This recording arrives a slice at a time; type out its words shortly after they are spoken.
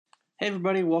Hey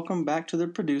everybody, welcome back to the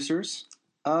producers.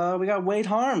 We got Wade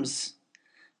Harms,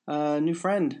 new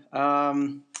friend.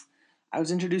 I was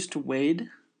introduced to Wade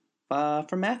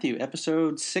from Matthew,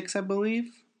 episode 6, I believe.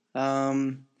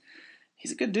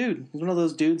 He's a good dude. He's one of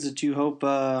those dudes that you hope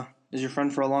is your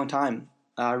friend for a long time.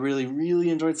 I really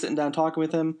enjoyed sitting down talking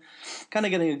with him, kind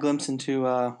of getting a glimpse into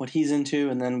what he's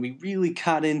into, and then we really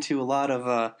got into a lot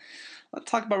of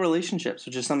talk about relationships,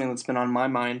 which is something that's been on my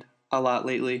mind a lot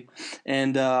lately,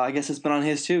 and I guess it's been on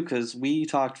his too because we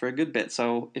talked for a good bit.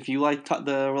 So if you like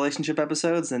the relationship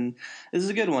episodes, then this is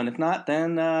a good one. If not,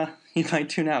 then you might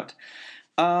tune out.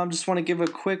 Just want to give a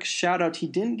quick shout out. He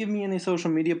didn't give me any social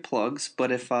media plugs,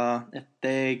 but if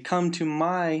they come to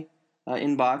my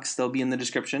inbox, they'll be in the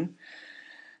description.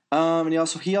 And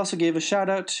he also gave a shout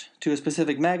out to a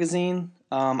specific magazine.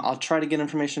 I'll try to get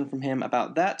information from him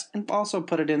about that and also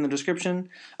put it in the description.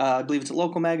 I believe it's a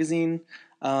local magazine.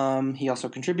 He also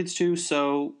contributes to,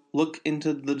 so look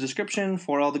into the description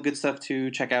for all the good stuff to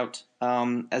check out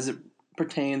as it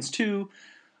pertains to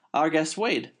our guest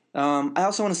Wade. I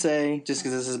also want to say, just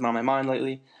because this has been on my mind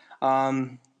lately,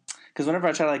 because whenever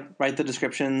I try to write the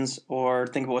descriptions or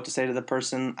think about what to say to the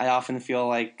person, I often feel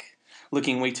like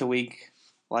looking week to week,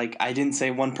 like I didn't say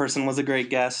one person was a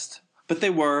great guest, but they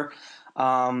were.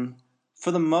 For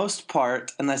the most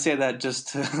part, and I say that just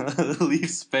to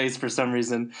leave space for some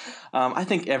reason, I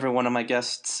think every one of my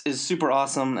guests is super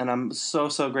awesome, and I'm so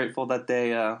grateful that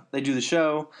they do the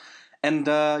show. And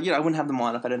I wouldn't have them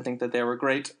on if I didn't think that they were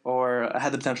great or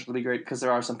had the potential to be great. Because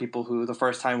there are some people who the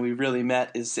first time we really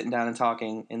met is sitting down and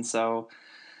talking, and so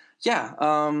yeah,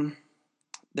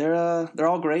 they're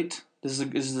all great. This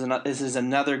is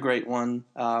another great one.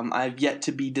 I've yet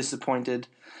to be disappointed.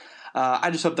 I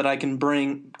just hope that I can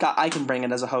bring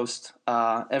it as a host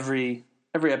every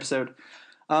episode,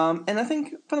 and I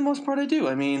think for the most part I do.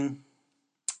 I mean,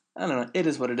 I don't know. It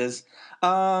is what it is.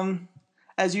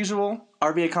 As usual,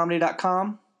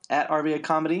 rvacomedy.com at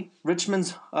rvacomedy.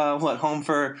 Richmond's home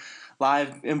for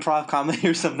live improv comedy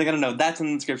or something. I don't know. That's in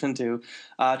the description too.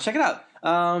 Check it out.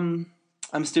 I'm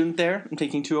a student there. I'm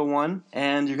taking 201,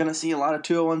 and you're gonna see a lot of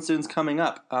 201 students coming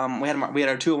up. We had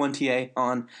our 201 TA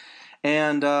on.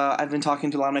 And I've been talking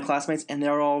to a lot of my classmates, and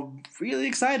they're all really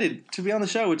excited to be on the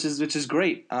show, which is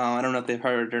great. I don't know if they've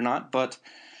heard it or not, but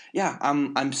yeah,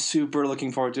 I'm super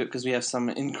looking forward to it because we have some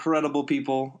incredible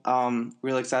people.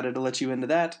 Really excited to let you into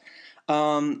that.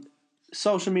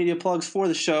 Social media plugs for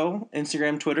the show: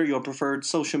 Instagram, Twitter, your preferred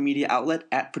social media outlet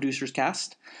at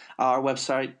ProducersCast. Our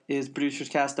website is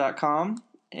producerscast.com,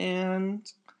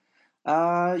 and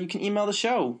you can email the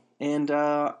show. And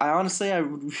I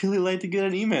would really like to get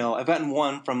an email. I've gotten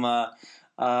one from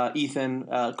Ethan,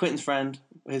 Quentin's friend,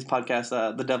 his podcast,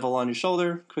 The Devil on Your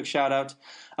Shoulder. Quick shout out.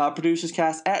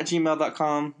 Producerscast at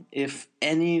gmail.com. If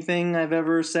anything I've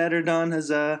ever said or done has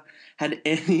had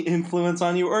any influence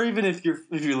on you, or even if you're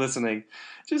listening,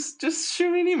 just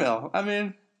shoot me an email. I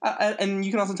mean, and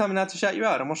you can also tell me not to shout you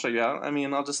out. I won't shout you out. I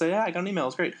mean, I'll just say, yeah, I got an email.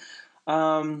 It's great.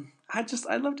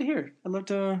 I'd love to hear. I'd love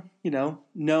to,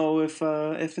 know if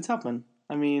it's helping.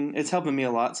 I mean, it's helping me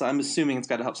a lot, so I'm assuming it's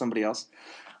got to help somebody else.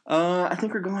 I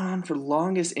think we're going on for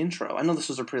longest intro. I know this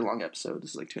was a pretty long episode.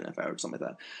 This is like 2.5 hours or something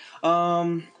like that.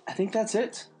 I think that's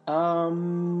it.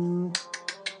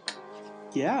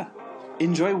 Yeah.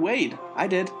 Enjoy Wade. I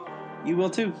did. You will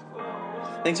too.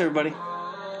 Thanks, everybody.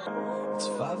 It's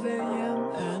 5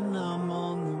 a.m. and I'm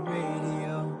on the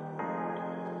radio.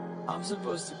 I'm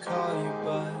supposed to call you,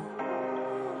 but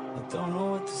I don't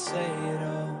know what to say at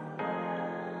all.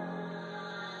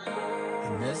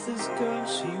 And there's this girl,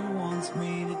 she wants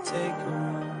me to take her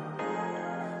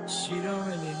home. She don't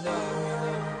really love me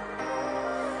though.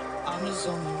 I'm just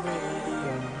on the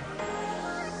radio.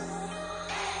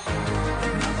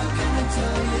 And I'm not gonna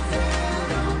tell you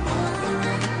that I'm over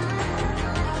it.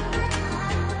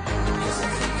 'Cause I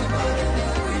think about it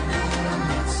every night, I'm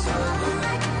not sober.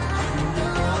 You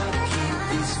know I keep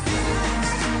these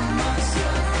feelings to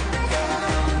myself. God, I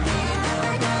don't need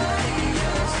nobody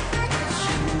else.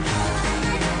 You know the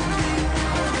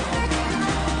only one on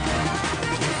my mind.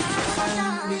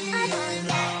 Find me and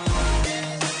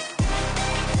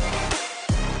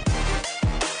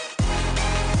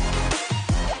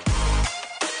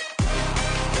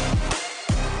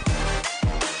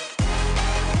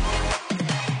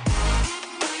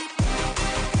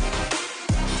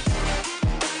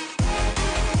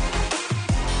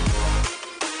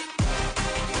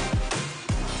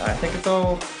I think it's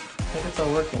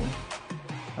all working.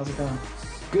 How's it going?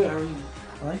 Good, how are you?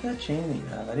 I like that chain that you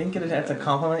have. I didn't get a chance to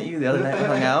compliment you the other night we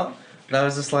hung out, but I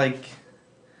was just like,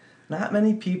 not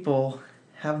many people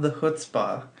have the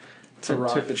chutzpah to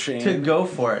rock the chain. To go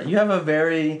for it. You have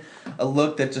a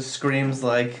look that just screams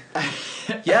like,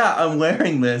 yeah, I'm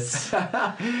wearing this.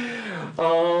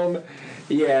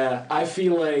 Yeah, I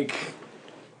feel like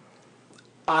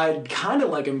I kind of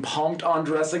like am pumped on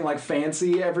dressing like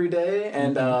fancy every day,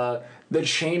 and the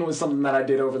chain was something that I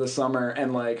did over the summer,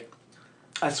 and like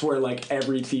I swear like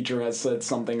every teacher has said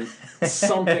something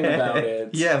about it.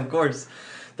 Yeah, of course.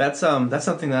 That's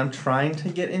something that I'm trying to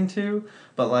get into,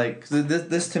 but like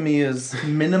this to me is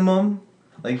minimum.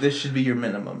 Like this should be your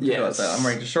minimum. Yes. So I'm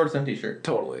wearing just shorts and t-shirt.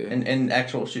 Totally. And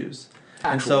actual shoes.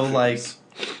 And Actual so shoes. like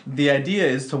the idea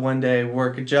is to one day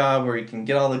work a job where you can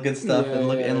get all the good stuff and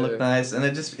look nice, and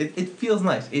it feels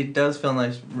nice. It does feel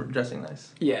nice dressing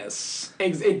nice. Yes,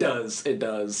 it does. It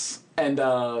does. And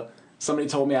somebody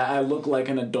told me I look like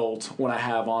an adult when I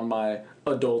have on my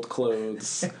adult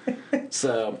clothes.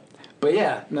 So, but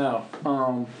yeah, no.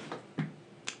 I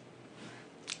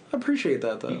appreciate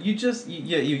that though.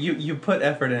 You put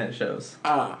effort in, it shows.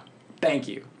 Thank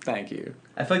you.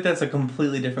 I feel like that's a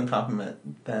completely different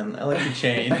compliment than I like your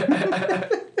chain. I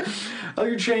like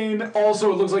your chain.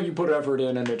 Also, it looks like you put effort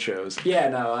in, and it shows. Yeah,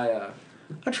 no,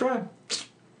 I try.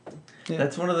 Yeah.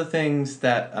 That's one of the things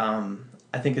that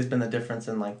I think has been the difference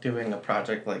in like doing a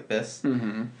project like this.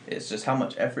 Mm-hmm. It's just how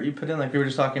much effort you put in. Like we were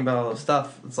just talking about all the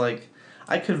stuff. It's like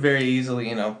I could very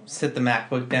easily, sit the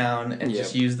MacBook down and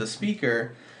just use the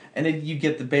speaker, and you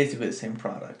get basically the same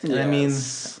product. And I mean,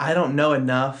 I don't know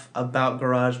enough about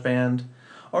GarageBand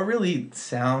or really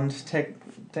sound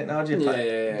technology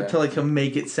to like to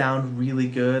make it sound really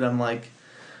good. I'm like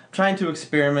trying to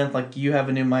experiment. Like you have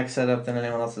a new mic setup than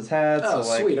anyone else has had. Oh, so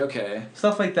like, sweet. Okay.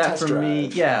 stuff like that Test for drive. me.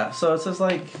 Yeah. So it's just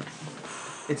like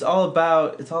it's all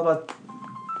about.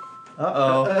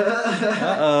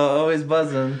 Always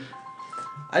buzzing.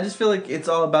 I just feel like it's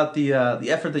all about the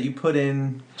effort that you put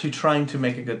in to trying to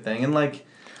make a good thing, and like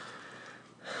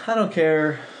I don't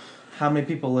care how many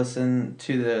people listen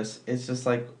to this. It's just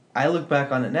like I look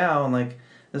back on it now and like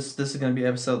this is going to be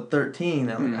episode 13.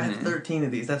 And I'm like, I have 13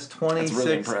 of these. That's 26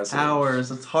 really impressive.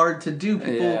 hours. It's hard to do.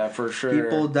 Yeah, for sure.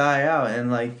 People die out,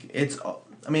 and like it's.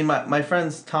 I mean, my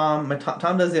friends Tom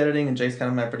does the editing, and Jake's kind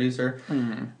of my producer.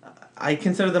 Mm-hmm. I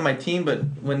consider them my team, but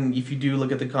if you do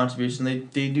look at the contribution,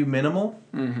 they do minimal.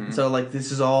 Mm-hmm. So like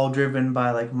this is all driven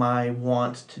by like my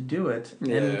want to do it.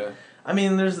 Yeah. And I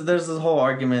mean, there's this whole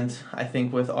argument I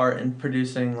think with art and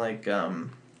producing, like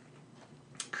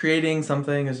creating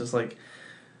something is just like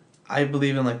I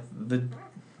believe in like the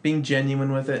being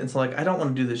genuine with it. And so like I don't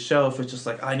want to do this show if it's just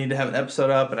like I need to have an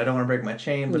episode up and I don't want to break my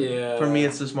chain. But for me,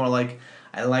 it's just more like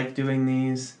I like doing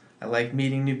these. I like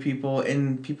meeting new people,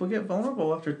 and people get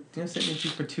vulnerable after sitting with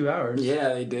you for 2 hours.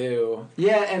 Yeah, they do.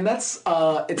 Yeah, and that's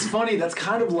it's funny. That's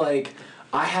kind of like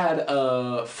I had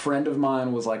a friend of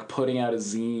mine was like putting out a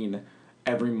zine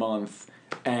every month,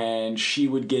 and she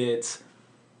would get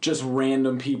just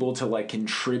random people to like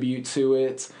contribute to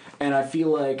it. And I feel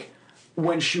like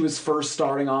when she was first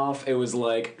starting off, it was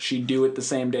like she'd do it the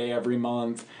same day every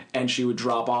month, and she would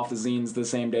drop off the zines the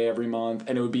same day every month,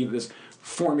 and it would be this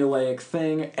formulaic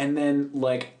thing. And then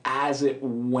like as it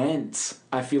went,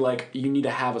 I feel like you need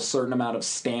to have a certain amount of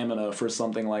stamina for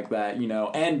something like that,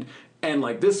 and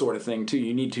like this sort of thing too.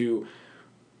 You need to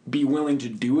be willing to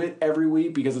do it every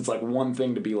week, because it's like one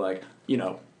thing to be like,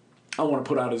 I want to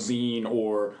put out a zine,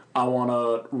 or I want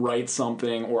to write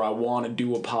something, or I want to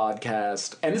do a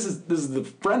podcast. And this is the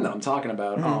friend that I'm talking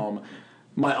about. Mm-hmm.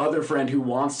 My other friend who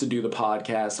wants to do the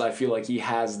podcast, I feel like he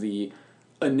has the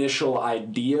initial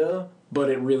idea, but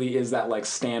it really is that like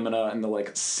stamina and the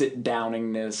like sit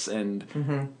downingness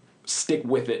and stick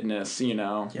with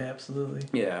itness, Yeah, absolutely.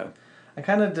 Yeah. I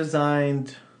kind of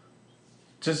designed,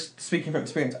 just speaking from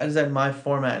experience, I designed my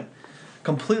format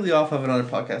completely off of another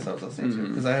podcast I was listening to,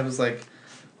 because I was like,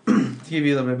 to give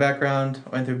you a little bit of background, I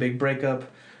went through a big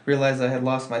breakup, realized I had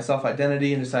lost my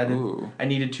self-identity, and decided I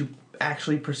needed to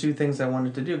actually pursue things I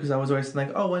wanted to do, because I was always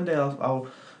like, one day I'll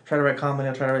try to write comedy,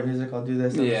 I'll try to write music, I'll do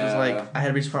this. And it was just like, I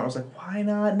had reached a point where I was like, why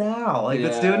not now? Like,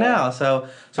 let's do it now. So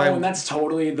and that's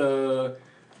totally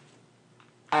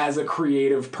as a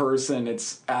creative person,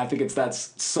 I think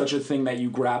that's such a thing that you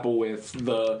grapple with,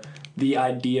 the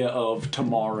idea of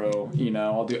tomorrow,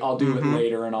 I'll do it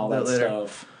later and all that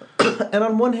stuff. And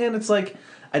on one hand, it's like,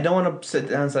 I don't want to sit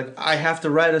down, it's like, I have to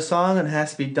write a song and it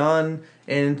has to be done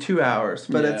in 2 hours.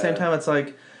 But at the same time, it's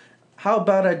like, how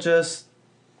about I just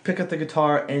pick up the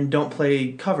guitar and don't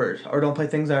play covers, or don't play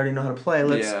things I already know how to play.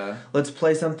 Let's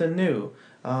play something new.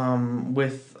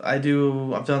 I've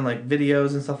done like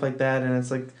videos and stuff like that, and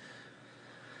it's like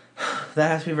that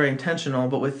has to be very intentional.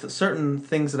 But with certain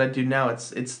things that I do now,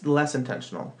 it's less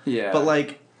intentional. Yeah. But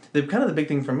like the kind of the big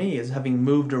thing for me is having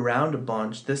moved around a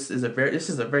bunch. This is a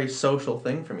very social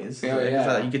thing for me. This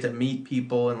is you get to meet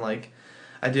people, and like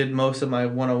I did most of my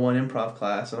 101 improv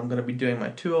class, and I'm going to be doing my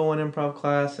 201 improv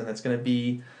class, and it's going to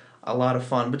be a lot of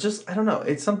fun. But just I don't know,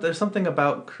 there's something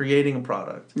about creating a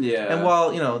product. Yeah. And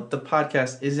while the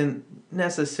podcast isn't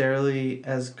necessarily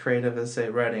as creative as say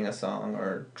writing a song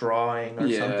or drawing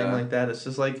or something like that, it's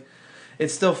just like it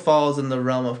still falls in the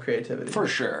realm of creativity. For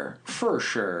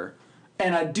sure.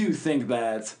 And I do think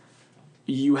that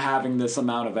you having this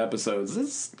amount of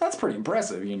episodes, that's pretty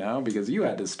impressive, because you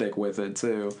had to stick with it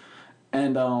too.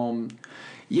 And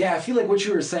I feel like what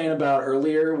you were saying about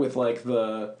earlier with like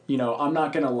the, I'm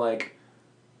not gonna like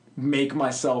make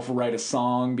myself write a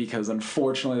song because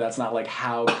unfortunately that's not like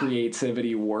how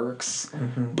creativity works.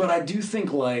 Mm-hmm. But I do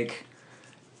think like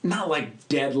not like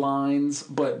deadlines,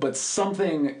 but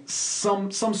something,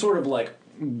 some sort of like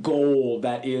goal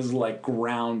that is like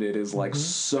grounded is like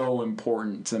so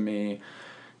important to me.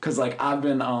 Cause like I've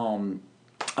kind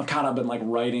of been like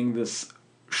writing this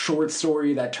short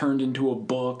story that turned into a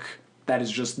book that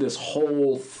is just this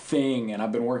whole thing, and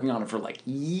I've been working on it for like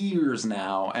years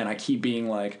now, and I keep being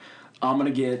like, I'm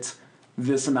gonna get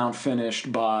this amount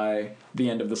finished by the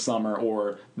end of the summer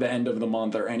or the end of the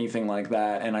month or anything like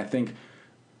that. And I think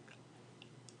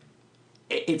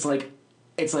it's like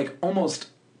almost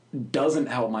doesn't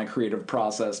help my creative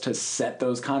process to set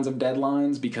those kinds of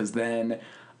deadlines, because then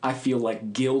I feel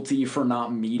like guilty for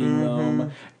not meeting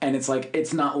them. And it's like,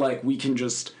 it's not like we can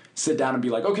just sit down and be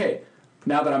like, okay,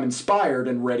 now that I'm inspired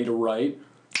and ready to write,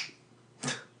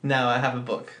 now I have a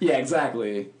book. Yeah,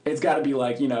 exactly. It's got to be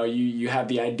like, you have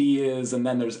the ideas, and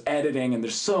then there's editing, and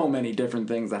there's so many different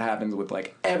things that happens with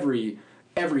like every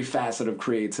facet of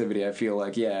creativity. I feel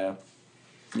like, yeah.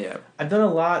 I've done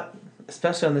a lot,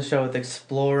 especially on the show, with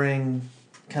exploring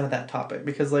kind of that topic,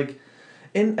 because like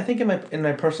I think in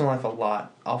my personal life a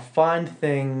lot, I'll find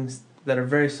things that are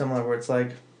very similar where it's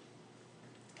like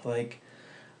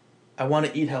I want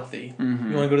to eat healthy. Mm-hmm.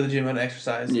 You want to go to the gym and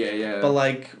exercise. Yeah. But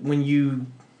like when you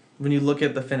look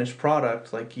at the finished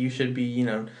product, like you should be,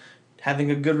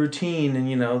 having a good routine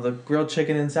and, the grilled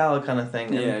chicken and salad kind of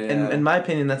thing. And in my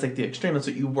opinion, that's like the extreme. That's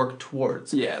what you work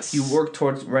towards. Yes. You work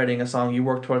towards writing a song. You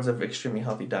work towards an extremely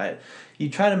healthy diet. You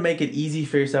try to make it easy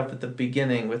for yourself at the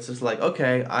beginning, which is like,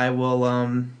 okay,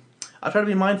 I'll try to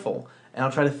be mindful. And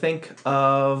I'll try to think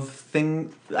of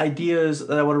ideas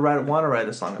that I want to write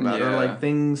a song about, or like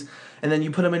things, and then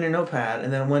you put them in your notepad.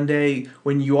 And then one day,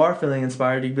 when you are feeling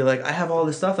inspired, you'd be like, I have all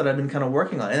this stuff that I've been kind of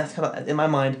working on, and that's kind of in my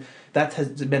mind. That has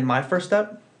been my first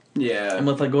step. Yeah. And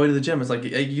with like going to the gym, it's like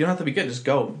you don't have to be good. Just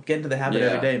go, get into the habit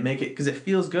every day, make it, because it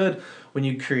feels good when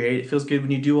you create. It feels good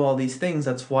when you do all these things.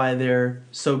 That's why they're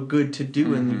so good to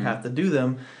do, and you have to do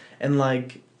them. And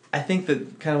like I think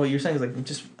that kind of what you're saying is like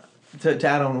just. To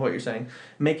add on to what you're saying,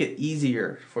 make it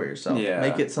easier for yourself. Yeah.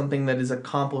 Make it something that is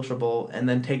accomplishable, and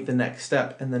then take the next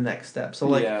step and the next step. So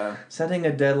like setting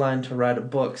a deadline to write a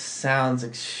book sounds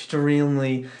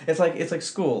extremely. It's like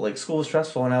school. Like school is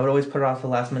stressful, and I would always put it off the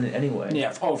last minute anyway.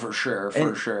 Yeah. Oh, for sure.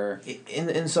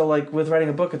 And so like with writing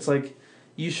a book, it's like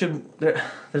you should.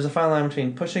 There's a fine line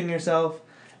between pushing yourself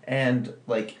and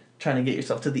like trying to get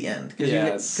yourself to the end.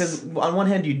 Because on one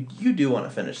hand, you do want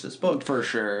to finish this book. For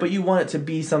sure. But you want it to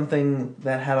be something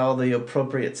that had all the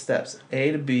appropriate steps.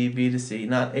 A to B, B to C,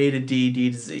 not A to D,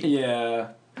 D to Z. Yeah.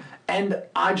 And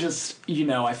I just,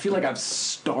 I feel like I've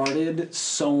started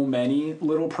so many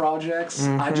little projects.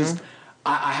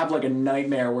 I have like a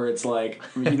nightmare where it's like,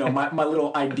 my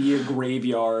little idea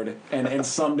graveyard, and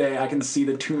someday I can see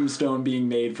the tombstone being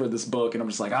made for this book, and I'm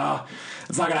just like,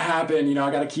 it's not gonna happen. I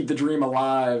gotta keep the dream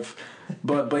alive.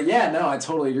 But yeah, no, I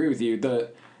totally agree with you.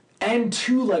 And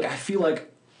two, like I feel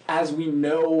like as we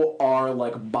know our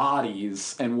like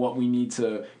bodies and what we need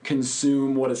to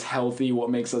consume, what is healthy, what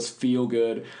makes us feel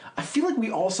good, I feel like we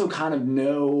also kind of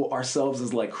know ourselves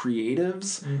as like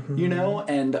creatives,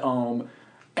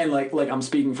 and like I'm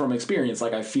speaking from experience,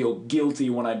 like I feel guilty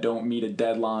when I don't meet a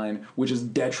deadline, which is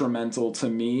detrimental to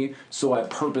me. So I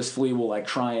purposefully will like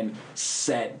try and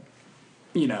set,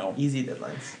 easy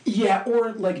deadlines. Yeah,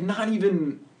 or like not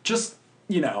even just,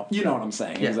 you know what I'm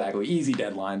saying. Yeah. Exactly. Easy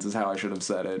deadlines is how I should have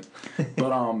said it.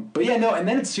 But yeah, no, and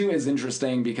then it's too is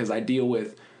interesting because I deal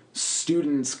with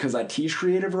students because I teach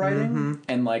creative writing,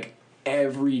 and like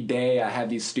every day I have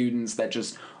these students that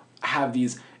just have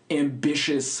these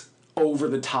ambitious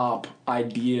over-the-top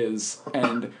ideas,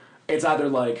 and it's either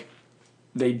like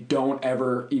they don't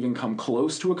ever even come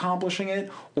close to accomplishing it,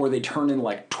 or they turn in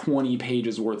like 20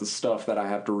 pages worth of stuff that I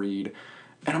have to read,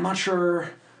 and I'm not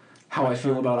sure how I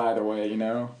feel about either way,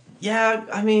 Yeah,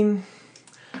 I mean,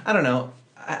 I don't know.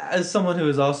 as someone who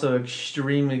is also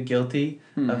extremely guilty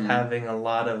of Mhm. having a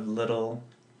lot of little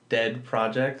dead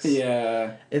projects.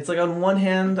 Yeah. It's like on one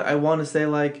hand, I want to say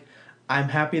like, I'm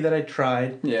happy that I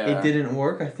tried. Yeah. It didn't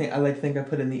work. I think I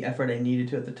put in the effort I needed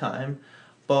to at the time.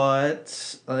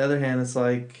 But on the other hand, it's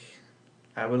like,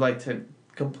 I would like to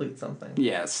complete something.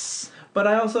 Yes. But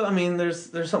I also, I mean, there's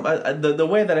some the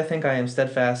way that I think I am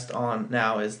steadfast on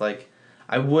now is like,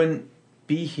 I wouldn't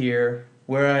be here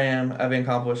where I am, having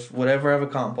accomplished whatever I've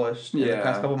accomplished in the Yeah.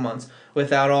 past couple months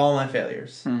without all my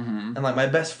failures. Mm-hmm. And like my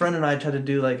best friend and I tried to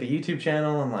do like a YouTube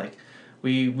channel, and like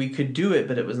we could do it,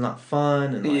 but it was not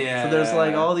fun. And like, so there's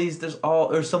like all these, there's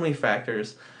so many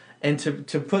factors. And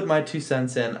to put my 2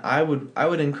 cents in, I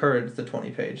would encourage the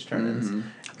 20-page turn-ins. Mm-hmm.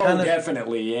 Kinda- Oh,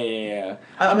 definitely. Yeah.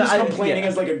 I- I'm just I- complaining yeah.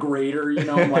 as like a grader, you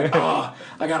know. I'm like, I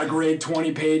gotta grade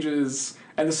 20 pages.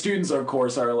 And the students, of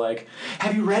course, are like,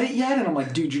 have you read it yet? And I'm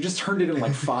like, dude, you just turned it in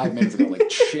like 5 minutes ago. Like,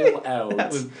 chill out.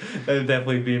 that would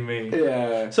definitely be me.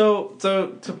 Yeah. So to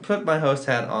put my host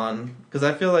hat on, because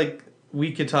I feel like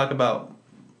we could talk about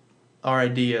our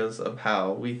ideas of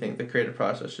how we think the creative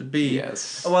process should be.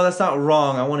 Yes. Well, that's not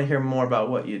wrong. I want to hear more about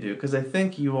what you do, because I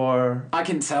think you're I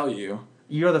can tell you.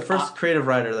 the first creative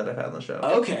writer that I've had on the show.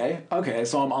 Okay,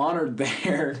 so I'm honored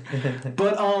there.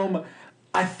 But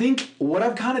I think what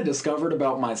I've kind of discovered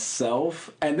about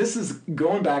myself, and this is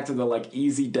going back to the like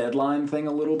easy deadline thing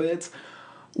a little bit,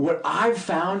 what I've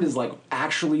found is like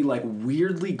actually like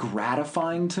weirdly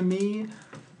gratifying to me,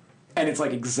 and it's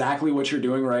like exactly what you're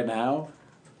doing right now.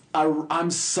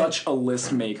 I'm such a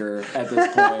list maker at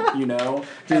this point, you know?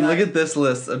 Dude, And look at this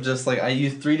list of just like, I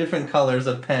use 3 different colors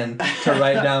of pen to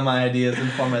write down my ideas and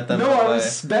format them. No, that I way.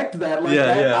 respect that. Like, Yeah,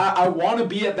 that, yeah. I want to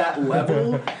be at that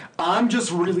level. I'm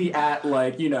just really at,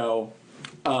 like, you know,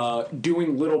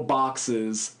 doing little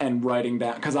boxes and writing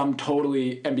down, because I'm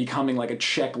totally am becoming like a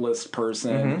checklist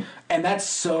person. Mm-hmm. And that's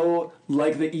so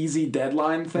like the easy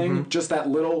deadline thing. Mm-hmm. Just that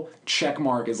little check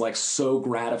mark is like so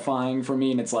gratifying for me,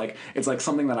 and it's like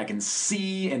something that I can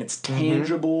see, and it's Mm-hmm.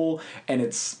 tangible, and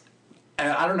it's. And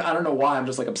I don't know why I'm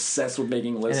just like obsessed with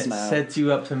making lists And it now. sets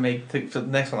you up to make for the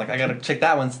next one. Like, I gotta check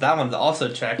that one, so that one's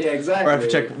also checked. Yeah, exactly. Or if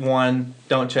you check one,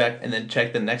 don't check, and then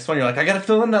check the next one, you're like, I gotta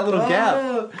fill in that little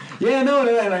gap. Yeah, no,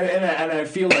 and I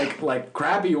feel like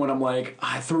crappy when I'm like,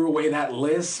 I threw away that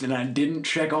list and I didn't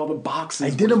check all the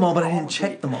boxes. I did them all, but I didn't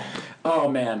check them all. Oh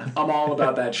man, I'm all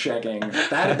about that checking.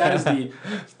 That is the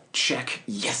check.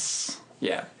 Yes.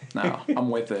 Yeah. No, I'm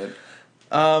with it.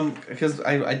 Because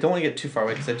I don't want to get too far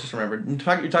away, because I just remembered. You're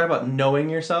talking about knowing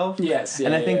yourself. Yes. Yeah,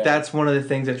 and I yeah, think yeah. that's one of the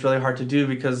things that's really hard to do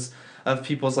because of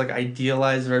people's like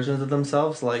idealized versions of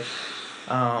themselves, like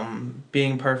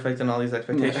being perfect and all these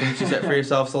expectations you set for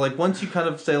yourself. So like once you kind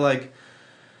of say like,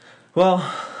 well,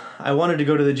 I wanted to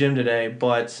go to the gym today,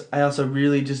 but I also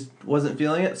really just wasn't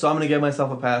feeling it, so I'm gonna give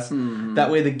myself a pass.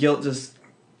 That way the guilt just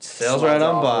sails Slides right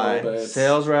on off a by. little bit.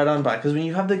 Sails right on by. Because when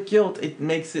you have the guilt, it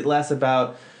makes it less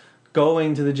about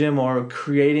going to the gym or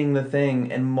creating the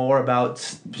thing and more about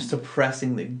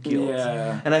suppressing the guilt.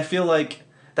 Yeah. And I feel like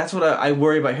that's what I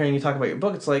worry about hearing you talk about your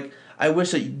book. It's like, I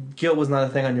wish that guilt was not a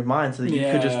thing on your mind, so that you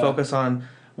could just Yeah. focus on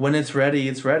when it's ready,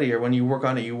 or when you work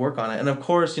on it, you work on it. And of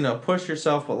course, push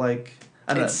yourself, but like,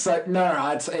 I don't It's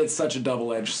know. it's such a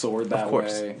double-edged sword that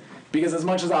course. way. Because as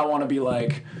much as I want to be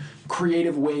like,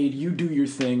 creative Wade, you do your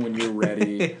thing when you're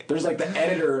ready. There's like the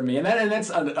editor in me, and that's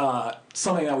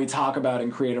something that we talk about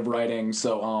in creative writing.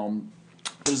 So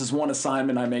there's this one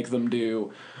assignment I make them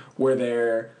do where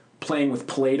they're playing with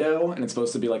Play-Doh, and it's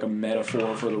supposed to be like a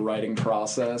metaphor for the writing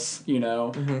process, you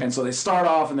know. And so they start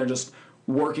off and they're just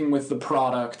working with the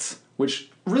product, which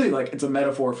really like it's a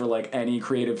metaphor for like any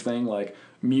creative thing, like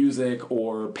music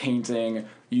or painting.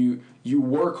 You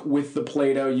work with the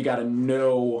Play-Doh, you got to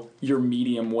know your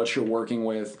medium, what you're working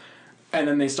with. And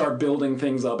then they start building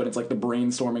things up, and it's like the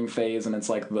brainstorming phase, and it's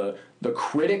like the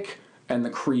critic and the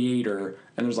creator.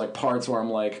 And there's like parts where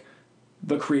I'm like,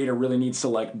 the creator really needs to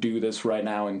like do this right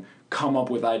now and come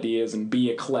up with ideas and be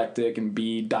eclectic and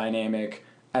be dynamic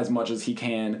as much as he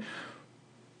can.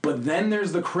 But then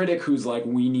there's the critic who's like,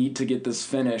 we need to get this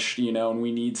finished, and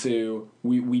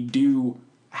we do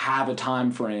have a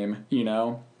time frame,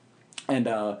 and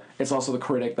it's also the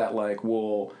critic that like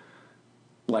will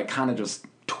like kind of just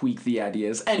tweak the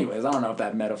ideas. Anyways, I don't know if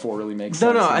that metaphor really makes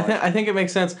sense. No, Like, I think it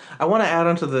makes sense. I want to add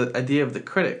on to the idea of the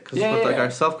critic, because Yeah, with like yeah.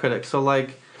 our self-critic. So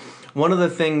like, one of the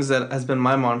things that has been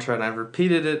my mantra, and I've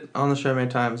repeated it on the show many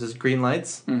times, is green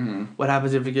lights. Mm-hmm. What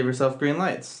happens if you give yourself green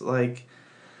lights? Like,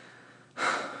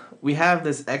 we have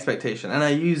this expectation, and I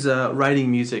use writing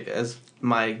music as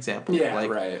my example. Yeah, like,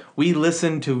 right. We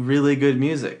listen to really good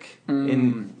music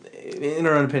in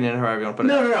our own opinion, however you want to put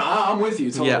it. No, I'm with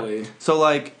you totally. Yeah. So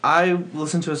like I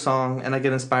listen to a song and I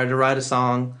get inspired to write a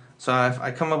song. So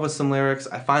I come up with some lyrics,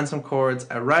 I find some chords,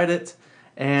 I write it,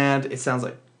 and it sounds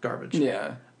like garbage.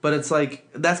 Yeah. But it's like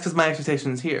that's because my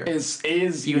expectation is here.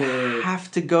 Is You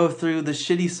have to go through the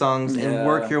shitty songs Yeah. and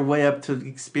work your way up to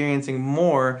experiencing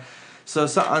more. So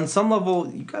on some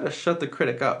level, you gotta shut the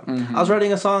critic up. Mm-hmm. I was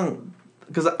writing a song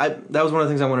because that was one of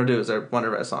the things I want to do is I wanted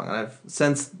to write a song, and I've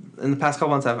since in the past couple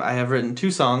months I have written 2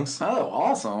 songs, Oh,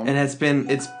 awesome. and it's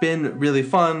been really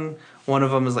fun. One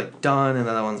of them is like done, and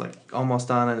the other one's like almost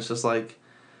done, and it's just like,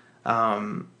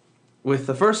 with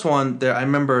the first one, I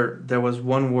remember there was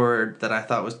one word that I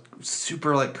thought was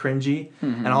super like cringy,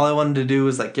 and all I wanted to do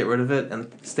was like get rid of it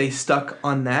and stay stuck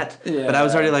on that. Yeah. But I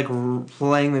was already like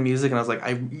playing the music, and I was like,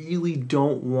 I really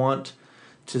don't want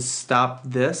to stop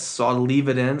this, so I'll leave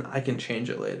it in. I can change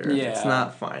it later. Yeah. It's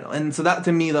not final. And so that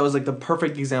to me, that was like the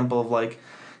perfect example of like,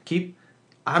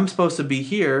 I'm supposed to be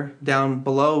here down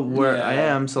below where Yeah. I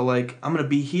am, so like I'm gonna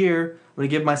be here. I'm gonna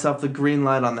give myself the green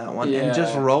light on that one and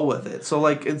just Yeah. roll with it. So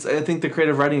like I think the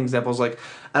creative writing example is like,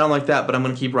 I don't like that, but I'm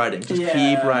gonna keep writing. Just Yeah.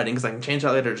 keep writing because I can change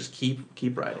that later. Just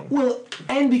keep writing. Well,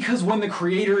 and because when the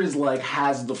creator is like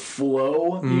has the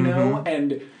flow, you know,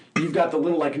 and you've got the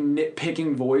little like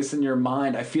nitpicking voice in your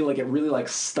mind, I feel like it really like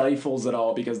stifles it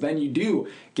all because then you do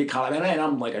get caught. And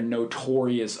I'm like a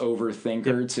notorious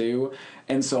overthinker too,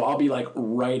 and so I'll be like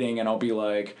writing and I'll be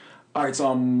like, all right, so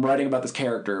I'm writing about this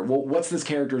character. Well, what's this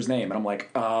character's name? And I'm like,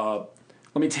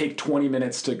 let me take 20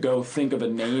 minutes to go think of a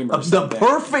name or The something.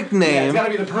 perfect name. Yeah, it's gotta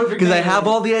be the perfect name. Because I have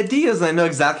all the ideas and I know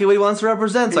exactly what he wants to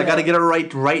represent, so I Yeah. got to get it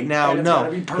right now. And it's No,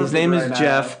 gotta be perfect his name is right now.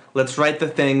 Jeff. Let's write the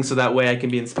thing so that way I can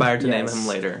be inspired to name Yes. him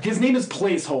later. His name is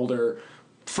placeholder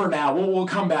for now. We'll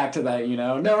come back to that, you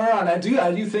know. No, and I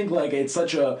do think like it's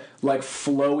such a like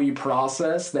flowy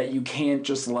process that you can't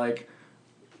just like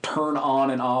turn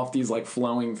on and off these like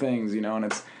flowing things, you know,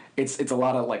 and it's a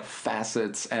lot of like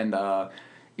facets and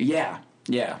yeah.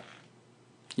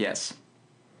 Yes.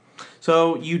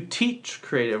 So you teach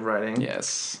creative writing.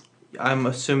 Yes. I'm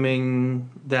assuming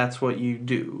that's what you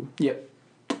do. Yep.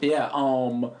 Yeah.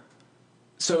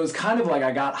 So it was kind of like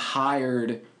I got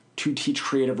hired to teach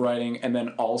creative writing and then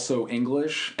also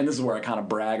English, and this is where I kind of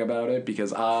brag about it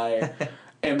because I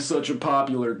am such a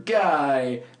popular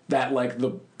guy that like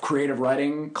the creative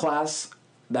writing class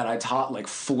that I taught like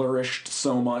flourished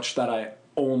so much that I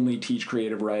only teach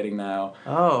creative writing now.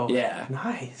 Oh, Yeah.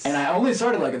 nice. And I only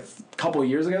started like a couple of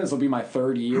years ago. This will be my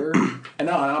 3rd year, and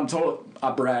no, I'm total.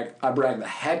 I brag the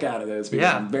heck out of this because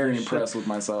Yeah, I'm very you should. impressed with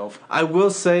myself. I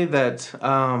will say that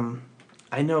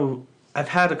I know I've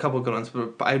had a couple good ones,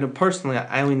 but I know personally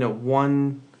I only know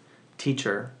one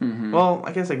teacher. Mm-hmm. Well,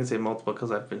 I guess I can say multiple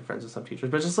because I've been friends with some teachers,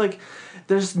 but just like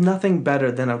there's nothing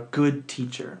better than a good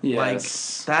teacher.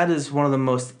 Yes. Like that is one of the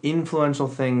most influential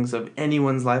things of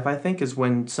anyone's life, I think, is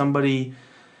when somebody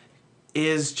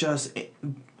is just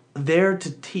there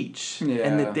to teach Yeah.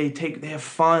 and that they have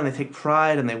fun, they take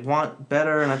pride, and they want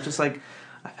better. And I'm just like,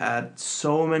 I've had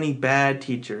so many bad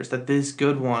teachers that this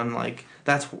good one, like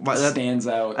that's why that stands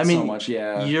out I mean, so much.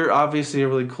 Yeah, you're obviously a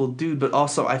really cool dude, but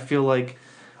also I feel like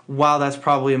while that's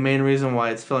probably a main reason why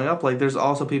it's filling up, like there's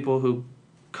also people who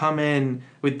come in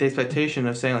with the expectation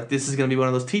of saying like this is going to be one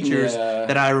of those teachers Yeah.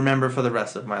 that I remember for the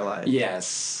rest of my life.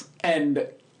 yes, and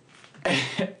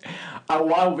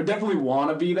I would definitely want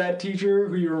to be that teacher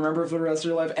who you remember for the rest of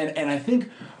your life. And I think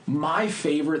my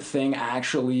favorite thing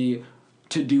actually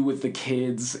to do with the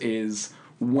kids is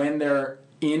when they're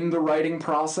in the writing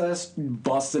process,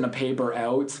 busting a paper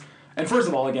out. And first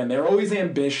of all, again, they're always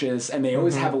ambitious and they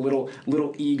always have a little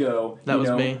ego. That you was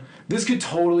know? me. This could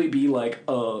totally be like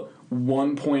a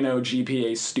 1.0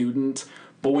 GPA student,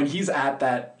 but when he's at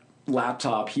that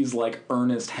laptop, he's like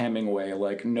Ernest Hemingway,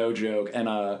 like no joke. And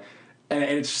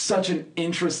it's such an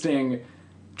interesting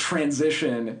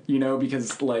transition, you know,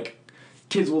 because like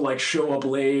kids will like show up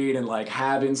late and like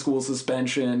have in school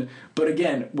suspension, but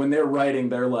again, when they're writing,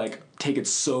 they're like take it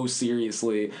so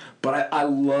seriously. But I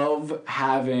love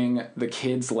having the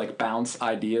kids like bounce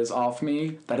ideas off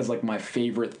me. That is like my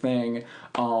favorite thing.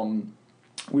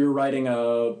 We were writing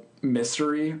a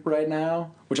mystery right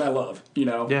now, which I love, you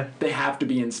know. Yeah. They have to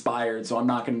be inspired, so I'm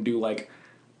not going to do like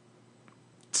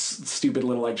stupid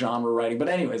little like genre writing. But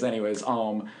anyways,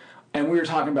 and we were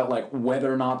talking about like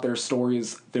whether or not their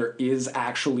stories there is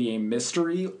actually a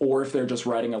mystery or if they're just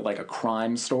writing a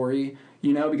crime story,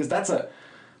 you know, because that's a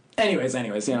anyways,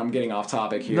 yeah, I'm getting off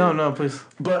topic here. No, please.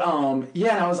 But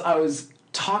yeah, and I was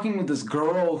talking with this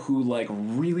girl who like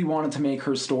really wanted to make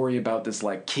her story about this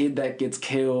like kid that gets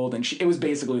killed, and it was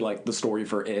basically like the story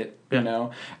for It, Yeah. you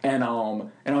know. And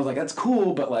I was like, that's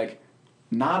cool, but like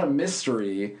not a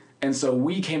mystery. And so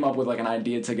we came up with like an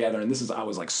idea together, and I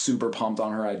was like super pumped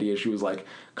on her idea. She was like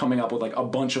coming up with like a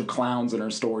bunch of clowns in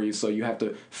her stories, so you have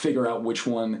to figure out which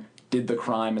one did the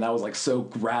crime, and that was like so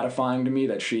gratifying to me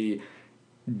that she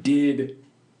did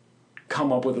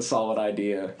come up with a solid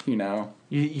idea, you know?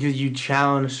 You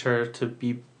challenged her to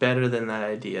be better than that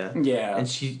idea. Yeah. And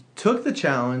she took the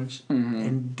challenge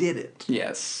and did it.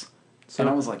 Yes. So And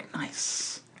I was like,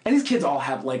 nice. And these kids all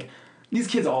have like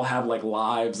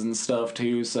lives and stuff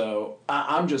too. So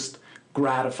I'm just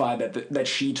gratified that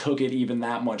she took it even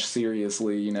that much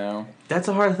seriously. You know. that's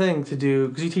a hard thing to do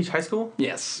because you teach high school.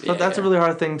 Yes. So that's a really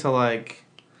hard thing to like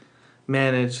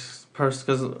manage.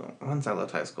 Because once I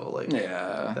left high school, like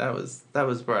that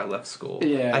was where I left school.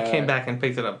 Yeah. I came back and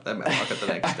picked it up at Matlock the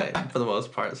next day for the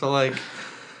most part. So like,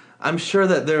 I'm sure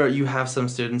that you have some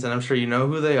students, and I'm sure you know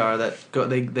who they are that go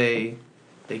they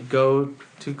go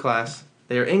to class.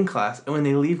 They are in class, and when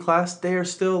they leave class, they are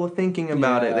still thinking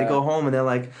about it. They go home and they're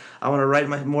like, "I want to write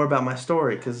more about my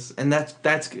story." That's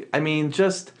I mean,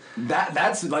 just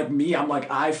that's like me. I'm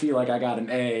like, I feel like I got an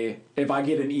A if I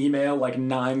get an email like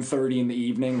 9:30 in the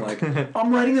evening, like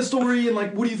I'm writing a story and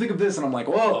like, what do you think of this? And I'm like,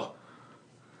 whoa,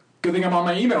 good thing I'm on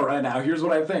my email right now. Here's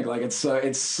what I think. Like it's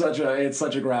such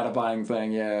a gratifying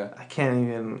thing. Yeah. I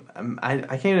can't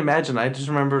even imagine. I just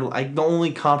remember like the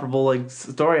only comparable like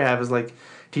story I have is like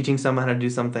teaching someone how to do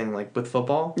something like with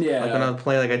football. Yeah. Like when I would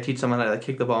play, like I teach someone how to like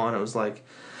kick the ball, and it was like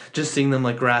just seeing them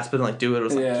like grasp it and like do it. It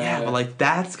was like but like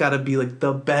that's got to be like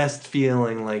the best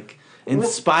feeling, like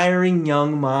inspiring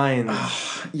young minds.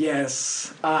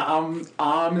 Yes. I'm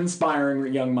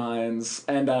inspiring young minds,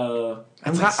 and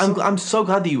I'm so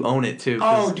glad that you own it too.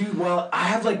 Oh, dude, well, I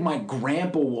have, like, my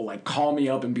grandpa will, like, call me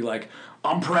up and be like,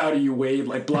 I'm proud of you, Wade,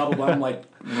 like, blah, blah, blah. I'm like,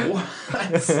 what?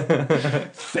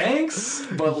 Thanks,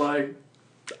 but, like,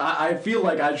 I feel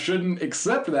like I shouldn't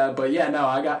accept that, but yeah, no,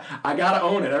 I gotta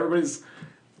own it. Everybody's,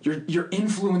 you're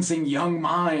influencing young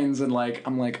minds, and, like,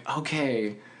 I'm like,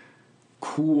 okay,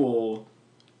 cool.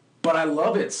 But I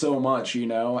love it so much, you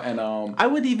know, and I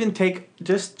would even take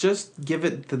just give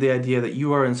it to the idea that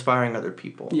you are inspiring other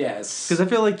people. Yes, because I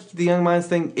feel like the Young Minds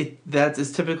thing, that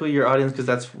is typically your audience because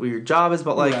that's where your job is.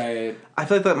 But like, right. I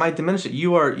feel like that might diminish it.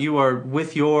 You are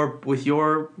with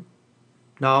your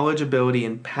knowledge, ability,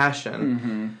 and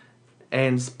passion,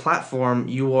 and platform.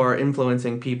 You are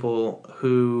influencing people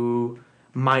who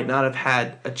might not have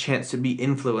had a chance to be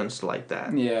influenced like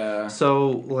that. Yeah. So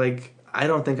like, I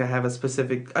don't think I have a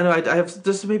specific. I know I have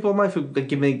just some people in life who like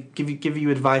give you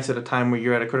advice at a time where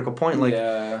you're at a critical point.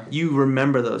 Like you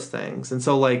remember those things, and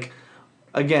so like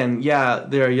again, yeah,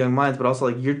 there are young minds, but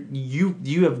also like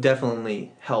you have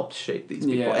definitely helped shape these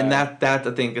people, and that I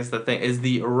think is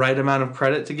the right amount of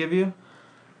credit to give you.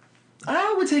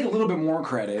 I would take a little bit more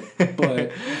credit,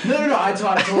 but no, I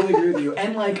totally agree with you.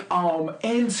 And like,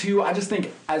 and two, I just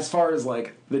think as far as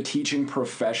like the teaching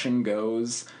profession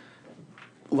goes,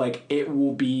 like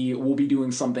we'll be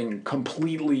doing something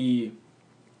completely,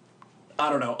 I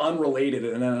don't know, unrelated,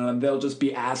 and then they'll just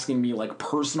be asking me like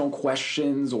personal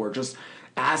questions or just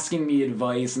asking me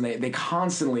advice, and they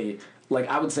constantly, like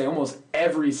I would say almost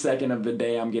every second of the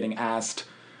day I'm getting asked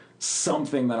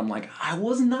something that I'm like, I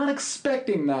was not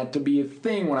expecting that to be a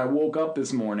thing when I woke up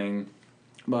this morning.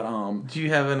 But do you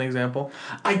have an example?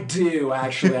 I do,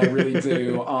 actually. I really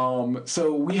do.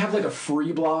 So we have like a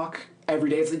free block every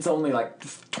day. It's only like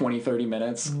 20-30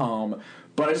 minutes.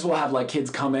 But I just will have like kids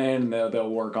come in and they'll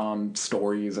work on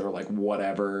stories or like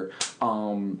whatever.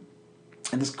 And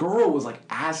this girl was like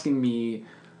asking me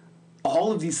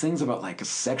all of these things about like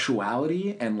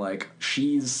sexuality, and like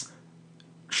she's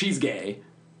gay,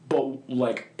 but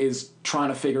like is trying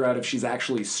to figure out if she's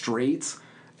actually straight.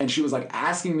 And she was like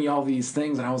asking me all these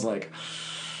things, and I was like,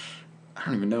 I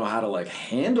don't even know how to like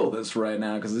handle this right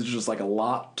now, because it's just like a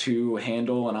lot to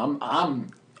handle, and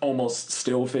I'm almost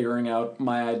still figuring out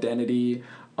my identity.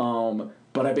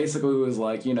 But I basically was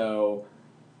like, you know,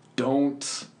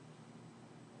 don't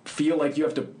feel like you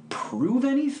have to prove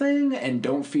anything, and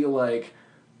don't feel like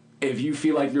if you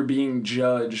feel like you're being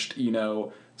judged, you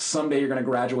know, someday you're going to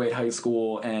graduate high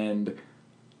school and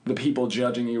the people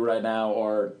judging you right now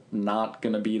are not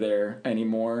going to be there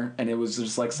anymore. And it was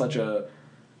just like such a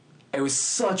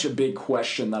big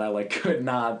question that I like could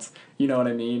not, you know what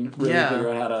I mean? Really figure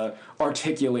out how to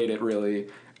articulate it really.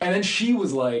 And then she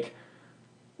was like,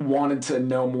 wanted to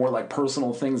know more like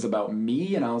personal things about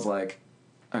me. And I was like,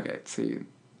 okay, see,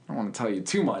 I don't want to tell you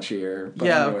too much here. But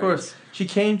yeah, anyways. of course. She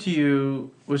came to you,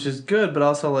 which is good, but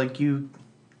also like you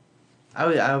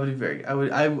I would be very.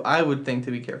 I would think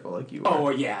to be careful, like you. Were. Oh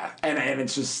yeah, and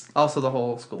it's just. Also, the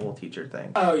whole school teacher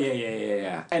thing. Oh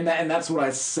yeah, and that's what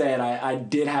I said. I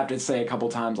did have to say a couple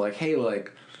times, like, hey,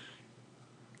 like,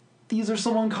 these are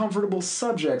some uncomfortable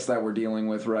subjects that we're dealing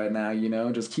with right now. You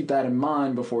know, just keep that in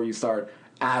mind before you start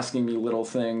asking me little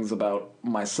things about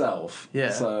myself.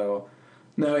 Yeah. So,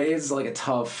 no, it is like a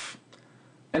tough.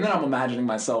 And then I'm imagining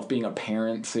myself being a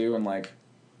parent too, and like,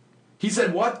 he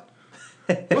said what?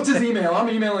 What's his email? I'm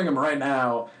emailing him right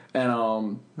now. And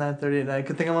 9:30 at night.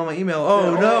 Good thing I'm on my email.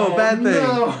 Oh no, bad thing.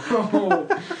 No.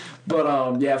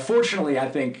 But yeah, fortunately, I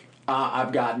think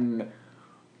I've gotten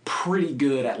pretty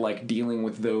good at like dealing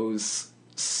with those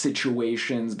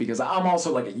situations because I'm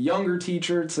also like a younger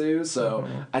teacher too. So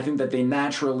I think that they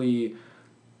naturally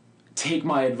take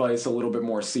my advice a little bit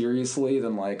more seriously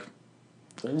than like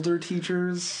older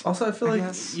teachers. Also, I feel I like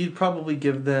guess. you'd probably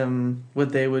give them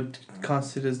what they would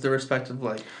constitute as the respect of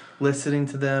like listening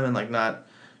to them and like not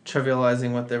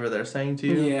trivializing whatever they're saying to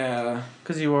you. Yeah.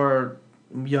 Because you are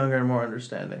younger and more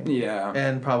understanding. Yeah.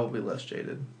 And probably less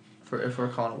jaded, if we're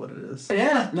calling it what it is.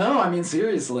 Yeah, no, I mean,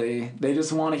 seriously. They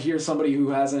just want to hear somebody who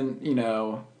hasn't, you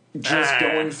know, just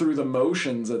going through the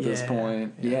motions at this Yeah,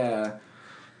 point. Yeah.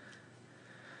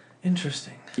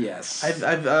 Interesting. Yes.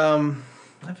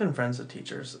 I've been friends with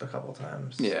teachers a couple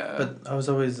times. Yeah. But I was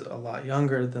always a lot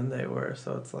younger than they were,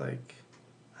 so it's like,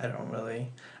 I don't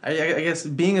really. I guess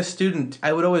being a student,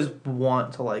 I would always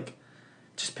want to like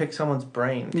just pick someone's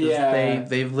brain. 'Cause Yeah.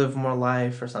 they've lived more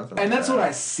life or something. And like that's that. what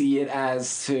I see it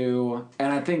as too.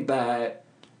 And I think that,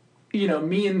 you know,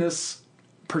 me and this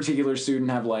particular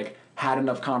student have like had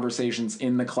enough conversations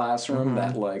in the classroom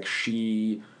that like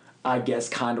she, I guess,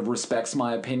 kind of respects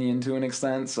my opinion to an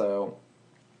extent. So,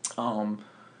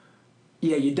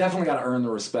 yeah, you definitely got to earn the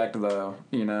respect though.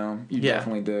 You know, you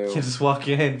definitely do. You just walk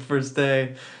in first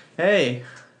day. Hey,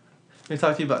 let me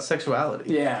talk to you about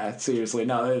sexuality. Yeah, seriously,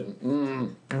 no.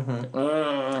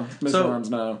 Mr. So- Arms,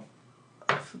 no.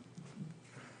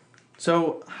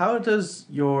 So, how does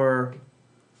your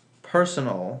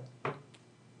personal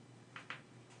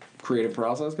Creative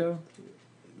process go?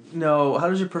 how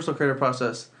does your personal creative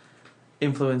process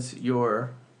influence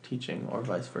your teaching or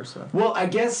vice versa? Well, I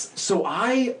guess so.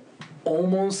 I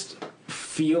almost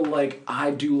feel like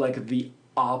I do like the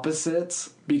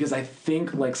opposites because I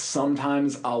think like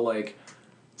sometimes I'll like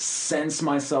sense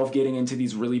myself getting into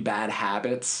these really bad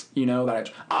habits, you know,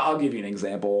 that I'll give you an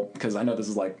example because I know this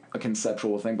is like a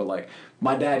conceptual thing, but like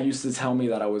my dad used to tell me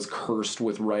that I was cursed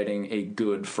with writing a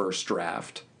good first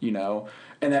draft, you know,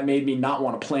 and that made me not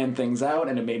want to plan things out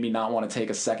and it made me not want to take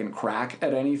a second crack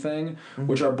at anything,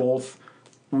 which are both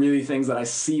really things that I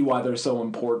see why they're so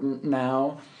important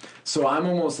now. So I'm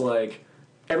almost like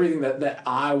everything that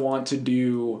I want to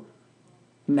do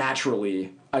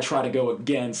naturally, I try to go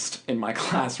against in my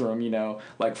classroom, you know.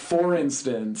 Like, for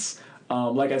instance,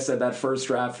 like I said, that first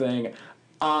draft thing,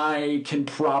 I can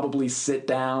probably sit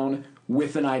down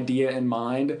with an idea in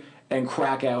mind and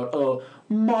crack out a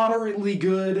moderately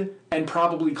good and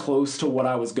probably close to what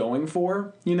I was going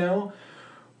for, you know.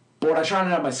 But what I try to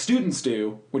have my students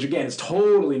do, which again is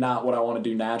totally not what I want to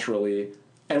do naturally,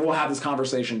 and we'll have this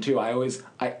conversation too. I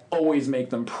always make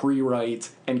them pre-write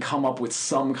and come up with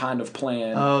some kind of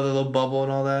plan. Oh, the little bubble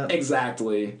and all that?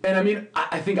 Exactly. And I mean,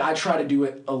 I think I try to do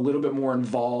it a little bit more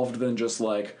involved than just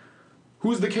like,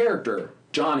 who's the character?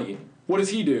 Johnny. What does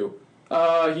he do?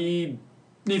 He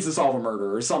needs to solve a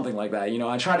murder or something like that. You know,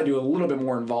 I try to do a little bit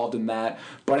more involved in that,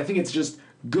 but I think it's just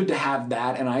good to have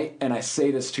that. And I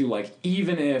say this too, like,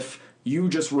 even if you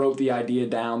just wrote the idea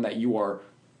down that you are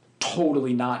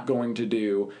totally not going to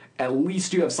do, at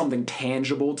least you have something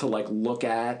tangible to like look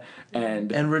at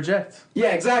and reject. yeah,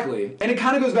 exactly. And it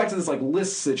kind of goes back to this like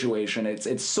list situation.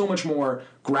 It's so much more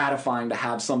gratifying to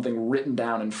have something written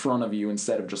down in front of you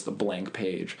instead of just a blank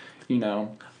page, you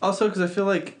know. Also, because I feel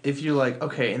like if you're like,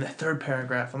 okay, in the third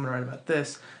paragraph, I'm going to write about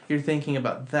this, you're thinking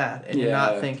about that, and you're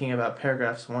not thinking about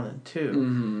paragraphs 1 and 2.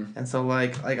 Mm-hmm. And so,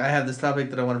 like I have this topic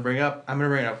that I want to bring up. I'm going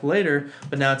to bring it up later,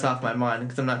 but now it's off my mind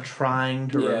because I'm not trying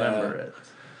to remember it.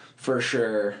 For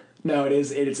sure. No, it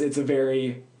is. It's a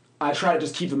very. I try to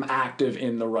just keep them active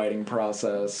in the writing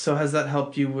process. So has that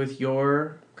helped you with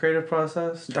your creative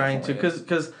process? Trying to, Definitely.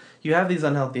 because you have these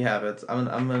unhealthy habits. I'm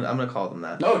gonna call them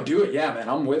that. No, do it. Yeah, man.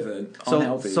 I'm with it.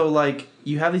 Unhealthy. So like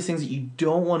you have these things that you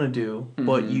don't want to do,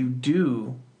 but you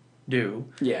do.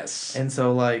 Yes. And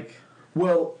so like.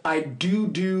 Well, I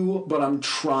do, but I'm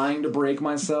trying to break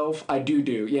myself. I do.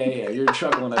 Yeah. You're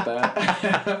chuckling at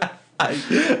that.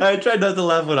 I tried not to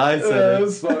laugh when I said That it.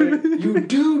 was funny. You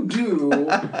do.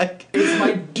 It's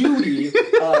my duty.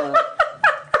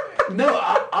 No,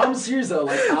 I'm I'm serious though.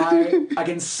 Like I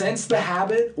can sense the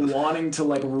habit wanting to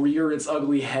like rear its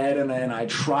ugly head, and I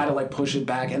try to like push it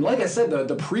back. And like I said,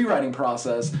 the pre-writing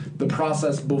process, the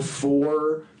process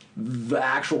before the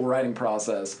actual writing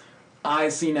process, I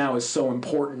see now is so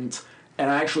important. And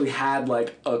I actually had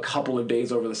like a couple of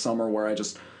days over the summer where I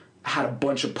just had a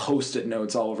bunch of post-it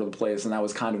notes all over the place, and that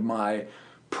was kind of my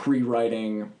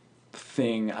pre-writing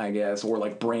thing, I guess, or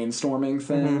like brainstorming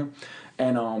thing.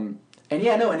 And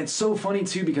yeah, no, and it's so funny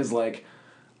too because like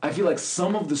I feel like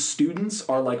some of the students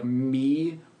are like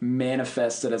me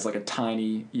manifested as like a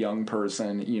tiny young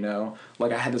person, you know?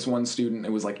 Like I had this one student,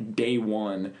 it was like day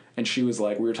one, and she was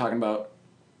like, we were talking about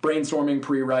brainstorming,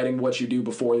 pre-writing, what you do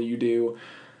before you do,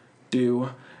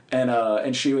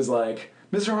 and she was like,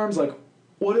 Mr. Harms, like,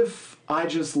 what if I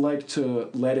just like to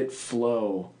let it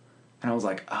flow? And I was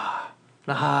like,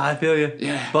 I feel you.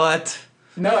 Yeah. But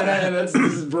no, and this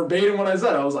is verbatim what I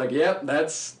said. I was like, yep,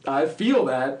 I feel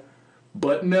that,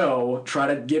 but no,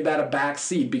 try to give that a back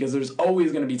seat because there's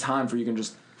always going to be time for you can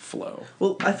just flow.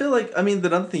 well, I feel like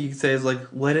the other thing you could say is like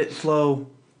let it flow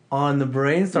on the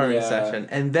brainstorming Yeah. session,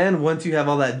 and then once you have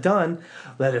all that done,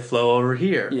 let it flow over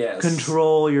here. Yes.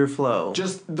 Control your flow.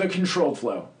 Just the controlled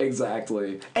flow,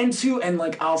 exactly. And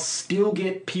like I'll still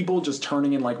get people just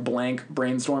turning in like blank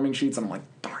brainstorming sheets. I'm like,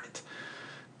 darn it,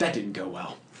 that didn't go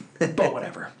well, but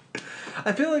whatever.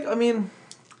 I feel like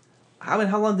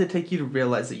how long did it take you to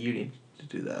realize that you need to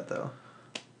do that though?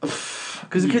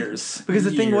 Because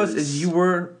the thing was is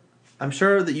I'm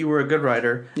sure that you were a good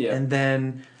writer, Yeah. and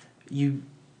then you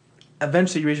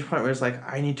eventually reach a point where it's like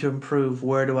I need to improve.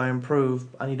 Where do I improve?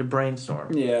 I need to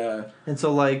brainstorm. Yeah. And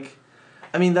so like,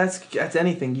 that's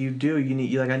anything you do.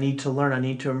 I need to learn. I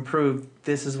need to improve.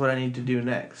 This is what I need to do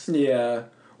next. Yeah.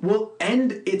 Well,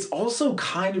 and it's also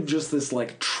kind of just this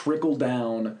like trickle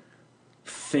down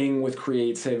thing with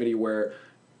creativity where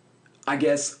I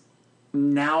guess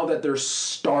now that they're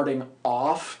starting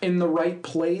off in the right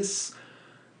place,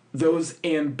 those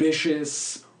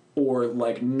ambitious or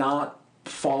like not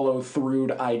follow through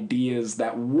to ideas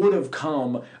that would have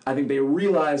come, I think they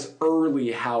realize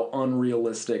early how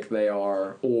unrealistic they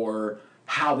are or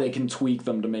how they can tweak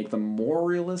them to make them more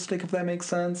realistic, if that makes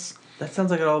sense. That sounds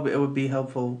like it would be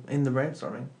helpful in the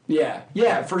brainstorming.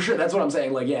 Yeah, for sure. That's what I'm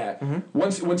saying. Like, yeah,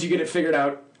 once you get it figured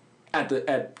out at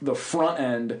the front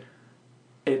end,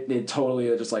 it totally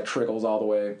just like trickles all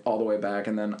the way back.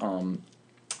 And then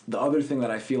the other thing that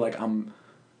I feel like I'm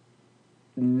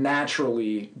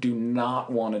naturally do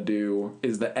not want to do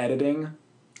is the editing.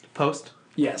 Post?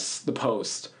 Yes, the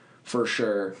post for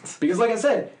sure. Because like I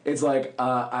said, it's like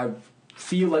I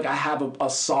feel like I have a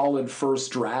solid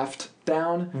first draft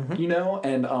down, you know,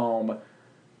 and also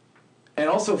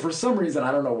for some reason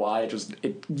I don't know why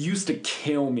it used to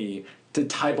kill me to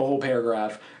type a whole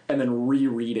paragraph and then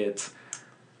reread it.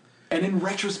 And in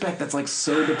retrospect, that's like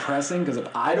so depressing because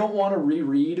if I don't want to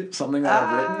reread something that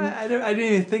I've written, I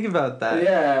didn't even think about that.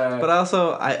 yeah, But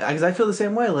also, because I feel the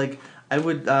same way. Like, I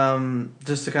would,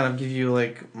 just to kind of give you,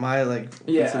 like, my, like,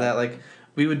 piece of that, like,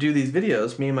 we would do these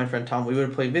videos, me and my friend Tom, we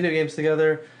would play video games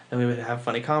together, and we would have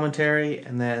funny commentary,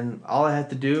 and then all I had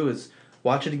to do is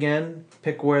watch it again,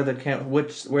 pick where the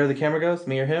camera goes,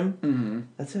 me or him. Mm-hmm.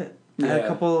 That's it. I had a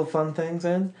couple of fun things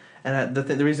in, and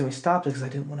the reason we stopped is because I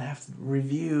didn't want to have to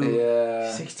review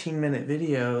 16-minute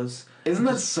videos. Isn't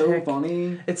that so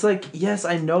funny? It's like, yes,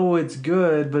 I know it's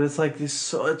good, but it's like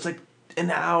it's like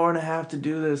an hour and a half to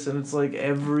do this, and it's like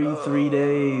every 3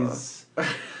 days.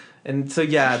 And so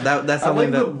yeah, that's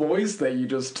something I like the voice that you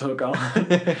just took on.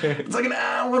 It's like an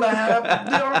hour and a half.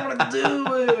 I don't want to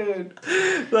do it.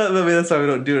 But maybe that's why we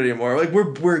don't do it anymore. Like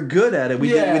we're good at it. We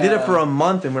did it for a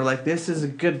month, and we're like, this is a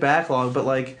good backlog. But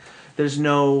like, there's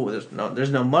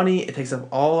no money. It takes up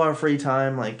all our free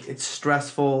time. Like it's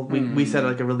stressful. We set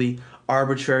like a really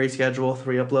arbitrary schedule,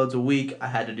 3 uploads a week. I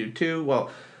had to do 2.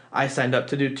 Well, I signed up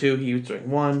to do 2. He was doing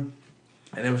 1,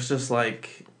 and it was just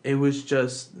like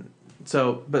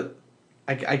so. But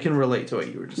I can relate to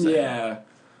what you were just saying. Yeah.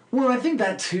 Well, I think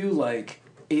that too, like,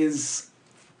 is.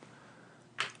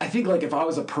 I think, like, if I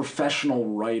was a professional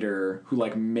writer who,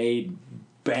 like, made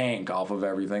bank off of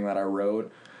everything that I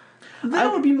wrote, then I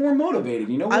would be more motivated,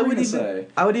 you know? What would you say?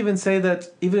 I would even say that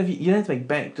even if you didn't have to make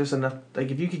bank, just enough,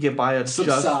 like, if you could get by on just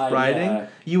writing,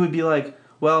 you would be like,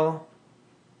 well,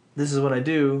 this is what I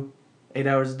do, 8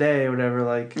 hours a day or whatever,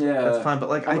 like, that's fine. But,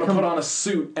 like, I'm going to put on a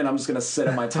suit and I'm just going to sit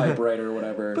at my typewriter or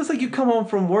whatever. But it's like you come home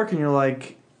from work and you're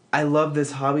like, I love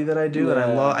this hobby that I do,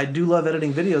 and Yeah. I do love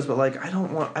editing videos, but like I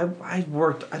don't want I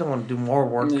don't want to do more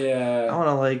work. I Yeah. want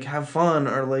to like have fun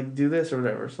or like do this or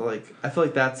whatever. So like I feel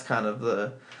like that's kind of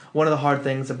one of the hard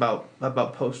things about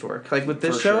post work. Like with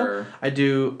this For show, sure.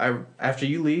 I after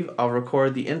you leave, I'll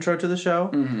record the intro to the show,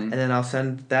 Mm-hmm. and then I'll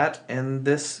send that and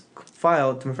this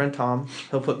file to my friend Tom.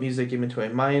 He'll put music in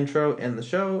between my intro and the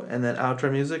show, and then outro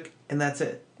music, and that's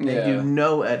it. Yeah. I do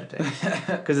no editing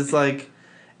because it's like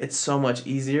it's so much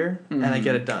easier, and I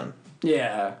get it done.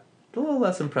 Yeah. It's a little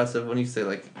less impressive when you say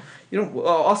like you don't. Oh,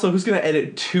 also, who's gonna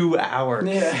edit 2 hours?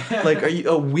 Yeah. Like, are you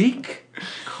a week?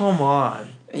 Come on.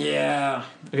 Yeah.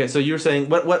 Okay, so you were saying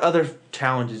what other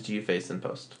challenges do you face in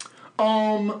post?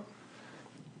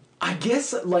 I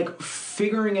guess like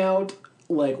figuring out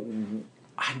like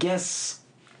I guess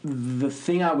the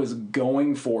thing I was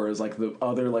going for is like the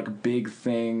other like big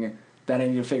thing that I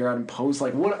need to figure out in post.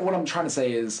 Like what I'm trying to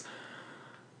say is,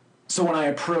 so when I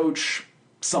approach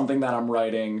something that I'm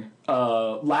writing,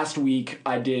 last week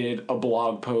I did a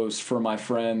blog post for my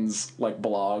friend's like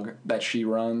blog that she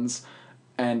runs,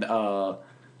 and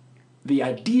the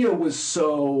idea was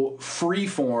so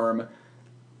freeform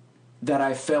that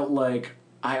I felt like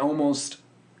I almost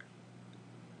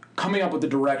coming up with the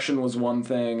direction was one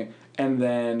thing, and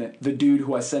then the dude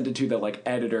who I sent it to, the like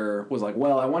editor, was like,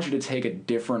 well, I want you to take a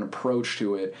different approach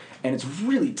to it. And it's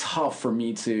really tough for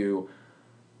me to,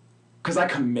 because I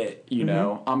commit, you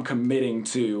know, I'm committing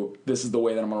to this is the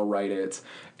way that I'm gonna write it.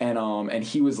 And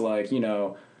he was like, you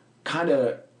know, kind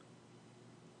of,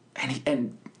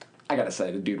 and I gotta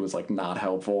say, the dude was like not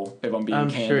helpful, if I'm being I'm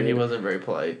candid. sure he wasn't very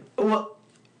polite. Well,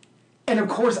 and of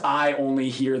course I only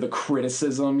hear the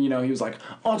criticism, you know, he was like,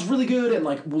 oh, it's really good, and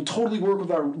like, we'll totally work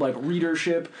with our like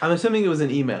readership. I'm assuming it was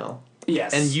an email.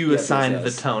 Yes. And you yes, assigned yes,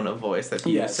 yes. the tone of voice that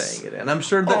he Yes. was saying it in. I'm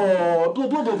sure that. Oh, blah,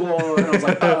 blah, blah, blah. And I was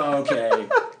like, oh, okay.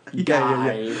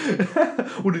 Yeah.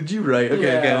 What did you write? Okay,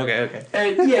 Yeah. okay.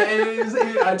 And,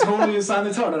 yeah, I totally assigned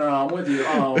the tone. No, I'm with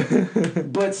you.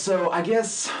 But so I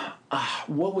guess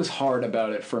what was hard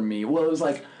about it for me? Well, it was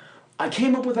like I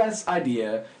came up with this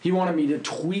idea. He wanted me to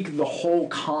tweak the whole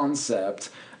concept.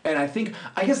 And I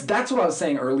guess that's what I was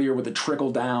saying earlier with the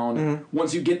trickle down.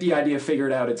 Once you get the idea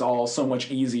figured out, it's all so much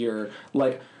easier.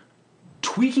 Like,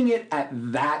 tweaking it at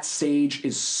that stage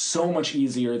is so much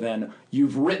easier than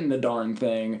you've written the darn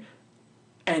thing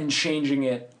and changing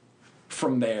it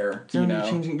from there, you know?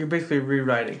 You're basically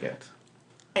rewriting it.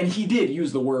 And he did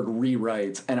use the word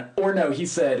rewrite, or no, he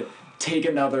said take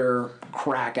another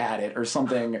crack at it or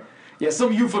something. Yeah,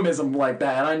 some euphemism like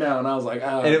that. I know, and I was like,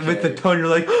 oh, And with the tone, you're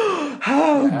like,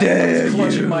 how dare I was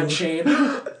clutching you? my chain.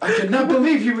 I cannot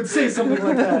believe you would say something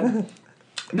like that.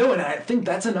 No, and I think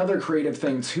that's another creative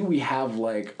thing too. We have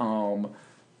like,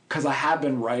 because I have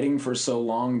been writing for so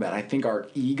long that I think our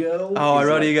ego. Oh, I is,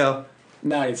 wrote like, ego.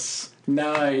 Nice.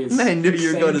 I knew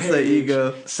you were going to say page,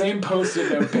 ego. Same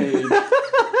post-it note page.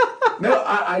 No,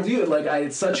 I do. Like,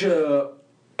 it's such a.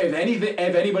 If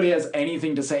anybody has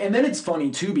anything to say, and then it's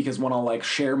funny too because when I'll like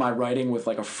share my writing with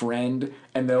like a friend,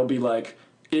 and they'll be like,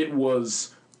 "It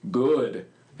was good,"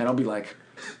 and I'll be like,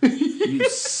 "You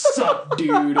suck,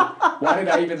 dude. Why did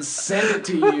I even send it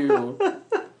to you?"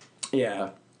 Yeah.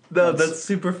 No, that's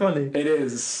super funny. It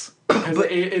is. 'Cause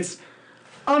it's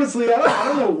honestly, I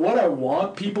don't know what I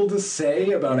want people to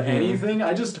say about anything.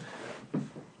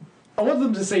 I want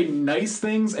them to say nice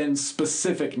things and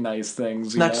specific nice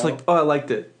things. Not just like, oh, I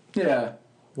liked it. Yeah.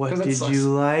 What 'Cause that did sucks. you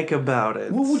like about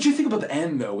it? What would you think about the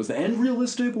end though? Was the end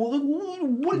realistic? Well, what did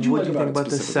you What like do you about think it about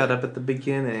the specifically? setup at the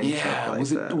beginning? Yeah. Stuff like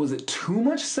was that. it too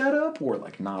much setup or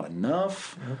like not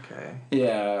enough? Okay.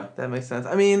 Yeah. That makes sense.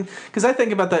 I mean, because I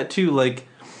think about that too. Like,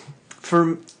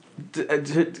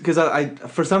 because I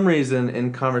for some reason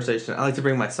in conversation, I like to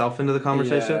bring myself into the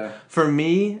conversation. Yeah. For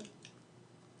me,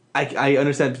 I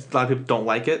understand a lot of people don't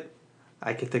like it.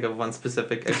 I can think of one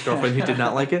specific ex-girlfriend who did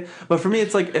not like it. But for me,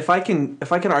 it's like if I can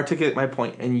articulate my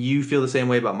point and you feel the same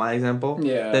way about my example,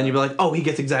 Yeah. then you'd be like, oh, he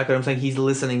gets exactly what I'm saying. He's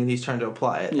listening and he's trying to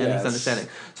apply it and Yes. he's understanding.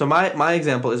 So my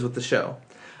example is with the show.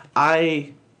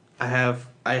 I have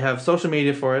social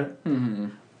media for it,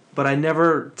 but I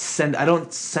never I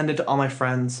don't send it to all my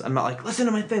friends. I'm not like, listen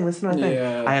to my thing.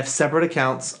 Yeah. I have separate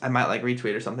accounts. I might like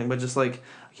retweet or something, but just like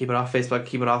keep it off Facebook,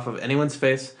 keep it off of anyone's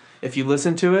face. If you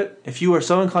listen to it, if you are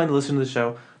so inclined to listen to the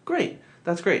show, great.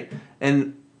 That's great.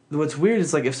 And what's weird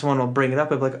is like if someone will bring it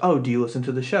up, I'll be like, oh, do you listen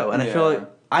to the show? And I feel like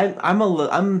I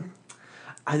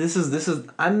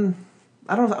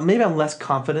don't know, maybe I'm less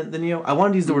confident than you. I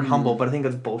wanted to use the word humble, but I think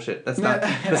that's bullshit. That's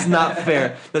not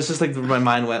fair. That's just like where my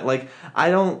mind went. Like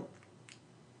I don't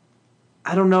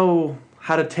know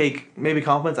how to take maybe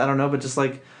compliments, I don't know, but just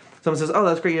like someone says, "Oh,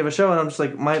 that's great, you have a show," and I'm just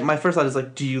like, my first thought is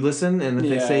like, "Do you listen?" And if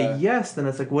they say Yeah. yes, then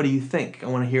it's like, "What do you think?" I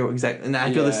want to hear exactly. And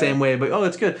I feel the Yeah. same way, but oh,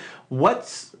 it's good.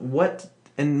 What?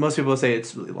 And most people say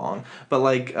it's really long, but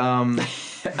like,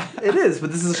 it is.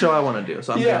 But this is a show I want to do,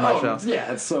 so I'm doing my show.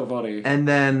 Yeah, it's so funny. And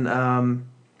then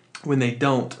when they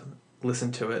don't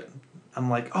listen to it, I'm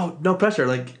like, "Oh, no pressure."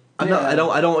 Like, I'm not. Yeah.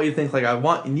 I don't want you to think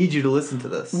like need you to listen to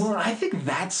this. Well, I think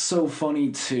that's so funny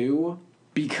too,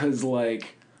 because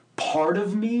like part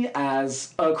of me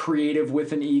as a creative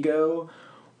with an ego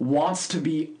wants to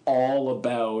be all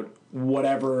about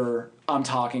whatever I'm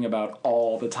talking about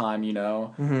all the time, you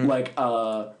know? Like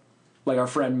our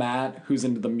friend Matt who's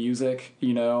into the music,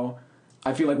 you know?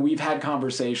 I feel like we've had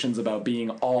conversations about being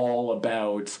all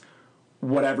about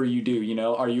whatever you do, you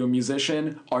know? Are you a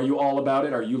musician? Are you all about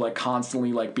it? Are you like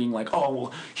constantly like being like, "Oh,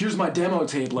 well, here's my demo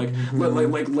tape. Like,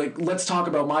 let's talk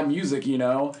about my music," you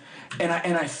know? And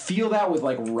I feel that with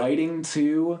like writing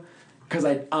too, because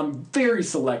I'm very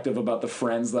selective about the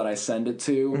friends that I send it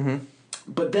to.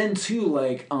 But then too,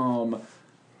 like,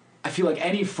 I feel like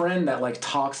any friend that like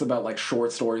talks about like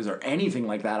short stories or anything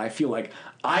like that, I feel like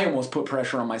I almost put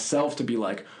pressure on myself to be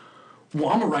like, "Well,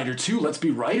 I'm a writer too. Let's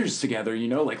be writers together, you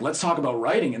know? Like, let's talk about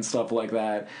writing and stuff like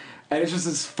that." And it's just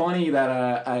it's funny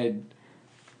that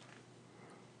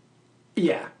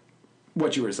yeah,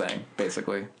 what you were saying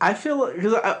basically. I feel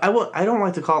because I don't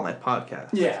like to call it my podcast.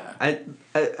 Yeah.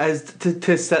 As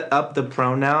to set up the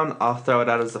pronoun, I'll throw it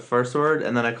out as the first word,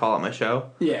 and then I call it my show.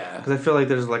 Yeah. Because I feel like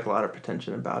there's like a lot of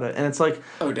pretension about it, and it's like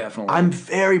Oh, definitely. I'm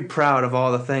very proud of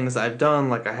all the things I've done.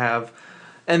 Like I have,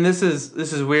 and this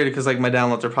is weird because like my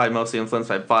downloads are probably mostly influenced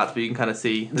by bots, but you can kind of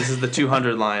see this is the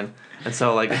 200 line, and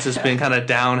so like it's just been kind of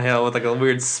downhill with like a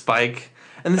weird spike.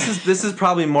 And this is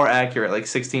probably more accurate, like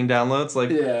 16 downloads, like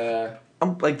Yeah.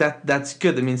 like that's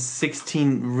good. That means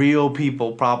 16 real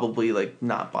people, probably like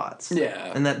not bots.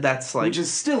 Yeah. and that's like Which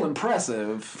is still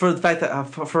impressive. for the fact that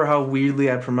for how weirdly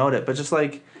I promote it, but just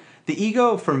like the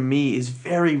ego for me is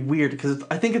very weird because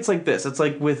I think it's like this. It's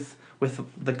like with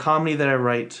the comedy that I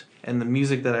write and the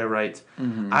music that I write,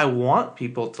 I want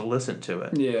people to listen to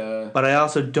it. Yeah. But I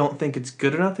also don't think it's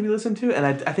good enough to be listened to, and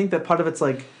I think that part of it's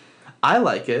like I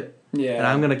like it, Yeah. and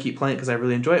I'm gonna keep playing it because I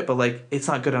really enjoy it. But like it's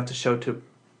not good enough to show to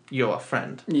a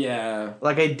friend. Yeah.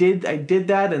 Like I did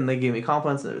that, and they gave me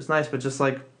compliments, and it was nice. But just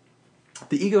like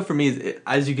the ego for me,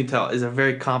 as you can tell, is a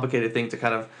very complicated thing to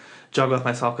kind of juggle with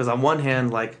myself. Because on one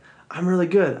hand, like I'm really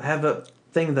good. I have a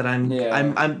thing that I'm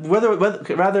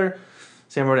rather.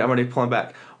 See, I'm already pulling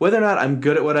back. Whether or not I'm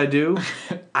good at what I do,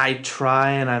 I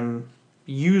try, and I'm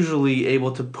usually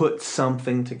able to put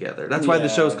something together. That's why the Yeah.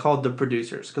 show's called The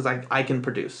Producers, because I can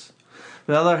produce.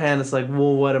 On the other hand, it's like,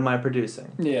 well, what am I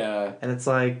producing? Yeah. And it's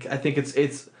like, I think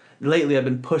it's lately I've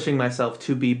been pushing myself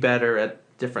to be better at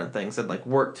different things and like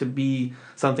work to be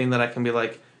something that I can be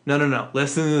like, no,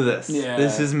 listen to this. Yeah.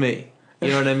 This is me. You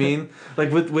know what I mean?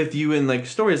 Like with you in like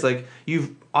stories, like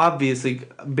you've obviously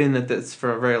been at this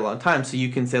for a very long time, so you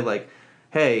can say like,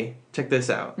 hey, check this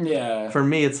out. Yeah. For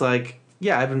me, it's like,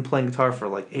 yeah, I've been playing guitar for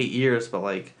like 8 years, but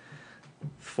like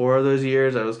 4 of those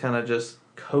years I was kind of just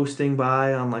coasting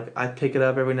by on like I pick it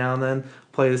up every now and then,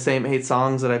 play the same 8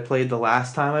 songs that I played the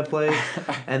last time I played,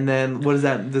 and then does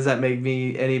that make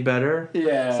me any better?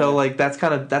 Yeah. So like that's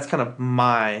kind of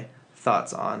my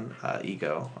thoughts on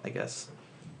ego, I guess.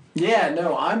 Yeah,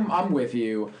 no, I'm with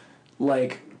you.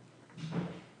 Like,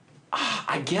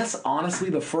 I guess honestly,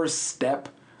 the first step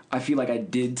I feel like I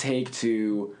did take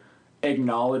to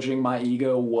acknowledging my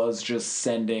ego was just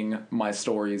sending my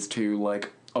stories to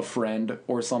like a friend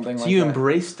or something So like you that.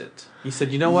 embraced it. You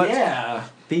said, you know what? Yeah.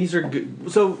 These are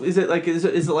good. So is it like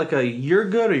a you're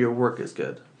good or your work is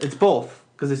good? It's both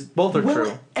because both are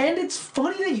true. And it's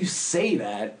funny that you say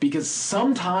that because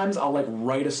sometimes I'll like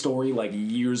write a story like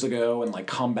years ago and like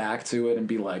come back to it and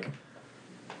be like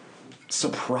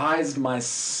surprised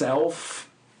myself.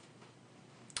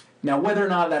 Now whether or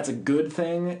not that's a good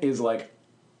thing is like,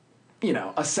 you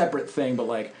know, a separate thing, but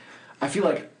like I feel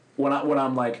like when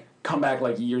I'm like come back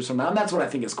like years from now, and that's what I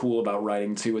think is cool about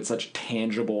writing too. It's such a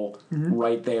tangible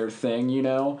right there thing, you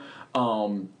know?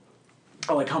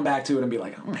 I'll like come back to it and be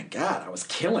like, oh my god, I was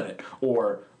killing it,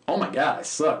 or oh my god, I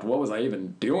sucked. What was I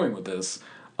even doing with this?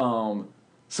 And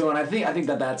I think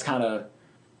that's kind of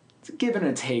it's a give and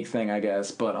a take thing, I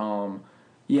guess. But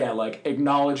yeah, like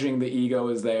acknowledging the ego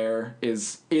is there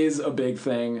is a big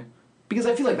thing because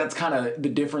I feel like that's kind of the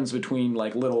difference between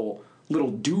like little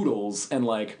doodles and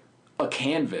like a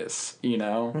canvas, you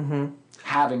know,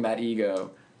 having that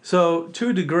ego. So to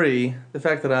a degree, the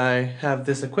fact that I have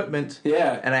this equipment,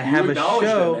 Yeah, and I you have a acknowledged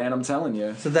show, it, man. I'm telling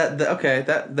you. so that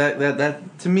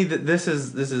to me this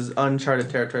is uncharted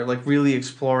territory. Like really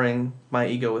exploring my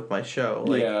ego with my show.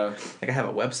 Like, Yeah. like I have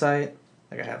a website,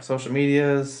 like I have social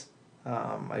medias.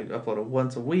 I upload it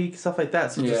once a week, stuff like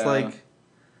that. So just Yeah. like,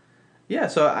 yeah.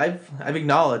 So I've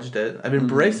acknowledged it. I've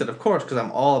embraced it, of course, because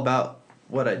I'm all about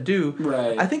what I do.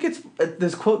 Right. I think it's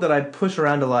this quote that I push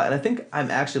around a lot, and I think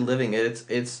I'm actually living it.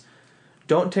 It's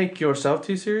don't take yourself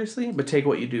too seriously, but take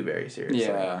what you do very seriously.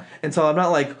 Yeah. And so I'm not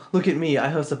like, look at me, I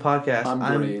host a podcast.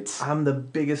 I'm great. I'm the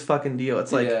biggest fucking deal.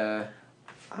 It's like yeah.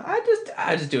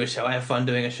 I just do a show. I have fun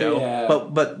doing a show. Yeah.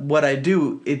 But what I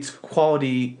do, it's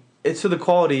quality. It's to the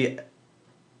quality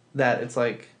that it's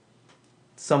like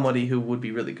somebody who would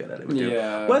be really good at it would do.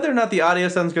 Yeah. Whether or not the audio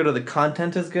sounds good or the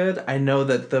content is good, I know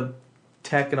that the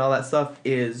tech and all that stuff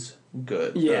is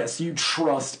good. Yes, you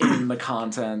trust in the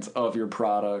content of your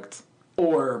product.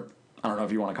 Or, I don't know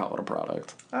if you want to call it a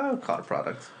product. I would call it a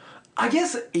product. I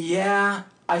guess, yeah.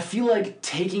 I feel like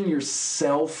taking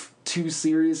yourself too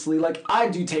seriously. Like, I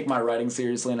do take my writing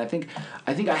seriously, and I think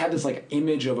I have this like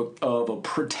image of a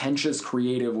pretentious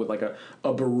creative with like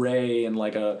a beret and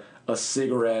like a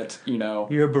cigarette, you know.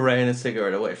 You're a beret and a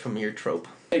cigarette away from your trope.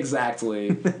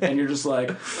 Exactly. And you're just like,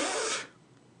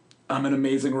 I'm an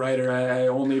amazing writer. I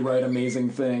only write amazing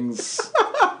things.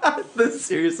 The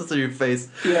seriousness of your face.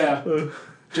 Yeah.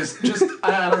 Just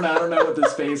I don't know. I don't know what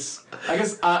this face. I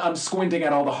guess I'm squinting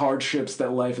at all the hardships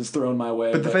that life has thrown my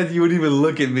way. But the fact that you wouldn't even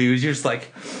look at me was just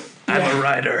like, I'm Yeah. a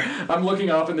writer. I'm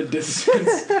looking off in the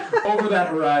distance over that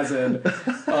horizon.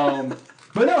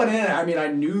 But no, I mean, I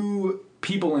knew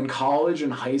people in college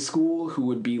and high school who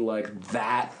would be like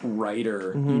that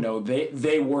writer. You know,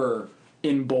 they were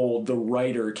in bold the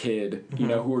writer kid. You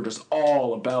know, who were just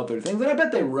all about their things. And I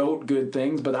bet they wrote good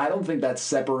things, but I don't think that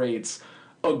separates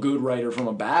a good writer from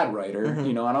a bad writer.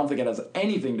 You know, I don't think it has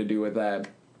anything to do with that.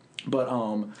 But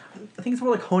I think it's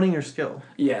more like honing your skill.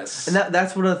 yes, And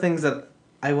that's one of the things that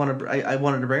I wanted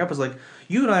to bring up is like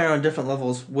you and I are on different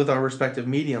levels with our respective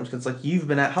mediums because like you've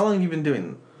been at how long have you been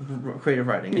doing creative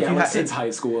writing? yeah, You like ha- since high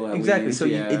school. At exactly. least, So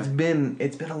yeah. it's been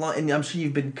a long, and I'm sure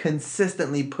you've been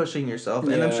consistently pushing yourself.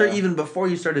 And I'm sure Yeah. even before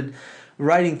you started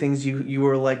writing things, you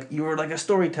were like a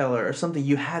storyteller or something.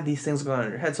 You had these things going on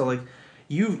in your head. So like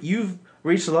you've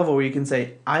reached a level where you can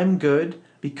say I'm good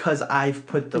because I've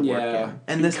put the work in.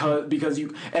 And because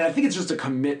you, and I think it's just a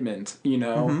commitment, you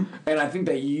know. Mm-hmm. And I think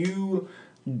that you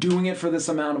doing it for this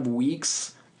amount of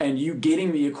weeks and you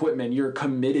getting the equipment, you're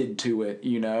committed to it,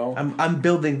 you know. I'm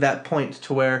building that point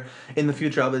to where in the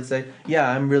future I'll say, yeah,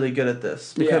 I'm really good at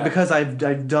this because I've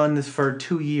done this for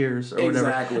 2 years or whatever.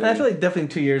 Exactly. And I feel like definitely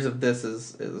 2 years of this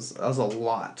is a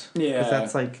lot. Yeah.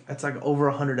 'Cause that's like over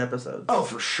 100 episodes. Oh,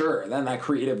 for sure. Then that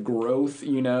creative growth,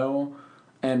 you know,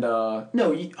 and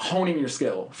honing your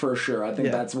skill for sure. I think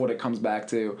Yeah. that's what it comes back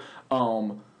to.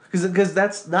 Because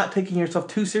that's not taking yourself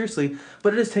too seriously,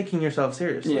 but it is taking yourself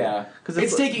seriously. Yeah, Because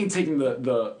it's taking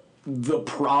the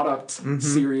product Mm-hmm.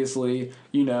 seriously,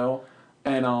 you know,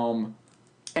 and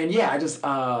yeah, I just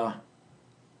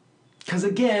because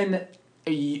again,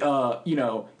 you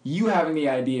know, you having the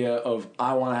idea of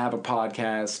I want to have a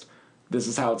podcast, this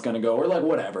is how it's gonna go, or like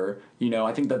whatever, you know,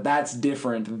 I think that's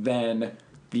different than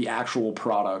the actual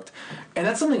product, and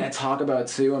that's something I talk about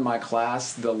too in my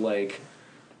class.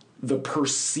 The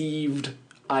perceived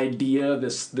idea,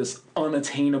 this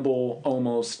unattainable,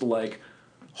 almost like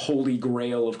holy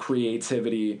grail of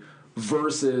creativity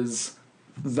versus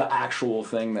the actual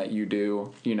thing that you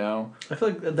do, you know? I feel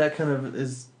like that kind of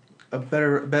is a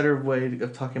better way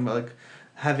of talking about like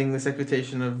having this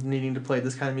expectation of needing to play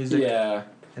this kind of music Yeah.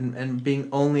 and being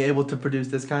only able to produce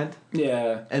this kind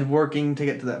Yeah. and working to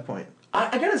get to that point.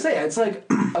 I gotta say, it's like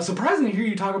surprising to hear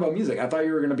you talk about music. I thought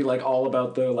you were gonna be like all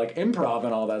about the like improv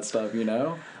and all that stuff, you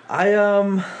know?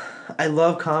 I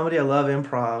love comedy. I love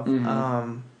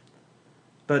improv.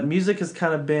 But music has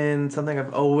kind of been something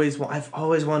I've always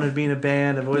wanted to be in a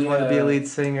band. I've always wanted to be a lead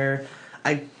singer.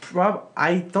 I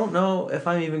don't know if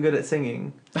I'm even good at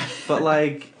singing, but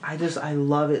like I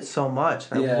love it so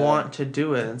much. I want to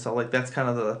do it, and so like that's kind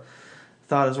of the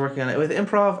thought I was working on it. With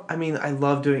improv, I mean, I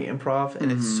love doing improv, and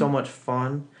it's so much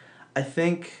fun. I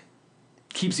think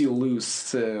Keeps you loose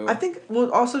too.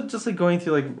 well, also just like going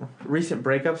through like recent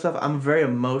breakup stuff, I'm very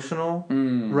emotional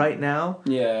right now.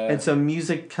 Yeah. And so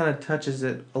music kind of touches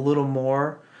it a little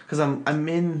more because I'm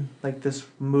in like this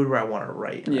mood where I want to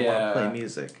write and I want to play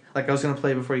music. Like I was gonna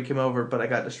play before you came over, but I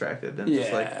got distracted and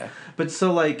just like. But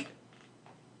so like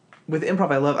with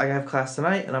improv, I have class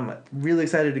tonight and I'm really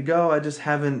excited to go. I just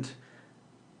haven't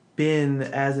been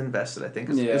as invested. I think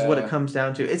is what Yeah. it comes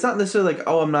down to. It's not necessarily like,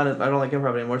 oh, I don't like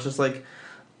improv anymore. It's just like,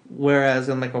 whereas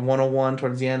in like a 101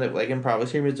 towards the end, like improv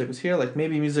was here, music was here. Like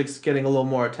maybe music's getting a little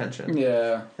more attention,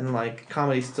 Yeah. and like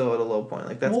comedy's still at a low point.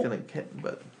 Like that's Well- gonna hit,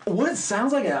 but What it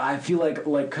sounds like, I feel like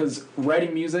because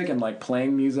writing music and like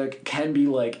playing music can be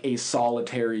like a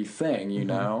solitary thing, you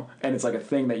know, and it's like a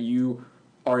thing that you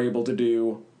are able to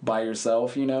do by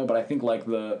yourself, you know. But I think like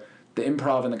the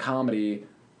improv and the comedy,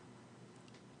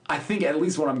 I think at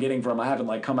least what I'm getting from, I haven't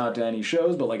like come out to any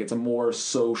shows, but like it's a more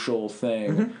social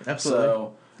thing. absolutely.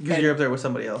 So because and- you're up there with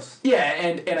somebody else. yeah,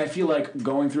 and I feel like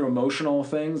going through emotional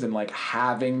things and like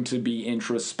having to be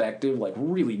introspective like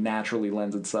really naturally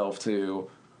lends itself to.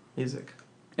 Music.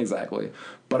 Exactly.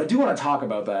 But I do want to talk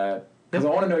about that because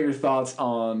Yep. I want to know your thoughts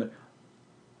on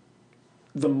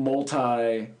the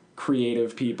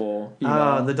multi-creative people. You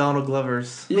know? The Donald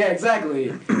Glovers. Yeah,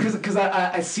 exactly. Because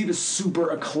I see the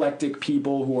super eclectic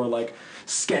people who are like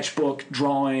sketchbook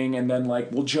drawing and then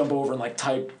like will jump over and like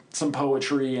type some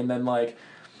poetry and then like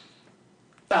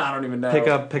I don't even know.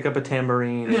 Pick up a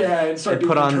tambourine. Yeah, and start and doing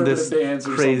put on interpretive this dance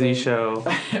or crazy something.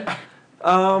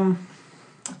 show.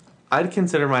 I'd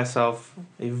consider myself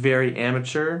a very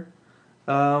amateur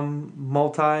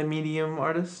multi-medium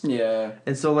artist. Yeah.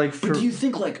 And so like for But do you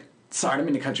think like sorry, I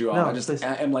didn't mean to cut you off. No, I just please.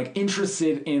 am like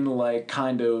interested in like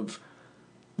kind of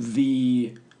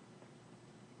the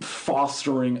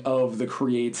fostering of the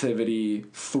creativity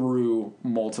through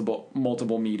multiple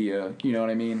media. You know what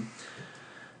I mean?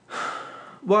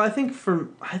 well, I think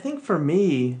for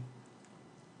me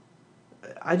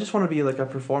I just want to be like a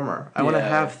performer. I want to Yeah.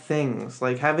 have things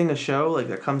like having a show like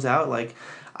that comes out like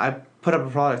I put up a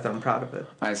product that I'm proud of it.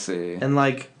 I see. And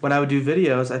like when I would do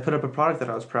videos, I put up a product that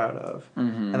I was proud of.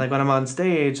 Mm-hmm. And like when I'm on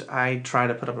stage, I try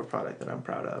to put up a product that I'm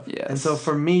proud of. Yes. And so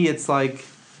for me, it's like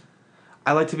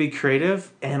I like to be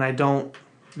creative, and I don't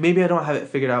have it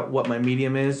figured out what my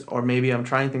medium is, or maybe I'm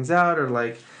trying things out, or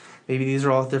like maybe these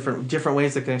are all different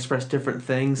ways that can express different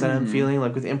things that I'm feeling.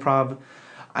 Like with improv,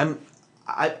 I'm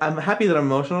happy that I'm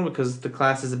emotional because the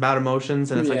class is about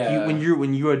emotions, and it's Yeah. like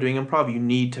when you are doing improv, you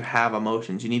need to have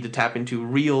emotions. You need to tap into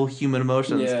real human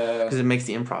emotions Yeah. because it makes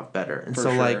the improv better. And For so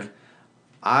sure. like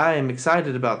I am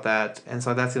excited about that, and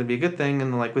so that's gonna be a good thing.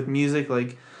 And like with music,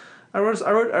 like I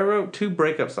wrote 2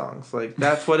 breakup songs. Like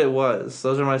that's what it was.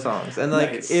 Those are my songs, and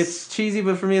like Nice. it's cheesy,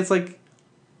 but for me, it's like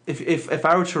if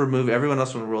I were to remove everyone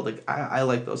else from the world, like I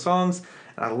like those songs,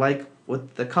 and I like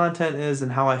what the content is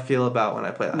and how I feel about when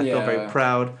I play it. I feel very Yeah.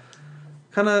 proud,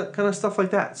 kind of stuff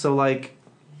like that. So like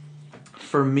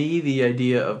for me, the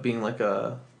idea of being like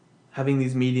having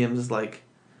these mediums is like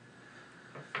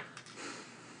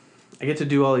I get to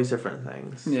do all these different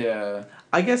things. Yeah.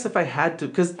 I guess if I had to,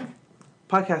 because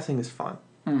podcasting is fun.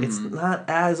 It's not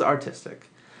as artistic.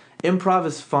 Improv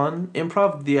is fun.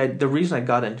 Improv, the reason I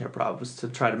got into improv was to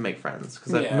try to make friends,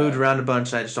 because I've Yeah. moved around a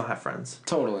bunch and I just don't have friends.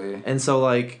 Totally. And so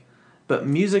like, but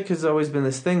music has always been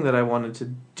this thing that I wanted to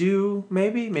do.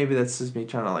 Maybe that's just me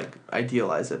trying to like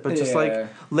idealize it. But just Yeah. like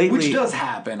lately, Which does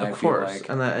happen, I of feel course, like.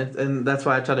 and that's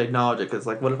why I try to acknowledge it, because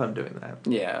like, what if I'm doing that?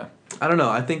 Yeah. I don't know.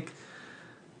 I think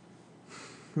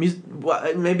music.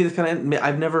 Well, maybe this kind of.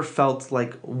 I've never felt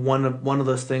like one of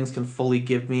those things can fully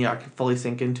give me. I can fully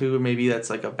sink into. Maybe that's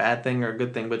like a bad thing or a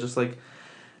good thing. But just like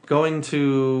going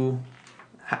to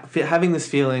having this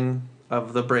feeling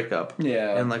of the breakup.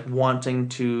 Yeah. And like wanting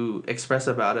to express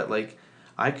about it. Like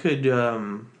I could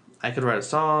write a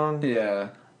song. Yeah.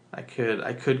 I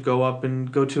could go up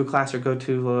and go to a class or go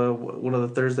to one of the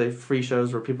Thursday free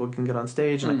shows where people can get on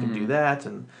stage, and I can do that.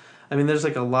 And I mean, there's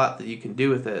like a lot that you can do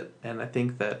with it, and I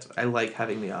think that I like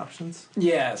having the options.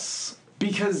 Yes,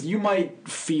 because you might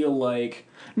feel like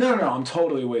no, I'm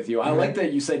totally with you. I like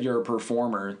that you said you're a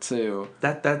performer too.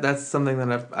 That's something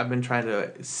that I've been trying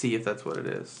to see if that's what it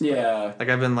is. Yeah. Like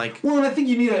I've been like, Well, and I think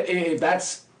you need to, if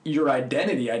that's your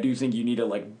identity, I do think you need to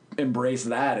like embrace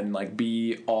that and like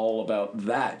be all about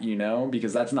that, you know,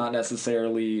 because that's not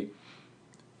necessarily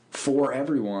for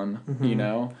everyone, you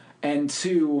know. And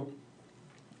 2,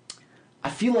 I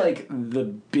feel like the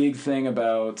big thing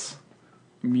about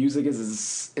music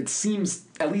is it seems,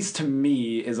 at least to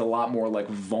me, is a lot more like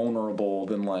vulnerable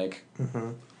than like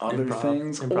other Improv.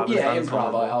 things. Improv is Yeah, not as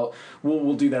improv. vulnerable.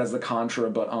 We'll do that as the contra,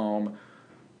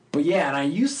 but yeah, and I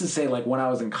used to say like when I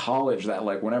was in college that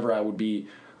like whenever I would be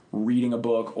reading a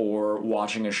book or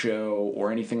watching a show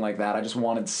or anything like that, I just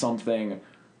wanted something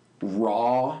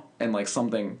raw and like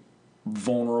something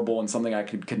vulnerable and something I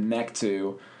could connect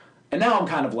to. And now I'm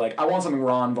kind of like, I want something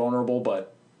raw and vulnerable,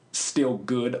 but still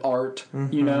good art,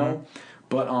 you know?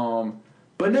 But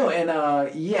no,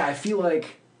 and yeah, I feel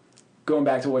like going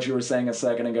back to what you were saying a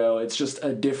second ago, it's just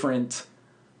a different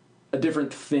a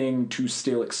different thing to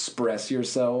still express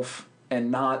yourself,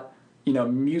 and not,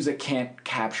 music can't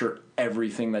capture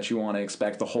everything that you want to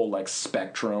expect, the whole like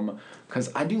spectrum,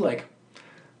 because I do like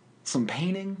some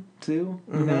painting too,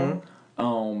 you know?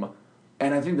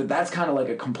 And I think that that's kind of like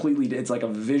it's like a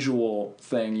visual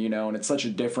thing, and it's such a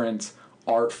different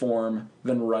art form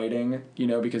than writing,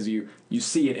 because you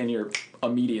see it and you're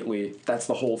immediately, that's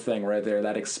the whole thing right there,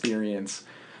 that experience.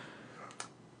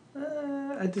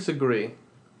 I disagree.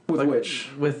 With which?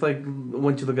 With like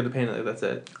once you look at the painting, like, that's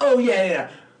it. Oh yeah.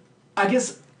 I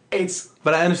guess it's.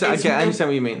 But I understand. It's- I understand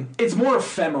what you mean. It's more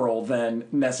ephemeral than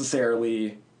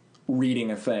necessarily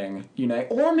reading a thing,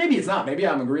 Or maybe it's not. Maybe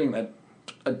I'm agreeing that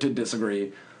to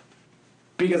disagree.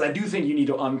 Because I do think you need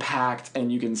to unpack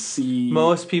and you can see.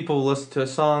 Most people listen to a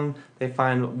song, they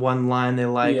find one line they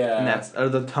like, Yeah. and that's or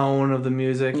the tone of the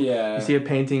music. Yeah. You see a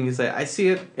painting, you say, "I see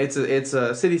it. It's a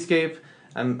cityscape.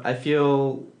 I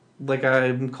feel like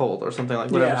I'm cold or something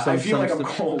like whatever." Yeah, I feel like I'm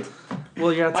cold.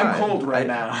 Well, you're outside. I'm cold right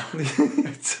now.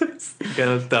 It's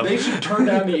dumb. They should turn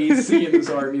down the AC in this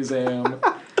art museum.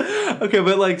 Okay,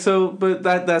 but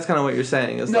that's kind of what you're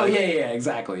saying. Is No, like, yeah,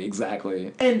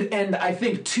 exactly. And I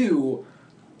think too,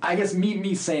 I guess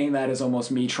me saying that is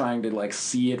almost me trying to like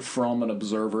see it from an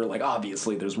observer. Like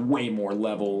obviously, there's way more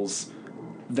levels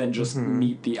than just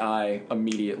meet the eye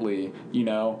immediately,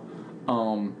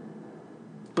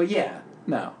 But yeah,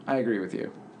 no, I agree with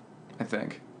you. I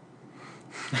think.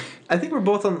 I think we're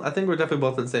definitely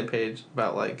both on the same page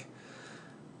about like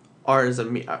art as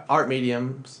art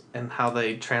mediums and how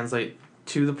they translate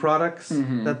to the products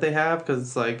that they have, because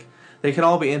it's like they can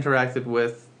all be interacted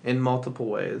with in multiple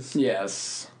ways.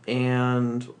 Yes.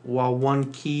 And while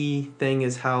one key thing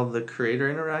is how the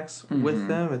creator interacts with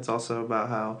them, it's also about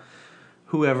how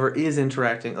whoever is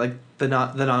interacting, like the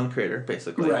non-creator,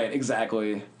 basically. Right,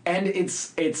 exactly. And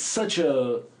it's such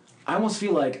a... I almost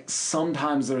feel like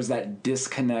sometimes there's that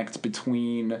disconnect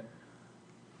between...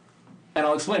 And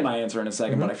I'll explain my answer in a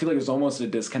second, but I feel like there's almost a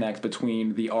disconnect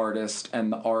between the artist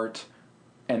and the art,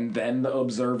 and then the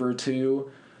observer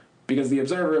too. Because the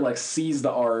observer like sees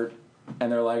the art,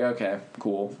 and they're like, okay,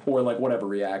 cool. Or like whatever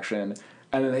reaction.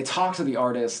 And then they talk to the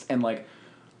artist, and like...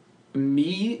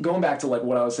 Me, going back to like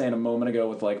what I was saying a moment ago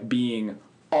with like being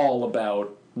all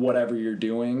about whatever you're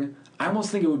doing, I almost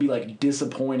think it would be like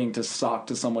disappointing to talk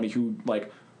to somebody who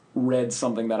like read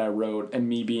something that I wrote and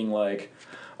me being like,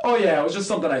 oh yeah, it was just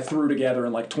something I threw together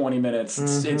in like 20 minutes.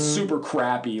 It's super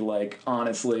crappy, like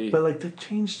honestly. But like that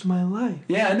changed my life.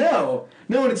 Yeah, no,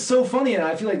 and it's so funny, and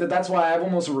I feel like that's why I have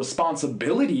almost a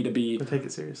responsibility To take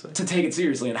it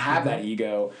seriously. and have that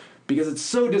ego, because it's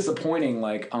so disappointing,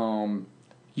 like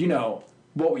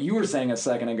what you were saying a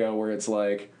second ago, where it's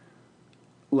like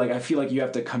I feel like you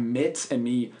have to commit, and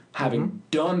me having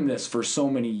done this for so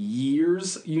many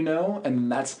years, and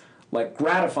that's like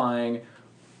gratifying,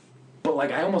 but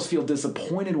like I almost feel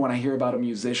disappointed when I hear about a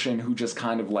musician who just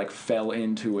kind of like fell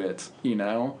into it,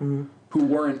 who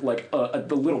weren't like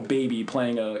the little baby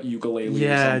playing a ukulele or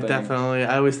Yeah, something. definitely.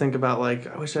 I always think about like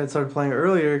I wish I had started playing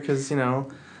earlier, because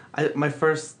my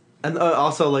first, and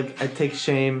also like I take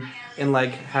shame in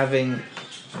like having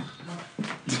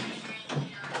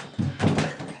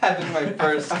my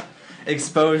first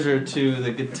exposure to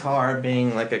the guitar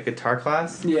being like a guitar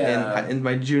class in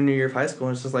my junior year of high school.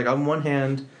 And it's just like, on one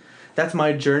hand, that's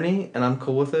my journey and I'm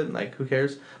cool with it, like who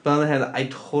cares, but on the other hand, I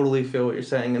totally feel what you're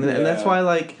saying, and that's why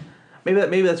like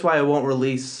maybe that's why I won't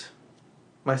release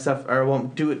my stuff, or I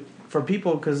won't do it for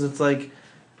people, because it's like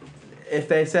if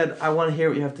they said I want to hear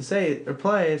what you have to say or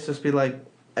play, it's just be like,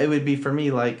 it would be for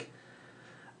me like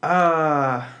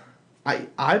I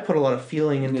put a lot of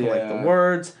feeling into like the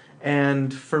words,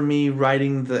 and for me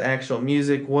writing the actual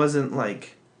music wasn't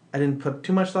like, I didn't put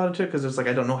too much thought into it, because it's like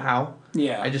I don't know how.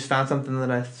 Yeah. I just found something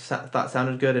that I thought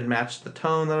sounded good and matched the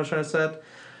tone that I was trying to set,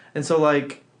 and so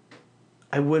like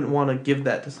I wouldn't want to give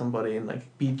that to somebody and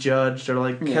like be judged, or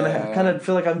like kind of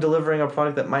feel like I'm delivering a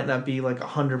product that might not be like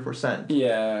 100%.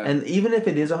 Yeah. And even if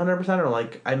it is 100%, or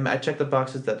like I check the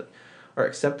boxes that are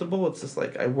acceptable, it's just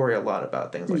like I worry a lot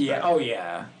about things like that. Oh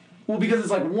yeah. Well, because it's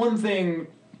like one thing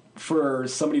for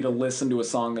somebody to listen to a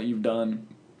song that you've done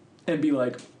and be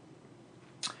like,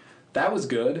 that was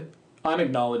good. I'm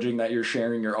acknowledging that you're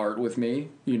sharing your art with me,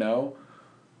 And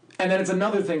then it's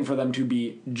another thing for them to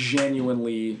be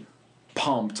genuinely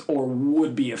pumped or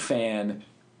would be a fan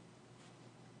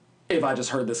if I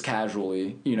just heard this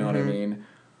casually, you know what I mean?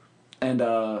 And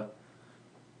How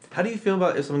do you feel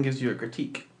about if someone gives you a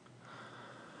critique?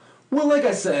 well, like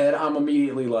I said, I'm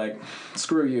immediately like,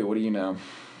 screw you, what do you know?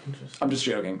 I'm just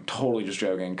joking. Totally just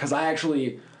joking. Because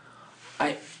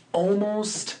I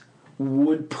almost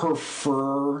would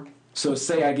prefer So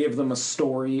say I give them a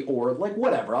story or like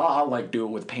whatever. I'll like do it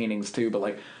with paintings too, but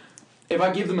like if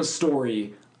I give them a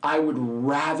story, I would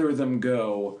rather them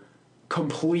go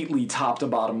completely top to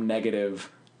bottom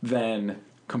negative than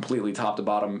completely top to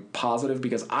bottom positive,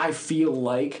 because I feel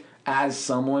like as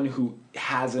someone who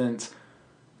hasn't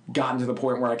gotten to the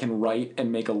point where I can write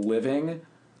and make a living,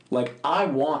 like I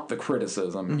want the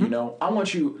criticism, you know? I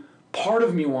want you, part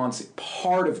of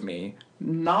me,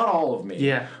 not all of me,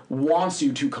 Yeah. wants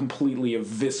you to completely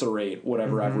eviscerate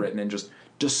whatever I've written and just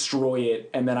destroy it,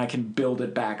 and then I can build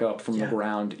it back up from the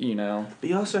ground, you know? But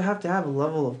you also have to have a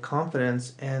level of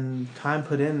confidence and time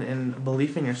put in and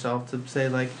belief in yourself to say,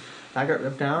 like, I got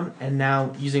ripped down, and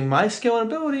now using my skill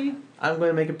and ability, I'm going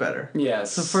to make it better.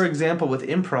 Yes. So, for example, with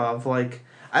improv, like,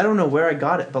 I don't know where I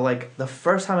got it, but, like, the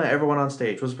first time I ever went on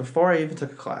stage was before I even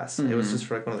took a class. It was just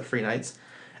for, like, one of the free nights.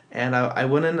 And I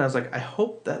went in and I was like, I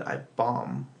hope that I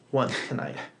bomb once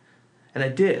tonight. And I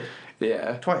did.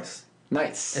 Yeah. Twice.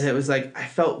 Nice. And it was like, I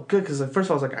felt good because, like, first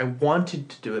of all, I was like, I wanted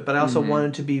to do it, but I also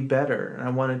wanted to be better, and I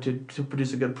wanted to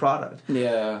produce a good product.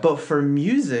 Yeah. But for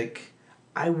music,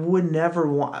 I would never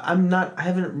want, I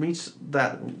haven't reached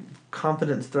that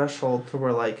confidence threshold to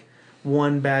where, like,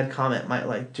 one bad comment might,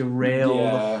 like, derail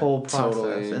the whole process.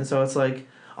 Totally. And so it's like,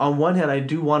 on one hand, I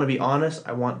do want to be honest,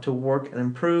 I want to work and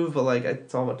improve, but, like,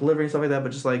 it's all about delivery and stuff like that,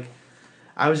 but just, like,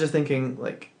 I was just thinking,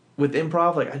 like, with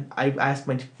improv, like, I asked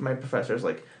my professors,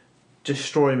 like,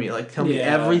 destroy me, like, tell me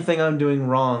everything I'm doing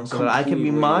wrong so that I can be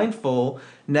Completely. mindful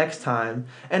next time.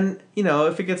 And, you know,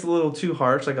 if it gets a little too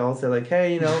harsh, like, I'll say, like,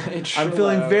 hey, you know, I'm Chill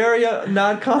feeling out. very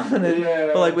not confident. Yeah.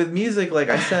 But, like, with music,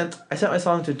 like, I sent my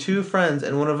song to 2 friends,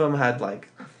 and one of them had, like,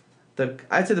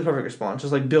 I'd say the perfect response,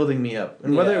 just, like, building me up.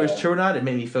 And whether it was Yeah. true or not, it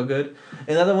made me feel good.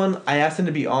 Another one, I asked him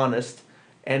to be honest,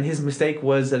 and his mistake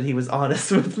was that he was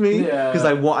honest with me. Yeah. Because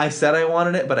I said I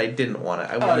wanted it, but I didn't want it.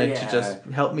 I wanted to yeah. just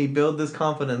help me build this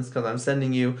confidence because I'm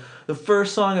sending you the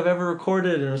first song I've ever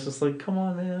recorded, and it's just like, come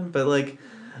on, man. But, like,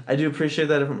 I do appreciate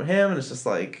that from him, and it's just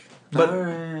like, but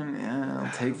Alright, yeah,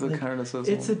 I'll take the like,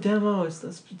 criticism. it's a demo.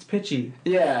 It's pitchy.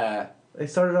 Yeah. They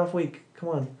started off weak. Come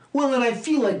on. Well, and I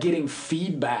feel like getting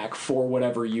feedback for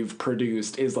whatever you've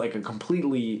produced is like a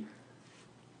completely...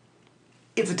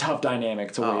 It's a tough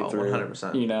dynamic to wade through.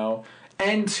 100%. You know?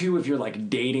 And two, if you're like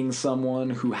dating someone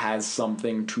who has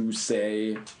something to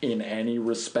say in any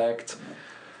respect,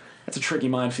 it's a tricky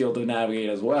minefield to navigate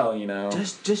as well, you know?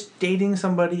 Just dating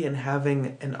somebody and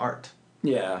having an art.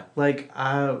 Yeah. Like,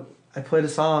 I played a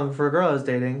song for a girl I was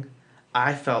dating.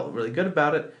 I felt really good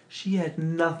about it. She had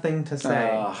nothing to say.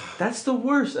 Ugh. That's the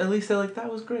worst. At least they're like,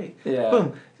 that was great. Yeah.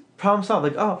 Boom. Problem solved.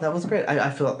 Like, oh, that was great. I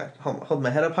feel like I hold my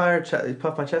head up higher,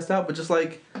 puff my chest out, but just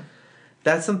like,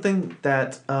 that's something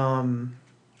that I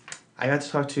got to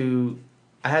talk to.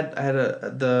 I had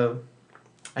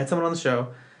someone on the show,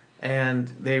 and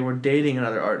they were dating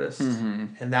another artist,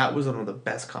 and that was one of the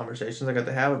best conversations I got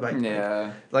to have about.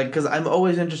 Yeah. Like, because I'm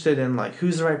always interested in, like,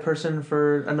 who's the right person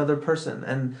for another person,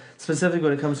 and specifically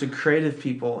when it comes to creative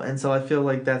people, and so I feel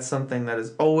like that's something that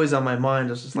is always on my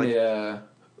mind. It's just like, yeah.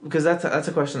 because that's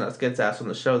a question that gets asked on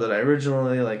the show that I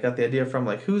originally, like, got the idea from,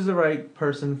 like, who's the right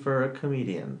person for a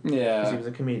comedian? Yeah. Because he was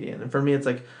a comedian, and for me, it's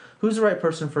like, who's the right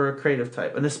person for a creative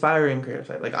type, an aspiring creative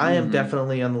type? Like, I am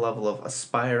definitely on the level of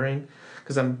aspiring,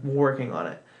 because I'm working on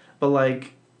it, but,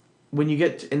 like, when you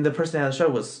get and the person on the show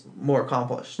was more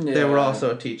accomplished. They were Yeah. also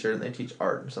a teacher, and they teach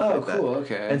art and stuff Oh, like that. cool,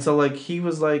 okay. And so, like, he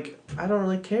was like, I don't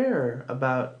really care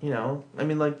about, you know, I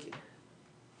mean, like,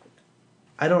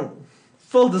 I don't,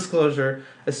 full disclosure,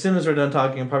 as soon as we're done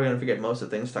talking, I'm probably going to forget most of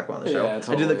the things to talk about on the show. Yeah, I do that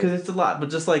totally. because it's a lot, but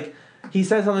just, like, he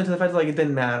said something to the fact that, like, it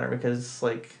didn't matter because,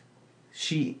 like,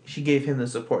 she gave him the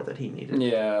support that he needed.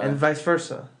 Yeah. And vice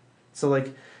versa. So,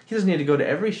 like, he doesn't need to go to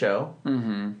every show,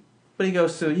 Mm-hmm. but he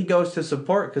goes to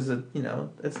support because, you know,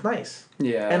 it's nice.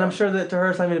 Yeah. And I'm sure that to her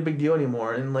it's not even a big deal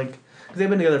anymore. And, like, because they've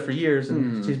been together for years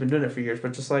and Mm. she's been doing it for years.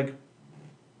 But just, like,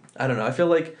 I don't know. I feel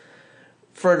like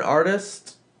for an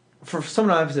artist, for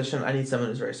someone in my position, I need someone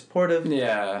who's very supportive,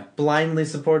 Yeah. blindly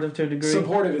supportive to a degree.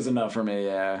 Supportive is enough for me,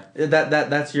 yeah.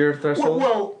 That's your threshold?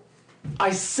 Well,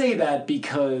 I say that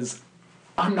because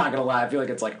I'm not gonna lie, I feel like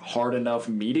it's like hard enough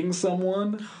meeting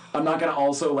someone. I'm not gonna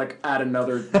also like add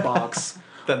another box.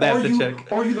 That they have to you,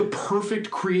 check. Are you the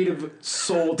perfect creative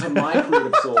soul to my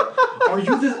creative soul? Are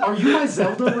you my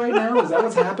Zelda right now? Is that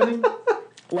what's happening?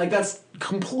 Like, that's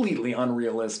completely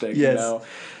unrealistic, Yes. you know?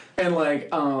 And like,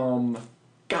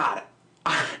 God,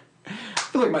 I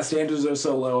feel like my standards are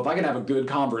so low. If I can have a good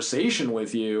conversation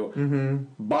with you,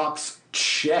 box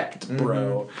checked,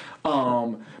 bro.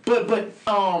 But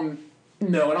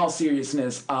no, in all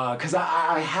seriousness, because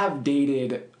I have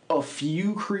dated a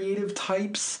few creative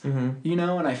types, Mm-hmm. you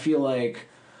know, and I feel like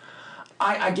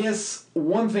I guess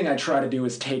one thing I try to do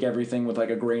is take everything with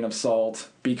like a grain of salt,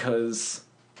 because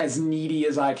as needy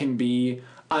as I can be,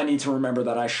 I need to remember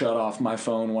that I shut off my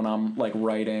phone when I'm like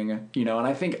writing, you know, and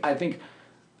I think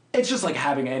it's just like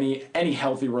having any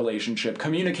healthy relationship,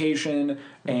 communication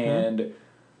and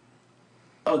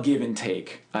a give and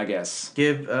take, I guess.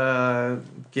 Give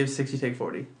 60, take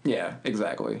 40. Yeah,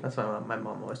 exactly. That's what my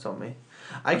mom always told me.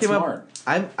 That's smart.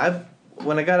 I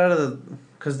when I got out of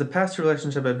because the past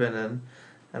relationship I've been in,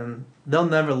 and they'll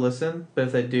never listen, but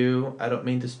if they do, I don't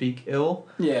mean to speak ill.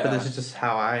 Yeah. But this is just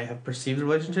how I have perceived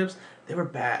relationships. They were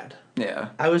bad. Yeah.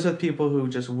 I was with people who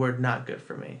just were not good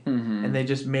for me, Mm-hmm. and they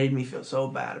just made me feel so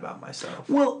bad about myself.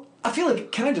 Well, I feel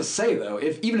like, can I just say though,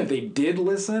 even if they did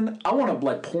listen, I want to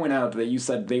like point out that you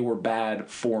said they were bad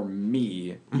for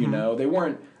me. You know, they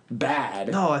weren't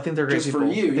bad. No, I think they're great just people. for I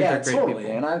you. think Yeah, they're great totally.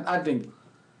 people. And I think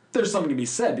there's something to be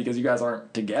said because you guys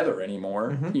aren't together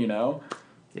anymore. You know,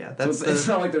 Yeah, so that's it's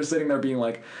not like they're sitting there being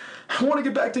like, I want to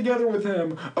get back together with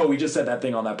him. Oh, we just said that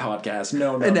thing on that podcast.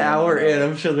 No, an hour in.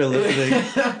 I'm sure they're listening.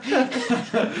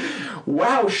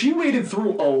 Wow, she waded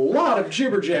through a lot of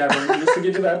jibber jabbering just to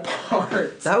get to that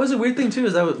part. That was a weird thing too.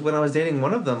 Is when I was dating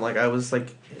one of them, like I was like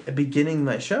beginning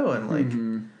my show, and like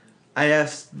I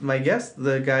asked my guest,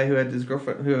 the guy who had his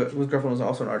girlfriend, whose girlfriend was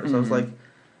also an artist. I was like,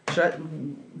 should I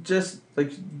just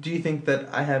like, do you think that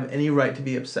I have any right to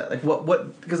be upset? Like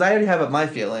what? Because I already have my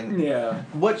feeling. Yeah.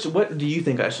 What do you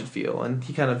think I should feel? And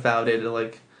he kind of validated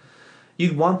like,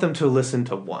 you'd want them to listen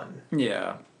to one.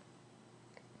 Yeah.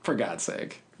 For God's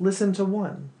sake. Listen to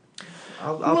one.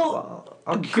 I'll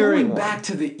Going curate one. back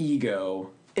to the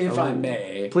ego, if I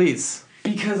may. Please.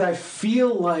 Because I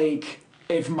feel like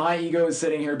if my ego is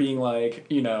sitting here being like,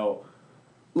 you know,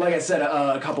 like I said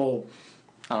a couple,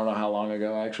 I don't know how long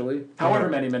ago actually, however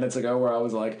many minutes ago, where I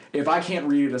was like, if I can't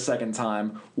read it a second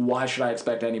time, why should I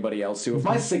expect anybody else to? If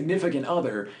my significant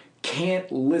other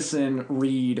can't listen,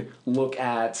 read, look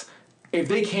at, if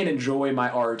they can't enjoy my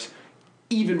art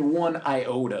even one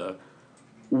iota,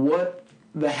 what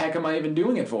the heck am I even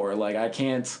doing it for? Like, I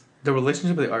can't. The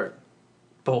relationship with the art.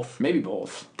 Both. Maybe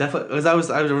both. Definitely, because I was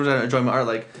enjoying my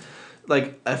art.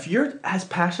 Like if you're as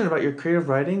passionate about your creative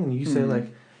writing, and you say like,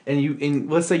 and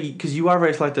let's say because you are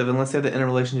very selective, and let's say that in a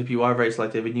relationship you are very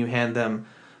selective, and you hand them,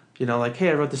 you know, like, hey,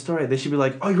 I wrote this story. They should be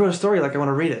like, oh, you wrote a story, like I want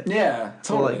to read it. Yeah,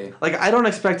 So, totally. like I don't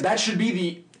expect That should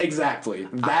be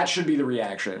that should be the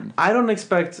reaction. I don't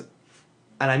expect,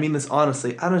 and I mean this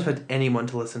honestly, I don't expect anyone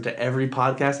to listen to every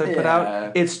podcast I put Yeah.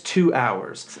 out. It's 2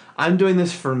 hours. I'm doing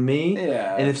this for me.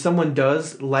 Yeah. And if someone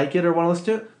does like it or want to listen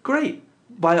to it, great.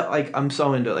 I'm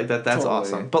so into it. Like that's Totally.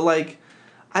 awesome. But like,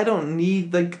 I don't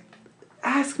need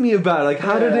ask me about it. Like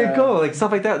how did Yeah. it go? Like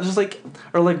stuff like that. Just like,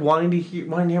 or like wanting to hear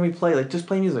me play. Like just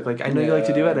play music. Like I know you like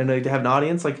to do it. I know you like to have an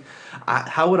audience. Like,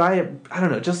 how would I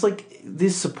don't know. Just like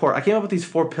this support. I came up with these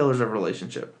 4 pillars of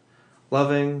relationship: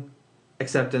 loving,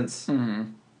 acceptance,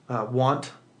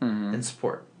 want, and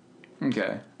support.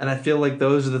 Okay. And I feel like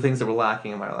those are the things that were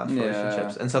lacking in my last Yeah.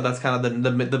 relationships. And so that's kind of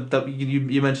the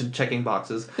you mentioned checking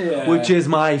boxes, Yeah. which is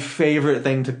my favorite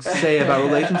thing to say about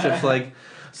relationships. Like,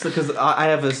 so because I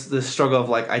have this struggle of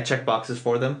like I check boxes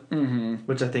for them,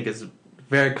 which I think is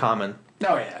very common.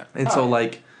 Oh yeah. And Oh, so yeah.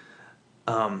 like,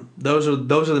 those are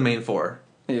the main 4.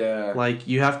 Yeah. Like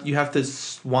you have to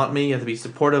want me. You have to be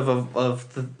supportive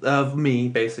of me,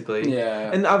 basically.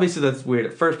 Yeah. And obviously that's weird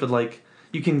at first, but like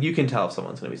you can tell if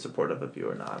someone's gonna be supportive of you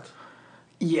or not.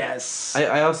 Yes.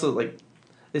 I also like.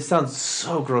 It sounds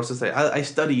so gross to say. I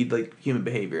studied like human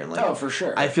behavior and like. Oh, for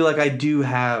sure. I feel like I do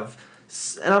have,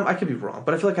 and I could be wrong,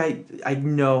 but I feel like I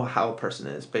know how a person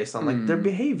is based on like their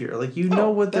behavior. Like you know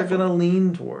what they're gonna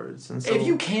lean towards, and so if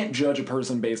you can't judge a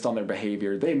person based on their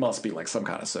behavior, they must be like some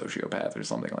kind of sociopath or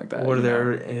something like that. or you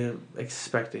know? they're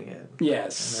expecting it.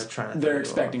 Yes. And they're trying to They're throw you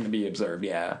expecting to be observed,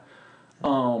 yeah.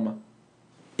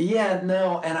 Yeah,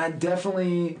 no, and I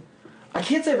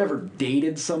can't say I've ever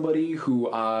dated somebody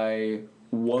who I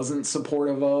wasn't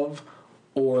supportive of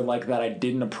or like that I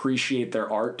didn't appreciate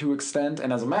their art to extent.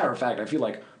 And as a matter of fact, I feel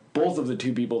like both of the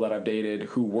 2 people that I've dated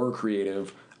who were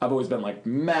creative, I've always been like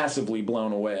massively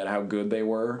blown away at how good they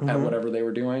were at whatever they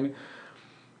were doing.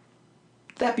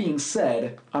 That being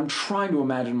said, I'm trying to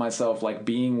imagine myself like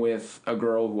being with a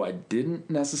girl who I didn't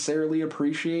necessarily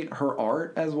appreciate her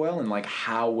art as well, and like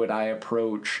how would I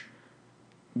approach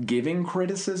giving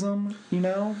criticism, you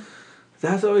know?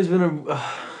 That's always been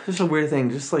just a weird thing.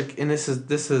 Just like, and this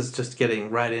is just getting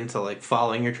right into like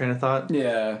following your train of thought.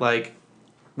 Yeah. Like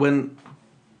when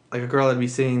like a girl I'd be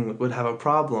seeing would have a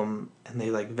problem and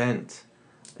they like vent,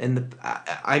 in the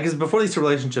I guess before these two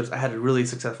relationships, I had a really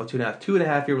successful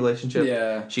 2.5 year relationship.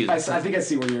 Yeah. She I was, think I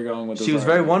see where you're going with this. she was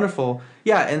very wonderful.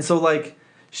 Yeah, and so like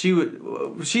she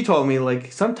told me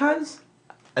like sometimes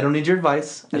I don't need your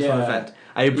advice. I just want to Yeah. vent.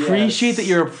 I appreciate Yes. that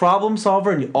you're a problem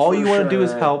solver and all For you want to do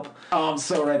is sure. help. Oh, I'm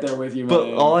so right there with you, man.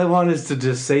 But all I want is to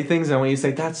just say things, and when you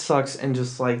say that sucks, and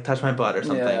just like touch my butt or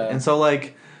something. Yeah. And so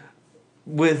like,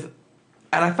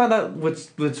 and I found out which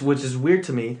is weird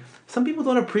to me. Some people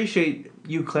don't appreciate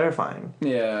you clarifying,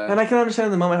 Yeah. and I can understand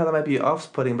in the moment how that might be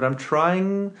off-putting. But I'm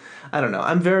trying. I don't know.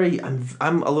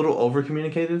 I'm a little over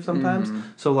communicative sometimes. Mm-hmm.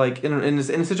 So like in a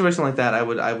situation like that, I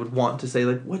would want to say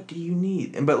like, what do you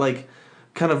need? And but like,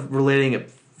 kind of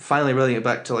finally relating it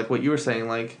back to like what you were saying,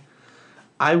 like.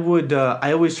 I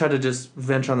always try to just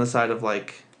venture on the side of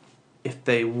like, if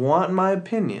they want my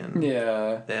opinion,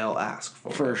 Yeah. they'll ask for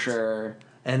it. For sure.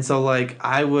 And so like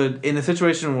I would, in a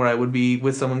situation where I would be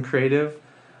with someone creative,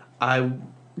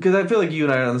 because I feel like you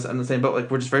and I are on the same boat. Like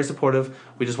we're just very supportive.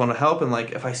 We just want to help. And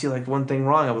like if I see like one thing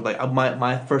wrong, I would like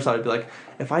my first thought would be like,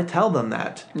 if I tell them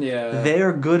that, Yeah. they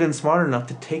are good and smart enough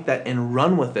to take that and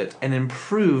run with it and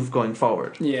improve going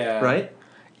forward. Yeah. Right.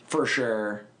 For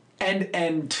sure.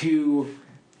 And to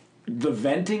the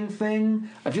venting thing,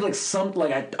 I feel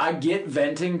like I get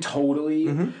venting totally,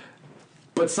 Mm-hmm.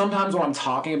 but sometimes when I'm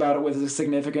talking about it with a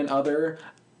significant other,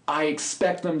 I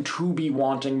expect them to be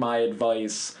wanting my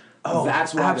advice. Oh,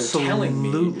 That's why they're telling me.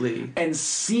 absolutely. And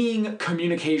seeing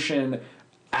communication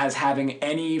as having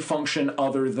any function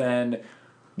other than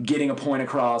getting a point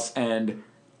across and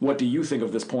what do you think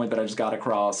of this point that I just got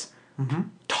across? Mm-hmm.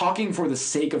 Talking for the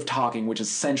sake of talking, which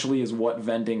essentially is what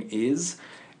venting is,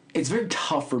 it's very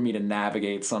tough for me to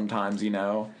navigate sometimes, you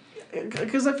know?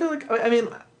 Because I feel like, I mean,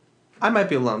 I might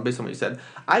be alone based on what you said.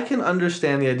 I can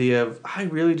understand the idea of I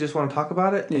really just want to talk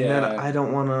about it, and then Yeah. I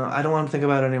don't want to think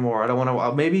about it anymore. I don't want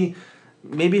to.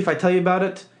 Maybe if I tell you about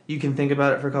it, you can think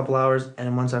about it for a couple hours,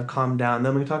 and once I've calmed down,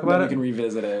 then we can talk about Then it. we can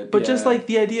revisit it. But just yeah. like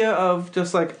the idea of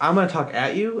just like I'm gonna talk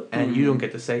at you, and you don't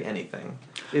get to say anything,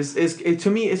 is to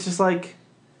me it's just like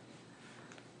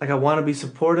I want to be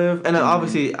supportive, and then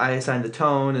obviously I assigned the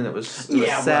tone, and it was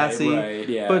sassy, right,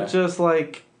 yeah. but just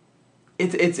like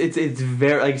it's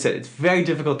very, like you said, it's very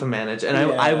difficult to manage, and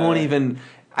I won't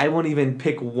even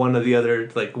pick one of the other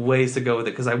like ways to go with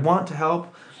it because I want to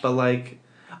help, but like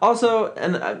also,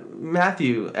 and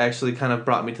Matthew actually kind of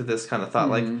brought me to this kind of thought,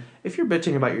 like if you're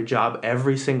bitching about your job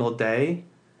every single day.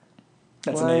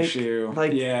 That's Like, an issue.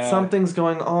 Like yeah. something's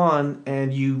going on,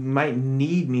 and you might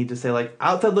need me to say, like,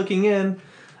 outside looking in,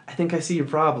 I think I see your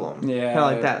problem. Yeah. kind of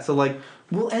like that. So like,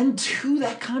 Well, and two,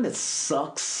 that kind of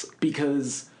sucks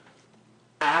because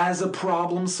as a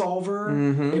problem solver,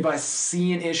 if I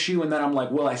see an issue and then I'm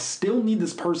like, well, I still need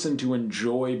this person to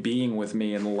enjoy being with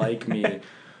me and like me,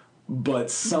 but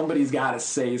somebody's got to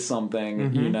say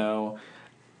something, you know?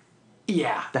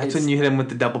 Yeah. that's it's- when you hit him with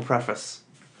the double preface.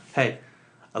 Hey,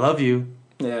 I love you.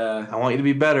 Yeah. I want you to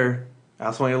be better. I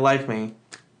also want you to like me.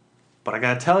 But I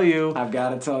gotta tell you. I've got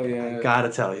to tell you. Gotta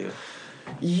tell you.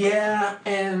 Yeah,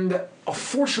 and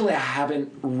fortunately, I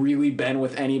haven't really been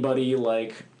with anybody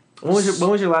like. When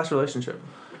was your last relationship?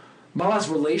 My last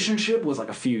relationship was like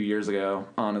a few years ago,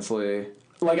 honestly.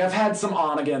 Like, I've had some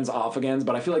on-agains, off-agains,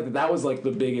 but I feel like that was like the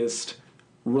biggest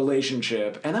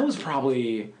relationship. And that was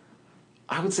probably,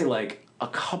 I would say, like a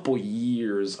couple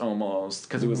years almost,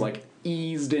 because it was like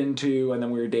eased into, and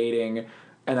then we were dating,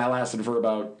 and that lasted for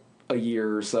about a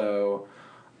year or so.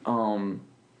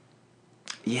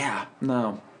 Yeah,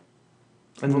 no.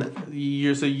 And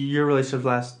your relationship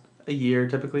lasts a year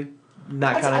typically?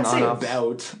 Not I'd counting say on-offs?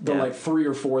 about the Yeah. like 3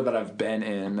 or 4 that I've been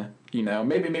in. You know,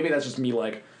 maybe that's just me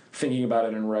like thinking about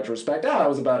it in retrospect. That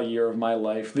was about a year of my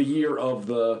life, the year of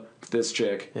this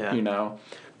chick. Yeah. You know,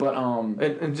 but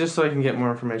And just so I can get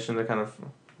more information to kind of,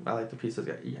 I like the pieces.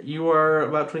 You are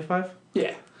about 25?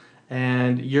 yeah,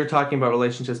 And you're talking about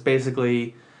relationships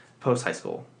basically post high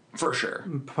school, for sure.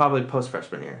 probably post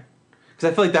freshman year.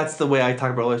 Because I feel like that's the way I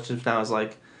talk about relationships now. Is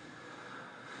like,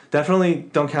 definitely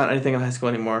don't count anything in high school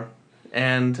anymore.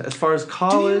 And as far as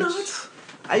college,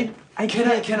 I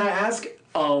Can I ask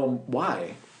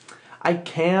why? I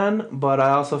can, but I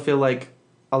also feel like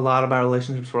a lot of my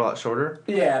relationships were a lot shorter.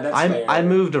 Yeah, that's fair. I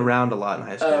moved around a lot in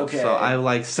high school, Okay. so I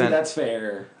like See, spent. that's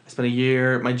fair. I spent a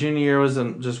year. My junior year was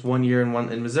just 1 year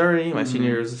in Missouri. My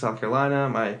senior year was in South Carolina.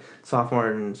 My sophomore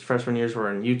and freshman years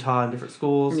were in Utah in different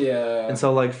schools. Yeah. And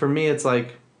so, like, for me, it's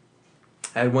like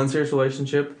I had one serious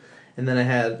relationship, and then I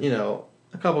had,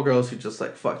 a couple girls who just,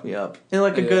 like, fucked me up in,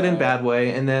 like, a good and Yeah. bad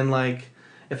way. And then, like,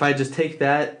 if I just take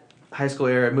that high school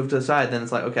era and move to the side, then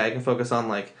it's like, okay, I can focus on,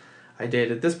 like, I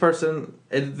dated this person.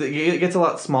 It gets a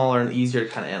lot smaller and easier to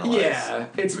kind of analyze. Yeah,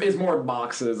 it's more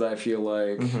boxes, I feel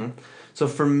like. So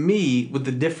for me, with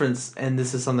the difference, and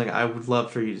this is something I would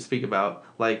love for you to speak about,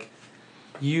 like,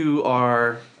 you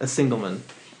are a singleman.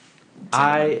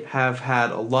 I have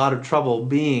had a lot of trouble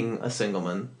being a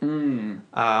singleman.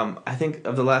 I think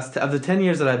of the 10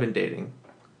 years that I've been dating,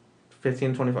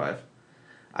 15 to 25,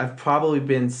 I've probably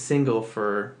been single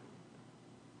for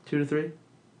 2 to 3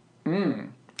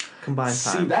 combined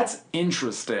time. See, that's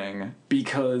interesting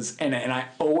because, and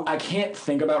I can't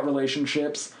think about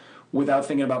relationships without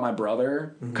thinking about my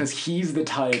brother because he's the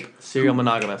type Serial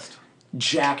monogamist.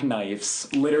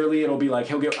 jackknifes. Literally, it'll be like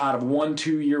he'll get out of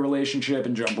 1-2 year relationship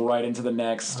and jump right into the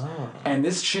next. And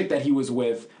this chick that he was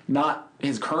with, not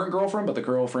his current girlfriend, but the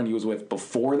girlfriend he was with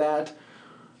before that,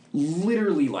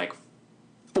 literally like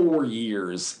 4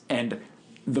 years. And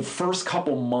the first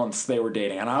couple months they were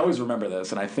dating, and I always remember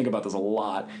this, and I think about this a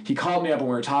lot. He called me up when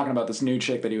we were talking about this new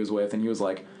chick that he was with, and he was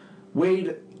like,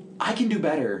 "Wade, I can do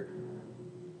better,"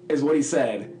 is what he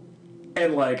said.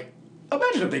 And like,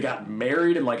 imagine if they got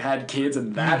married and like had kids,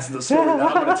 and that's the story that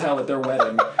I'm going to tell at their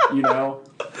wedding, you know?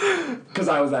 Because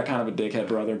I was that kind of a dickhead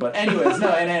brother. But anyways, no,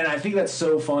 and I think that's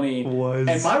so funny.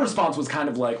 And my response was kind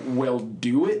of like, "Well,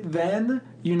 do it then,"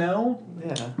 you know?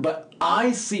 Yeah. But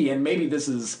I see, and maybe this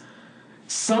is,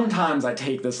 sometimes I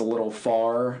take this a little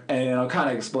far, and I'll kind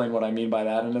of explain what I mean by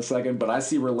that in a second, but I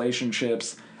see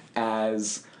relationships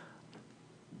as,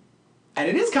 and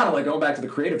it is kind of like going back to the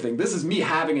creative thing, this is me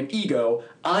having an ego.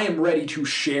 I am ready to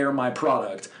share my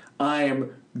product. I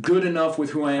am good enough with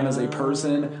who I am as a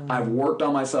person. I've worked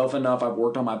on myself enough. I've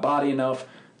worked on my body enough.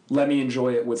 Let me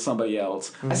enjoy it with somebody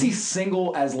else. I see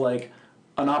single as like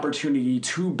an opportunity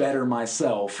to better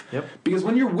myself. Yep. Because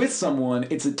when you're with someone,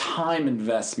 it's a time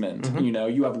investment, you know.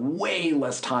 You have way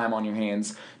less time on your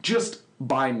hands just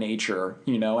by nature,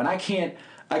 you know. And I can't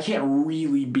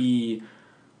really be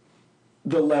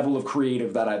the level of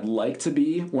creative that I'd like to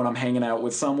be when I'm hanging out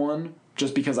with someone,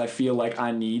 just because I feel like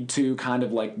I need to kind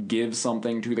of like give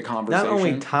something to the conversation. Not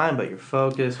only time, but your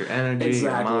focus, your energy,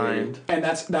 your mind. And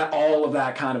that all of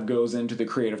that kind of goes into the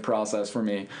creative process for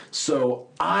me. So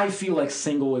I feel like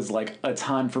single is like a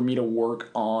time for me to work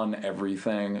on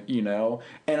everything, you know?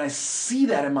 And I see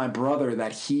that in my brother,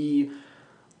 that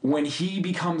when he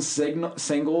becomes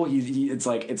single, it's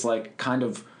like kind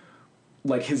of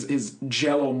like his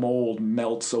jello mold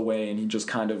melts away and he just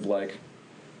kind of like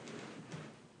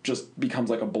just becomes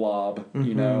like a blob,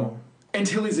 you know,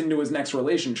 until he's into his next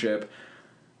relationship.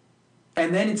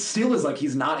 And then it still is like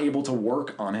he's not able to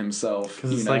work on himself.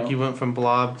 Because it's like you went from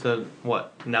blob to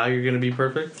what? Now you're going to be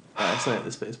perfect? I still hit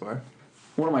the space bar.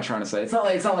 What am I trying to say? It's not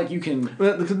like you can...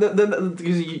 Because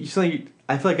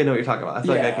I feel like I know what you're talking about. I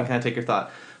feel like I can kind of take your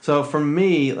thought. So for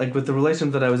me, like with the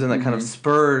relationship that I was in that kind of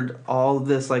spurred all of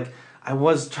this, like I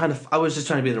was just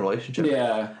trying to be in a relationship.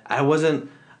 Yeah. I wasn't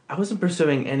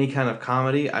pursuing any kind of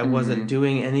comedy. I wasn't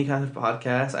doing any kind of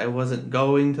podcast. I wasn't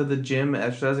going to the gym,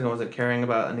 exercising. I wasn't caring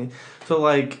about any. So,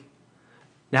 like,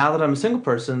 now that I'm a single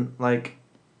person, like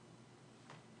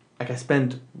I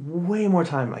spend way more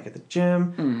time, like, at the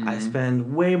gym. I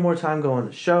spend way more time going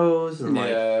to shows and,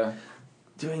 like,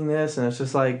 doing this. And it's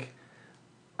just, like,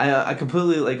 I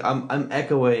completely, like, I'm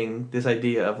echoing this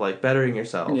idea of, like, bettering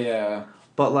yourself. Yeah.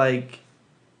 But, like,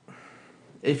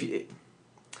 if you...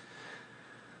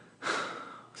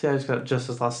 See, I just got just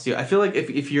as lost as you. I feel like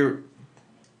if you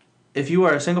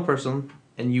are a single person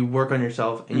and you work on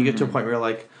yourself and you get to a point where you're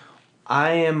like,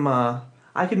 I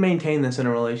can maintain this in a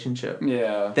relationship.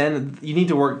 Yeah. Then you need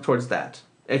to work towards that.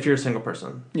 If you're a single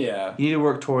person, Yeah. you need to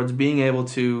work towards being able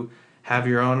to have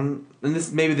your own. And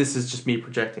this is just me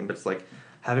projecting, but it's like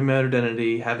having my own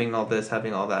identity, having all this,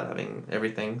 having all that, having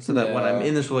everything, so that when I'm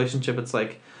in this relationship, it's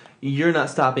like you're not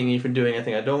stopping me from doing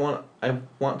anything I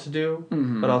want to do,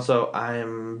 but also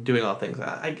I'm doing all things.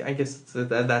 I guess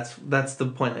that's the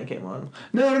point I came on.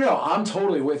 No. I'm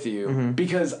totally with you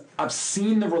because I've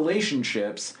seen the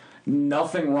relationships.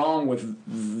 Nothing wrong with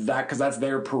that because that's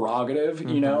their prerogative,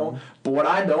 you know. But what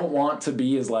I don't want to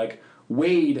be is like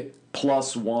Wade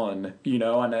plus one, you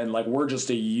know, and like we're just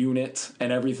a unit and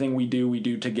everything we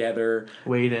do together.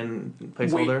 Wade and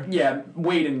placeholder?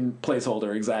 Wade and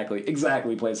placeholder,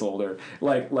 exactly placeholder.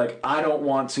 Like I don't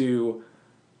want to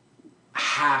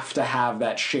have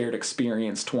that shared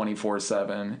experience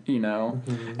 24/7, you know?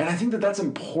 And I think that that's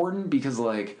important because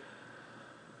like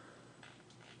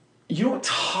you don't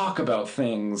talk about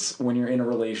things when you're in a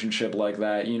relationship like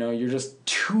that, you know? You're just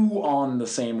too on the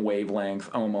same wavelength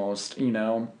almost, you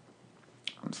know?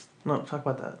 No, talk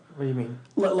about that. What do you mean?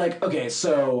 Like, okay,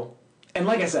 so and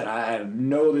like I said, I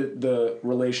know that the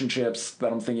relationships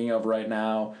that I'm thinking of right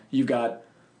now, you've got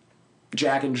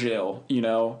Jack and Jill, you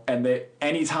know, and that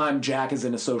anytime Jack is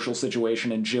in a social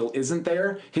situation and Jill isn't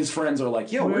there, his friends are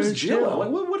like, "Yo, where's Jill? Like,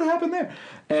 what happened there?"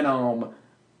 And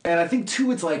I think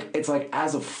too, it's like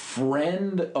as a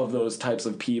friend of those types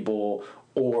of people,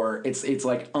 or it's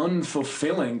like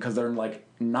unfulfilling because they're like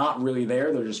not really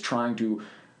there. They're just trying to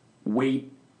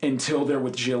wait until they're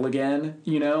with Jill again,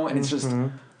 you know, and it's just.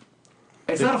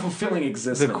 It's not a fulfilling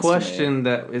existence. The question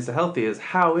that is healthy is,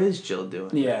 how is Jill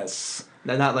doing? Yes.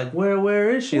 Not like, where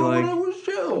is she? Well, like, where was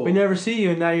Jill? we never see you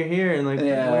and now you're here and like,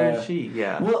 where is she?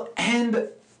 Yeah. Well, and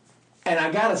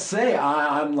I gotta say,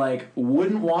 I'm like,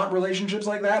 wouldn't want relationships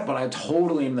like that, but I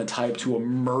totally am the type to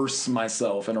immerse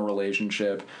myself in a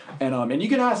relationship. And you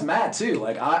can ask Matt too.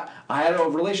 Like, I had a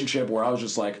relationship where I was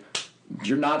just like,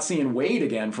 you're not seeing Wade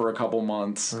again for a couple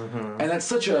months. And that's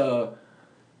such a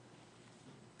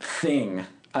thing,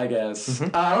 I guess.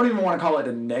 I don't even want to call it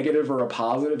a negative or a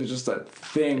positive. It's just a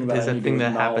thing that It's I a need thing to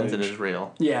that happens and acknowledge. is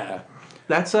real. Yeah.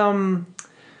 That's something.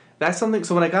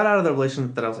 So when I got out of the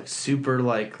relationship, that I was like super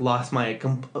like lost my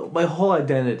whole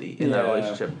identity in that Yeah.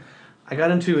 relationship. I got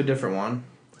into a different one,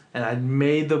 and I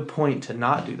made the point to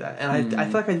not do that, and I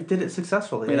feel like I did it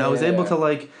successfully, and I was able to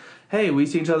like, hey, we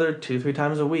see each other 2-3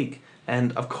 times a week,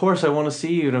 and of course I want to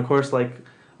see you, and of course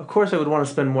I would want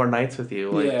to spend more nights with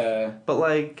you, like, Yeah. but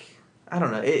like. I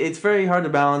don't know. It's very hard to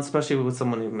balance, especially with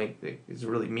someone who is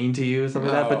really mean to you or something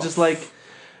like that. But just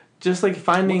like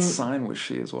finding. What sign was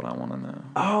she? Is what I want to know.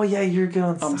 Oh yeah, you're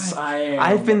going. I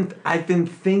am. I've been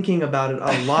thinking about it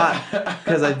a lot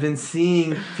because I've been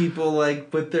seeing people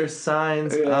like with their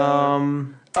signs. Yeah.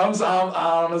 I'm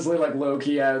honestly like low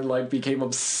key. I like became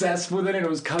obsessed with it, and it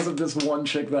was because of this one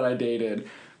chick that I dated.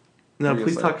 No, You're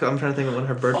please just like- talk. I'm trying to think of when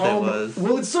her birthday was.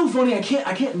 Well, it's so funny. I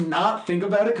can't not think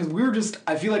about it because we were just.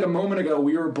 I feel like a moment ago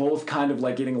we were both kind of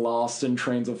like getting lost in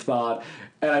trains of thought,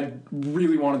 and I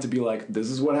really wanted to be like, "This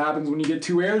is what happens when you get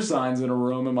two air signs in a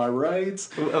room." Am I right?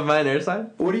 Am I an air sign?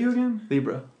 What are you again?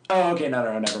 Libra. Oh, okay.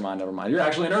 No, never mind. You're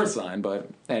actually an earth sign, but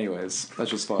anyways,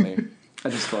 that's just funny.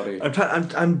 That's just funny.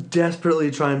 I'm desperately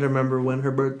trying to remember when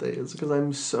her birthday is because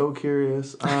I'm so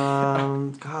curious.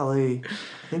 Golly,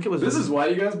 I think it was. This is why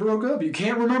you guys broke up. You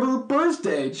can't remember her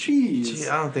birthday. Jeez.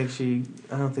 I don't think she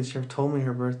ever told me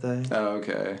her birthday. Oh,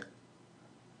 okay.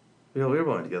 We were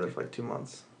going together for like 2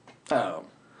 months. Oh.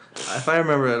 If I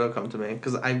remember it, it'll come to me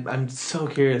because I'm so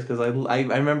curious because I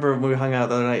remember when we hung out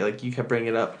the other night, like you kept bringing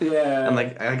it up. Yeah. And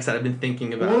like I said, I've been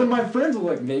thinking about Well, it. my friends will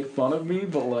like make fun of me,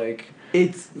 but like.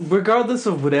 It's regardless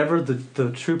of whatever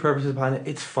the true purpose is behind it,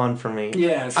 it's fun for me.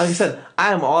 Yes. Like I said,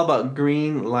 I am all about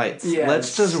green lights. Yes.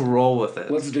 Let's just roll with it.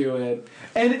 Let's do it.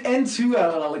 And too,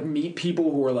 I like meet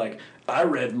people who are like, I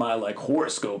read my like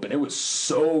horoscope and it was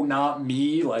so not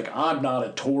me. Like I'm not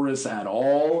a Taurus at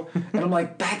all. And I'm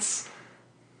like, that's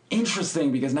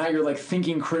interesting because now you're like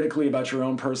thinking critically about your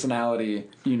own personality.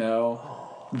 You know,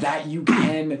 that you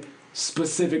can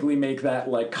specifically make that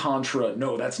like contra.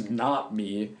 No, that's not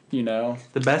me. You know.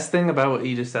 The best thing about what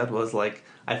you just said was like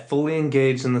I fully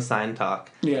engaged in the sign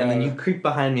talk, Yeah. and then you creeped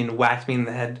behind me and whacked me in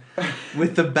the head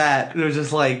with the bat. It was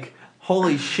just like,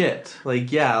 holy shit!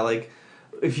 Like yeah, like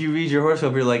if you read your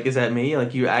horoscope, you're like, is that me?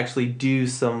 Like you actually do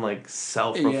some like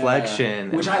self-reflection,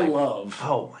 Yeah. Which and, I like, love.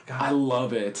 Oh my god, I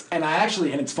love it. And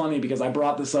and it's funny because I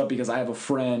brought this up because I have a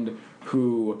friend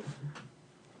who,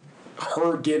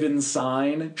 her given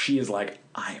sign, she is like,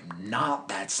 I am not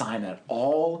that sign at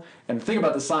all. And the thing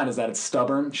about the sign is that it's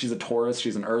stubborn. She's a Taurus.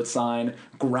 She's an earth sign.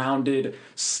 Grounded,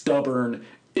 stubborn,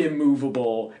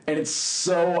 immovable. And it's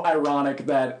so ironic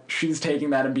that she's taking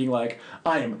that and being like,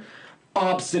 I am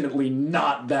obstinately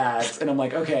not that. And I'm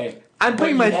like, okay. I'm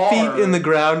putting but my you feet are. in the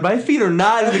ground. My feet are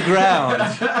not in the ground.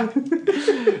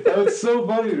 That's so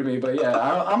funny to me, but yeah,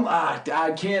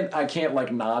 I can't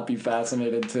like not be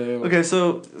fascinated too. Okay,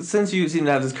 so since you seem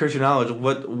to have this cursory knowledge,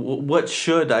 what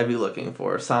should I be looking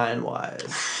for sign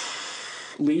wise?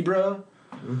 Libra.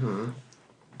 Mm-hmm.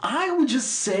 I would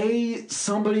just say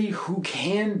somebody who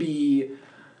can be,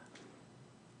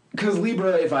 because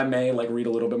Libra, if I may, like read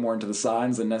a little bit more into the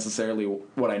signs than necessarily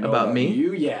what I know About about me?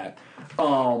 you. Yeah,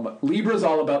 Libra's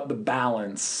all about the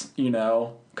balance, you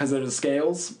know, because of the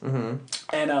scales. Mm-hmm.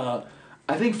 And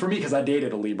I think for me, because I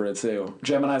dated a Libra too,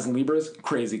 Geminis and Libras,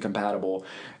 crazy compatible.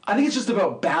 I think it's just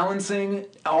about balancing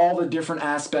all the different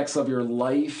aspects of your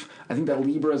life. I think that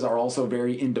Libras are also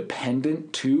very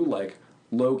independent too, like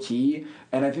low key.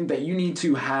 And I think that you need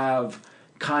to have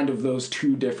kind of those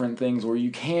two different things where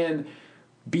you can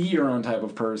be your own type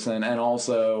of person and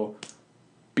also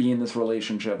be in this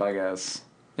relationship, I guess.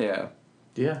 Yeah.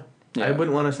 Yeah. Yeah. I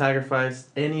wouldn't want to sacrifice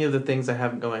any of the things I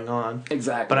have going on.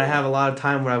 Exactly. But I have a lot of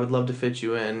time where I would love to fit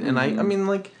you in. And I mean,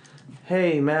 like,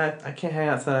 hey, Matt, I can't hang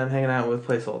out tonight. I'm hanging out with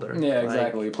placeholder. Yeah, Like,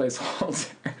 exactly. Placeholder.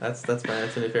 That's my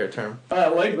favorite term. I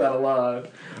like that a lot.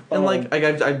 And like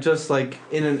I've just like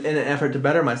in an effort to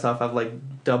better myself, I've like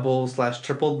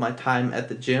double/tripled my time at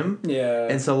the gym. Yeah.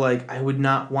 And so like I would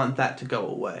not want that to go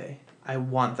away. I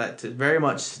want that to very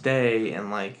much stay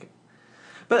and like.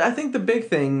 But I think the big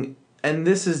thing, and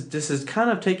this is kind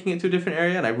of taking it to a different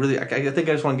area, and I think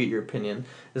I just want to get your opinion,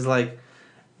 is like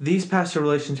these past two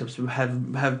relationships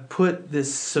have put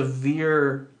this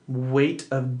severe weight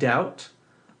of doubt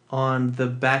on the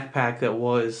backpack that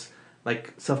was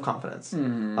like self-confidence.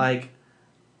 Like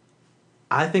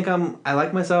I think I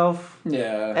like myself,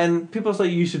 Yeah. and people say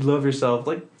you should love yourself.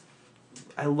 Like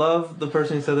I love the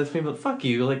person who said that to me, but fuck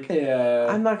you. Like Yeah.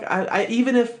 I'm not. I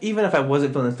even if I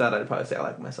wasn't feeling this doubt, I'd probably say I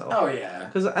like myself. Oh yeah.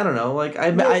 Because I don't know. Like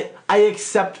I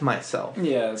accept myself.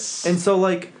 Yes. And so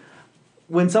like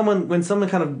when someone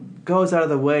kind of goes out of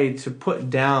the way to put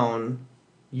down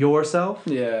yourself,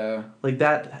 yeah. like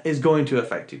that is going to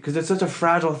affect you because it's such a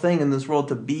fragile thing in this world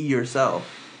to be yourself.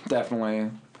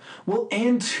 Definitely. Well,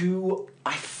 and two,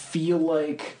 I feel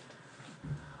like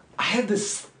I have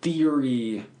this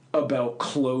theory about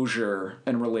closure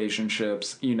and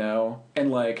relationships, you know?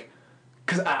 And like,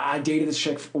 because I dated this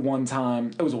chick one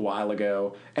time, it was a while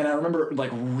ago, and I remember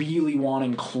like really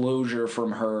wanting closure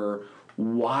from her.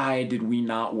 Why did we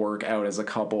not work out as a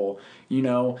couple, you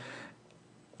know?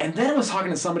 And then I was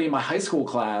talking to somebody in my high school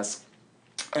class,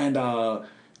 and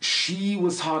she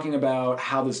was talking about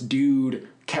how this dude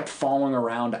kept following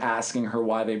around asking her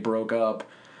why they broke up.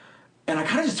 And I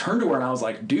kind of just turned to her and I was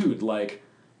like, dude, like,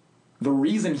 the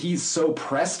reason he's so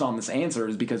pressed on this answer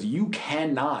is because you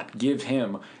cannot give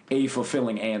him a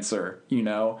fulfilling answer, you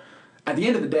know? At the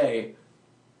end of the day,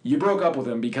 you broke up with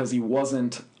him because he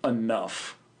wasn't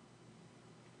enough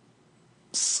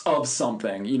of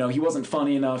something. You know, he wasn't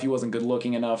funny enough, he wasn't good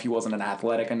looking enough, he wasn't an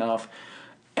athletic enough.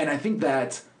 And I think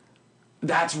that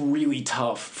that's really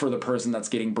tough for the person that's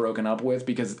getting broken up with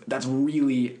because that's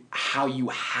really how you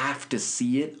have to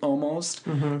see it almost.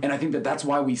 And I think that that's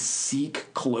why we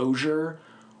seek closure.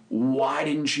 Why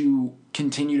didn't you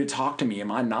continue to talk to me?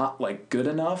 Am I not like good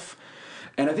enough?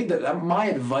 And I think that my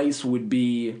advice would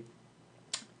be,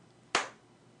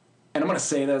 and I'm going to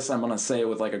say this, I'm going to say it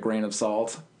with like a grain of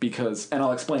salt because, and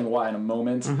I'll explain why in a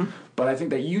moment, but I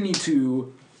think that you need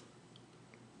to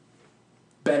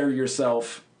better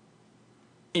yourself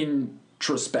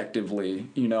introspectively,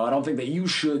 you know. I don't think that you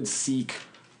should seek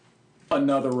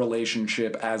another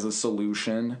relationship as a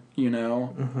solution, you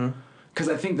know, because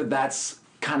I think that that's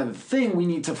kind of the thing. We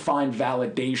need to find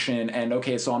validation, and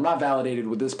okay, so I'm not validated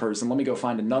with this person, let me go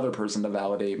find another person to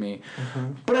validate me.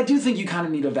 But I do think you kind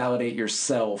of need to validate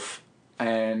yourself,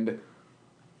 and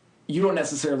you don't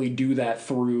necessarily do that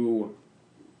through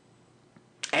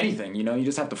anything, you know. You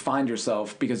just have to find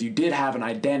yourself because you did have an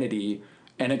identity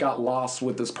and it got lost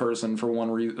with this person for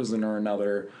one reason or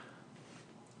another.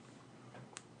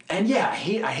 And yeah, I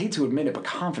hate to admit it, but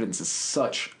confidence is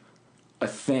such a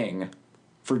thing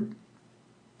for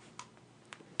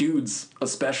dudes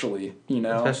especially, you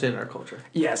know? Especially in our culture.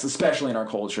 Yes, especially in our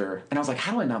culture. And I was like,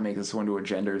 how do I not make this into a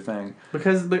gender thing?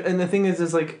 Because, and the thing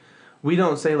is like, we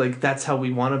don't say like that's how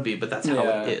we want to be, but that's how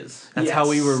Yeah. it is. That's how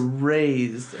we were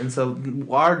raised, and so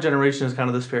our generation is kind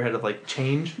of the spearhead of like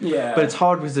change. Yeah. But it's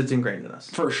hard because it's ingrained in us.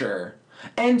 For sure.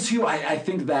 And two, I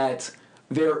think that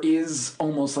there is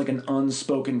almost like an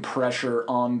unspoken pressure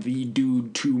on the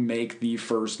dude to make the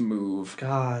first move.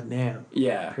 God damn.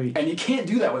 Yeah. Preach. And you can't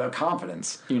do that without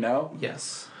confidence, you know?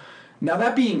 Yes. Now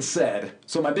that being said,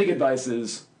 so my big advice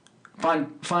is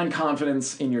find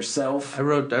confidence in yourself. I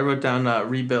wrote down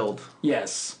rebuild.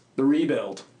 Yes, the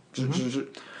rebuild.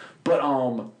 But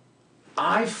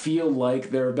I feel like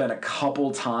there have been a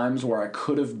couple times where I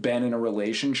could have been in a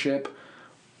relationship,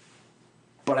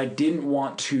 but I didn't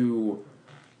want to.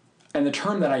 And the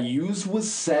term that I used was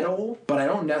settle, but I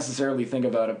don't necessarily think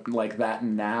about it like that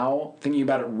now. Thinking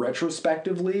about it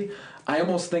retrospectively, I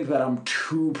almost think that I'm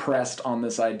too pressed on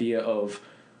this idea of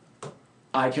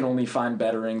I can only find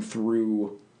bettering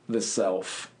through the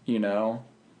self, you know?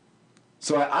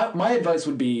 So my advice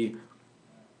would be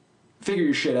figure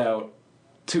your shit out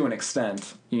to an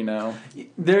extent, you know?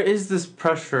 There is this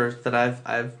pressure that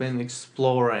I've been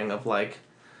exploring of like,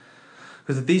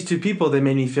 because these two people, they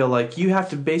made me feel like you have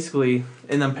to basically,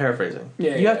 and I'm paraphrasing,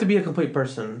 you have to be a complete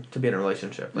person to be in a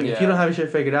relationship. Like if you don't have your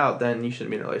shit figured out, then you shouldn't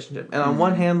be in a relationship. And on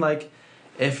one hand, like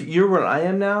if you're where I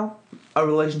am now, a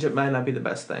relationship might not be the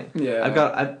best thing.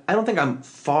 Yeah. I don't think I'm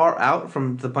far out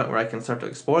from the point where I can start to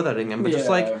explore that again, but just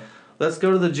like let's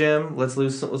go to the gym. Let's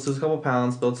lose a couple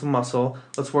pounds, build some muscle.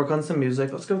 Let's work on some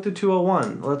music. Let's go through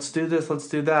 201. Let's do this. Let's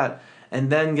do that. And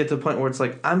then get to the point where it's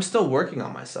like, I'm still working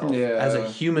on myself as a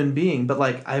human being, but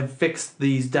like I've fixed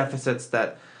these deficits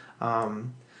that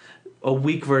a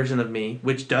weak version of me,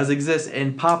 which does exist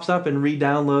and pops up and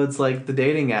re-downloads like the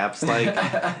dating apps. Like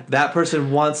that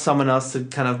person wants someone else to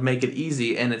kind of make it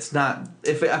easy, and it's not.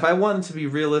 If I want it to be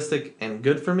realistic and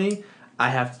good for me, I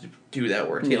have to do that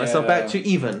work to get myself back to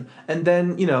even. And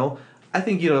then I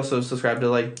think you'd also subscribe to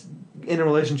like in a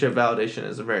relationship validation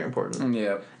is very important.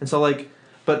 Yeah. And so like.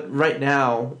 But right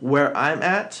now, where I'm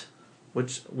at,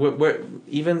 which where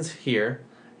even's here,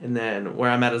 and then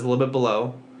where I'm at is a little bit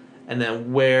below, and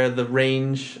then where the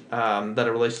range that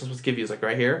a relationship supposed to give you is like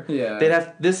right here.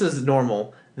 Yeah. This is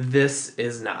normal. This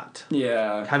is not.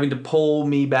 Yeah. Having to pull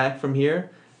me back from here.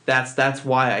 That's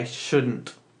why I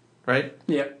shouldn't. Right.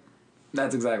 Yep.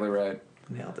 That's exactly right.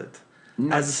 Nailed it.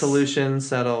 Nice. As a solution,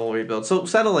 settle, rebuild. So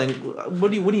settling.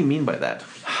 What do you mean by that?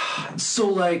 So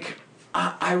like.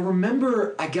 I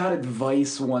remember I got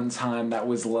advice one time that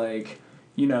was like,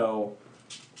 don't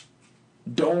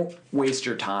waste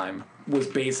your time was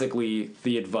basically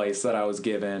the advice that I was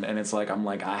given. And it's like,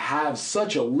 I have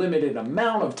such a limited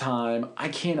amount of time, I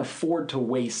can't afford to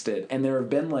waste it. And there have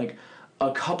been like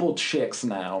a couple chicks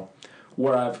now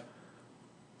where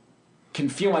can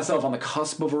feel myself on the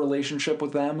cusp of a relationship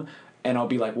with them. And I'll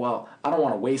be like, well, I don't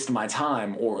want to waste my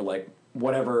time or like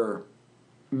whatever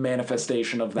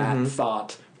manifestation of that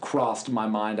thought crossed my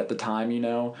mind at the time,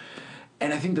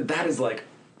 and I think that is like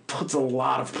puts a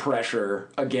lot of pressure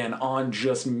again on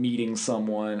just meeting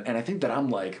someone. And I think that I'm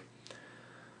like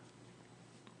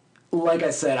I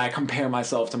said, I compare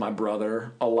myself to my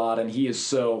brother a lot, and he is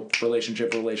so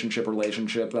relationship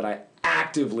that I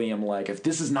actively am like, if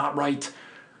this is not right,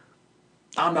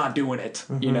 I'm not doing it,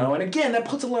 and again that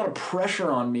puts a lot of pressure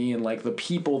on me and like the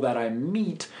people that I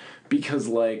meet, because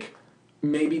like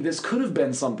maybe this could have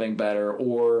been something better,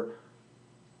 or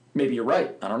maybe you're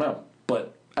right. I don't know.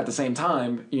 But at the same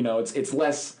time, it's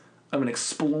less of an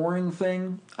exploring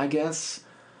thing, I guess.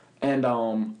 And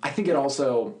I think it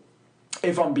also,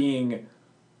 if I'm being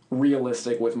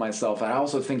realistic with myself, I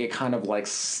also think it kind of like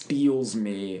steals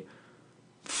me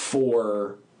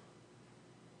for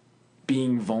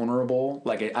being vulnerable.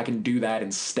 Like I can do that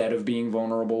instead of being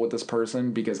vulnerable with this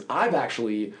person, because I've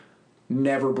actually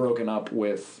never broken up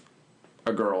with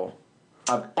a girl.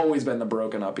 I've always been the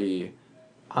broken up-y.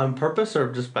 On purpose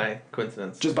or just by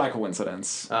coincidence? Just by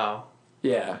coincidence. Oh.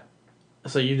 Yeah.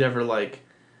 So you never like...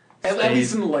 At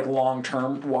least in like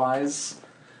long-term wise.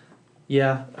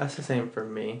 Yeah, that's the same for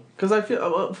me. Because I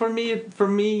feel... For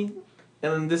me,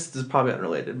 and this is probably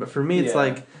unrelated, but for me it's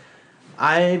like...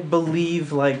 I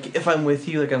believe, like, if I'm with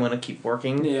you, like, I'm going to keep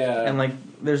working. Yeah. And, like,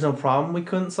 there's no problem we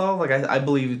couldn't solve. Like, I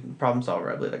believe problem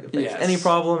solver. I believe I could fix any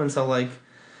problem. And so, like...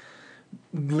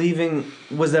 Leaving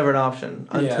was never an option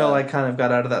until I kind of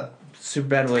got out of that super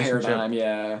bad relationship. Paradigm,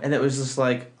 yeah. And it was just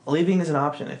like, leaving is an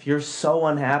option. If you're so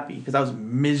unhappy, because I was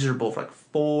miserable for like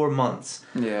 4 months.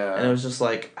 Yeah. And it was just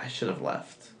like, I should have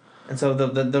left. And so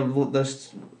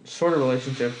the shorter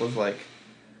relationship was like,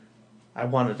 I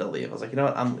wanted to leave. I was like, you know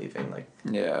what, I'm leaving. Like,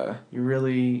 yeah.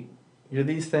 You're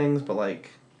these things, but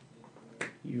like,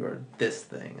 you are this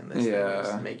thing, and this thing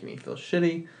is making me feel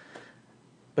shitty.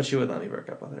 But she wouldn't let me break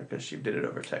up with her because she did it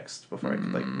over text before I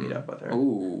could like meet up with her.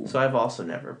 Ooh. So I've also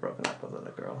never broken up with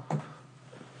another girl.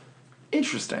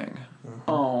 Interesting.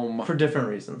 For different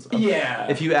reasons. Yeah.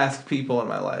 If you ask people in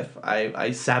my life,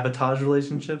 I sabotage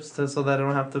relationships so that I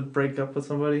don't have to break up with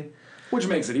somebody. Which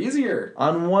makes it easier.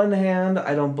 On one hand,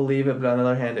 I don't believe it, but on the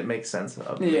other hand, it makes sense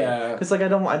of me. Yeah. Because like I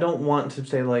don't want to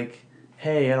say like,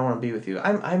 hey, I don't want to be with you.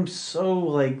 I'm so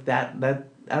like that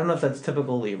I don't know if that's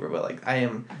typical Libra, but like I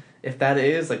am. If that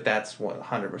is, like, that's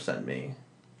 100% me.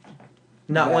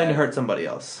 Not wanting to hurt somebody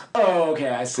else. Oh, okay,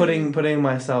 I see. Putting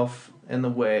myself in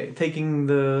the way. Taking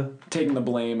the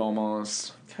blame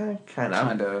almost. Kind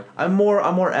of. I'm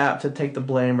more apt to take the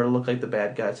blame or look like the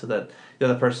bad guy so that the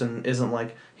other person isn't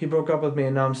like, he broke up with me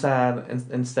and now I'm sad. And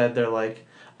instead they're like,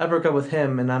 I broke up with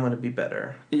him and I'm going to be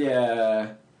better.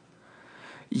 Yeah.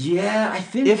 Yeah, I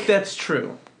think... If that's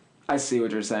true. I see what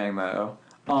you're saying, though.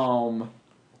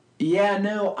 Yeah,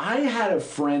 no, I had a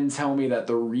friend tell me that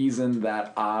the reason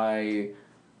that I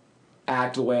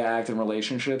act the way I act in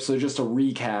relationships, so just to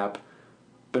recap,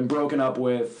 been broken up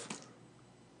with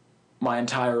my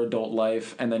entire adult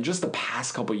life, and then just the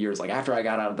past couple years, like after I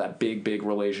got out of that big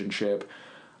relationship,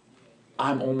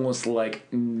 I'm almost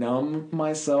like numb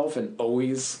myself and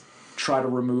always try to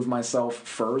remove myself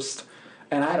first.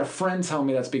 And I had a friend tell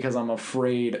me that's because I'm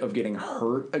afraid of getting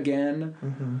hurt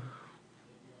again.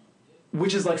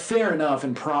 which is like fair enough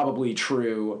and probably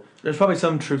true. There's probably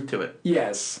some truth to it.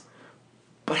 Yes.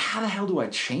 But how the hell do I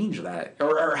change that?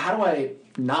 Or how do I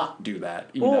not do that,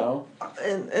 you know?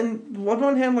 And on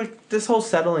one hand, like, this whole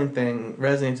settling thing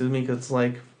resonates with me because it's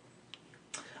like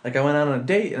I went out on a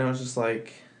date and I was just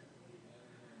like,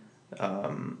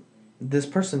 this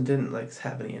person didn't like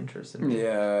have any interest in me.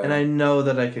 Yeah. And I know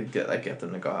that I could get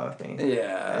them to go out with me.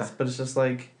 Yeah. But it's just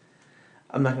like,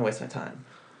 I'm not gonna waste my time.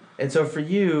 And so for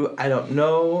you, I don't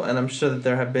know, and I'm sure that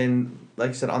there have been, like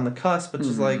you said, on the cusp, but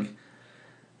just like,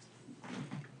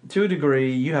 to a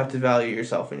degree, you have to value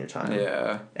yourself and your time.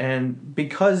 Yeah. And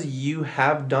because you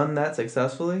have done that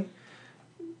successfully,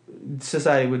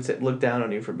 society would look down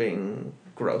on you for being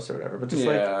gross or whatever. But just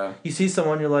like, you see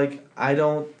someone, you're like, I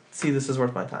don't see this as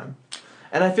worth my time.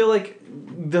 And I feel like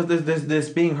this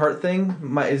being hurt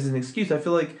thing is an excuse. I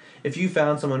feel like if you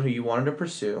found someone who you wanted to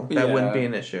pursue, that wouldn't be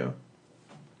an issue.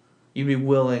 You'd be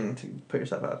willing to put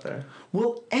yourself out there.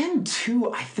 Well, and two,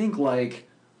 I think, like,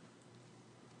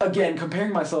 again,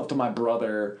 comparing myself to my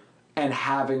brother and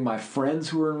having my friends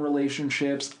who are in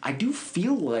relationships, I do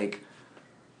feel like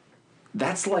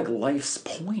that's like life's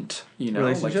point, you know?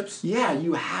 Relationships? Like, yeah,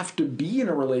 you have to be in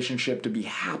a relationship to be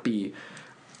happy.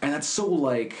 And that's so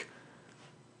like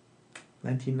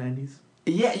 1990s.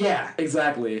 Yeah,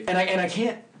 exactly. And I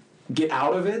can't get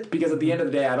out of it because at the end of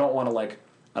the day I don't want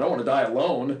to die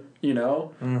alone, you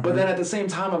know? But then at the same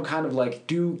time I'm kind of like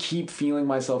do keep feeling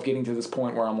myself getting to this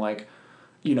point where I'm like,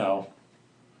 you know,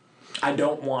 I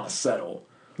don't want to settle.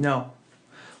 No.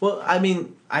 Well, I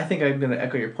mean, I think I'm going to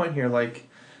echo your point here. Like,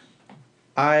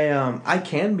 I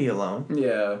can be alone.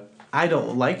 Yeah. I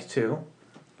don't like to.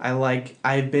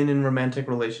 I've been in romantic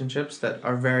relationships that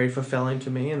are very fulfilling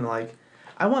to me, and like,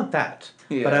 I want that.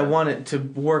 Yeah. But I want it to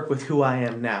work with who I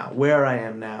am now, where I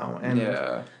am now,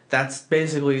 and that's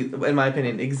basically, in my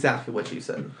opinion, exactly what you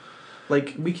said.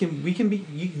 Like, we can be.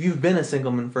 You've been a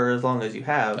single man for as long as you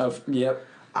have. Yep.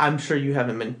 I'm sure you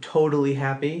haven't been totally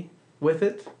happy with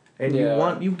it, and you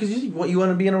want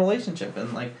to be in a relationship,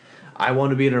 and like, I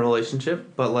want to be in a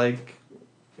relationship, but like,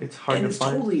 it's hard and to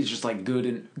find. And it's totally just like good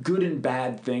and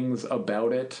bad things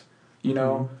about it, you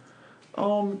know.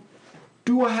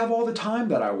 Do I have all the time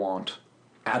that I want?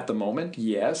 At the moment,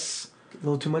 yes. A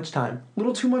little too much time.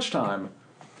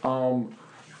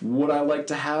 Would I like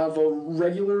to have a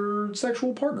regular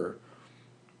sexual partner?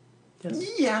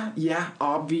 Yes. Yeah,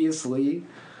 obviously.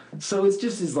 So it's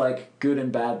just as like good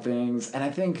and bad things, and I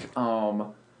think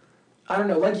I don't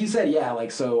know, like you said, yeah,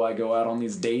 like so I go out on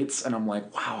these dates and I'm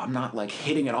like, wow, I'm not like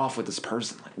hitting it off with this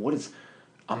person. Like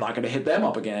I'm not gonna hit them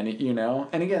up again, you know?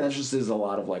 And again, that just is a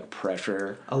lot of like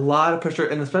pressure. A lot of pressure,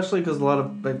 and especially because a lot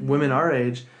of like women our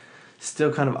age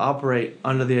still kind of operate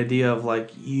under the idea of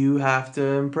like, you have to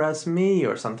impress me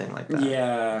or something like that.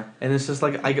 Yeah. And it's just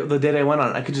like the date I went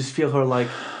on, I could just feel her like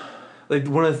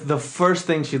one of the first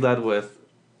things she led with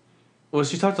was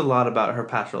she talked a lot about her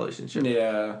past relationship.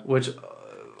 Yeah. Which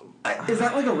is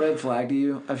that like a red flag to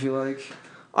you? I feel like.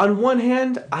 On one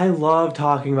hand, I love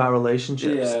talking about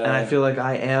relationships, Yeah. and I feel like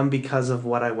I am because of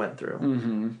what I went through.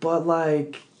 Mm-hmm. But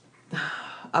like,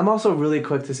 I'm also really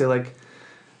quick to say like,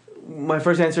 my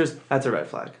first answer is that's a red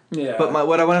flag. Yeah. But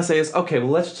what I want to say is, okay, well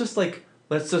let's just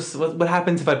what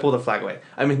happens if I pull the flag away?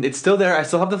 I mean, it's still there. I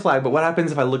still have the flag, but what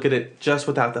happens if I look at it just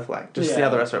without the flag? Just see how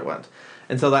the rest of it went.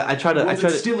 And so I try to. Was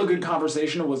it still a good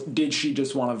conversation, or did she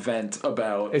just want to vent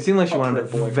about? It seemed like she wanted to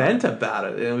boyfriend? vent about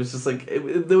it, and it was just like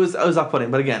it was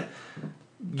off-putting. But again,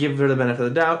 give her the benefit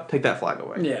of the doubt. Take that flag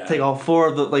away. Yeah. Take all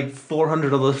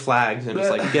 400 of those flags and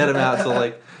just like get them out. So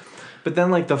like, but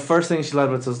then like the first thing she led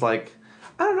with was like,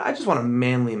 I don't know. I just want a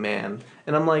manly man,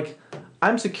 and I'm like,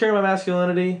 I'm secure in my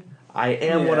masculinity. I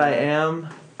am what I am.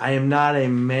 I am not a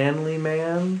manly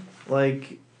man.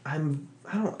 Like I'm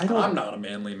not a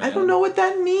manly man. I don't know what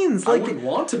that means. I Like, wouldn't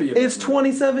want to be. It's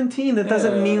 2017. That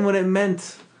doesn't mean what it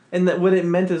meant. And that what it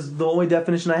meant is the only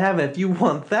definition I have. And if you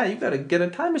want that, you gotta get a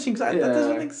time machine because that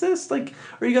doesn't exist. Like,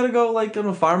 or you gotta go like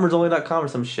on farmersonly.com or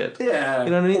some shit. Yeah,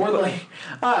 you know what I mean. Or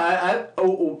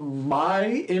like, my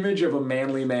image of a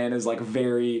manly man is like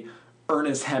very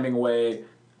Ernest Hemingway,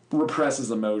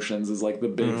 represses emotions is like the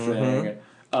big thing.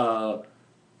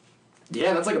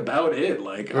 Yeah, that's like about it.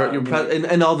 Like,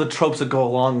 and all the tropes that go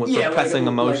along with repressing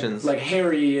emotions, like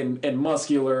hairy and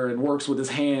muscular and works with his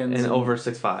hands and over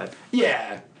 6'5".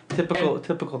 Yeah.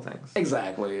 Typical things.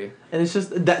 Exactly. And it's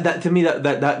just that to me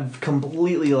that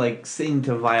completely like seemed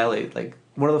to violate like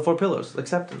one of the 4 pillars,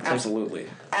 acceptance. Absolutely.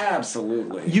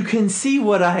 Absolutely. You can see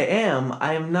what I am.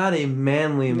 I am not a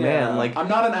manly man. Like, I'm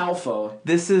not an alpha.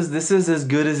 This is as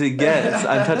good as it gets.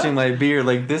 I'm touching my beard.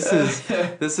 Like this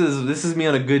is me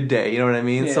on a good day. You know what I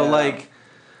mean? Yeah. So like,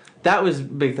 that was a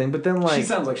big thing. But then like She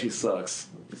sounds like she sucks.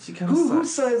 she kind of Who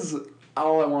says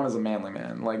all I want is a manly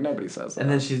man? Like nobody says that. And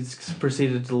then she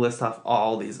proceeded to list off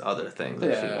all these other things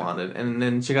that she Yeah. wanted. And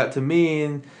then she got to me,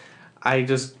 and I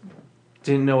just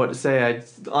didn't know what to say.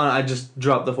 I just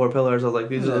dropped the 4 pillars. I was like,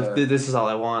 this is all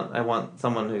I want. I want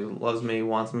someone who loves me,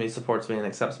 wants me, supports me, and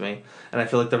accepts me. And I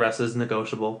feel like the rest is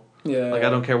negotiable. Yeah. Like, I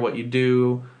don't care what you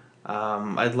do.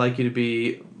 I'd like you to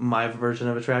be my version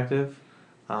of attractive.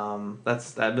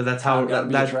 That's how I've gotta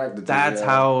be attracted to you, that's yeah.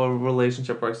 how a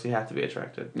relationship works. You have to be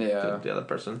attracted Yeah. to the other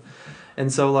person.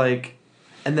 And so like,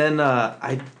 and then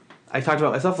I talked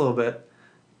about myself a little bit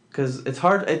because it's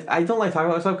hard. I don't like talking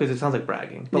about myself because it sounds like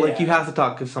bragging. But like, Yeah. you have to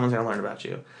talk because someone's gonna learn about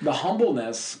you. The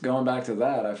humbleness, going back to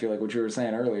that, I feel like what you were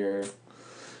saying earlier.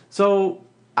 So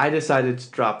I decided to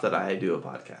drop that I do a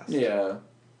podcast. Yeah.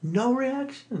 No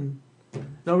reaction.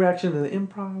 No reaction to the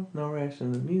improv. No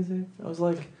reaction to the music. I was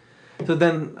like, so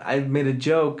then I made a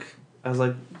joke. I was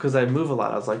like, because I move a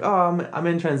lot. I was like, oh, I'm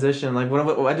in transition. Like,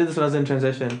 I did this when I was in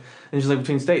transition. And she's like,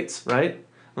 between states, right?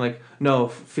 I'm like, no,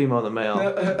 female to male.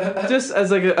 Just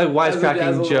as like a As a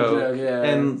wisecracking little joke. yeah.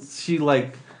 And she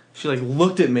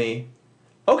looked at me.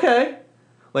 Okay.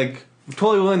 Like,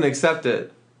 totally willing to accept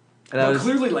it. And I But was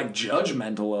clearly, like,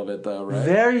 judgmental of it, though, right?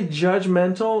 very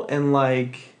judgmental, and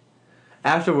like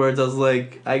afterwards I was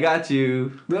like, I got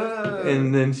you.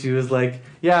 And then she was like,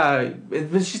 yeah,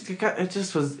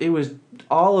 it was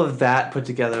all of that put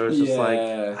together was just like,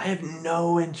 Yeah. I have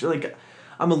no interest, like,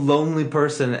 I'm a lonely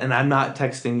person and I'm not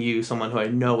texting you, someone who I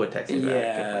know would text me back if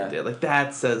Yeah. I did. Like,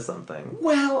 that says something.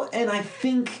 Well, and I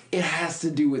think it has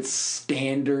to do with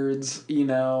standards, you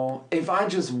know? If I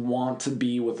just want to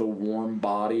be with a warm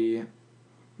body,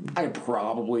 I could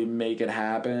probably make it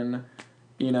happen,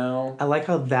 you know? I like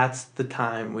how that's the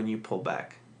time when you pull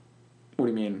back. What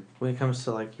do you mean? When it comes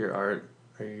to like your art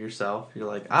or yourself, you're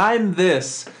like, I'm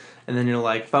this, and then you're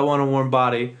like, if I want a warm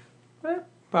body,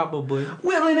 probably.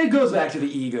 Well, and it goes back to the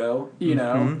ego, you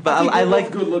know? Mhm. But think I we're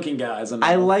like- both good-looking guys.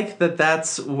 I like that.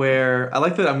 That's where I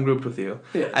like that I'm grouped with you.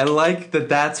 Yeah. I like that.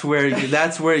 That's where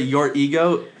your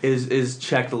ego is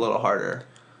checked a little harder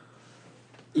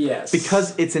Yes.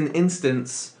 because it's an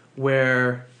instance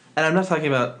where, and I'm not talking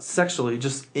about sexually,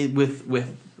 just with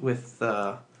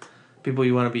people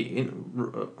you want to be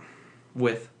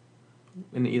with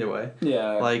in either way.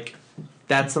 Yeah. Like,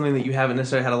 that's something that you haven't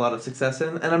necessarily had a lot of success in.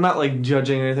 And I'm not like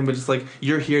judging or anything, but just like,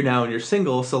 you're here now and you're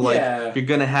single, so like, Yeah. you're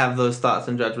gonna have those thoughts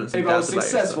and judgments. And if I was doubts about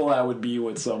yourself. successful, I would be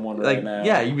with someone right Like, now.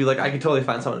 yeah, you'd be like, I could totally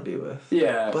find someone to be with.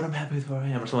 Yeah. But I'm happy with where I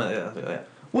am, or something like that. Yeah.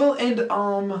 Well,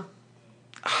 and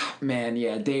man,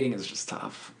 yeah, dating is just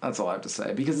tough. That's all I have to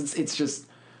say because it's just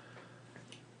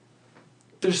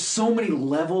there's so many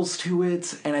levels to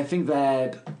it, and I think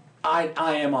that I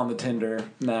am on the Tinder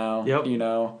now. Yep. You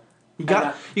know. You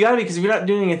gotta be, because if you're not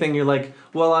doing anything, you're like,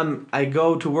 well, I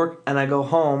go to work and I go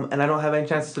home and I don't have any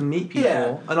chance to meet people.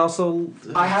 Yeah. And also,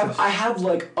 I have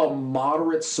like a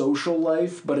moderate social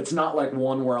life, but it's not like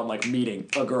one where I'm like meeting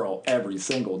a girl every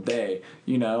single day,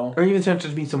 you know? or even chance to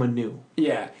meet someone new.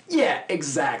 Yeah,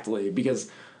 exactly.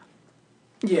 Because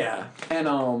yeah, and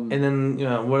And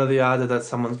then, what are the odds that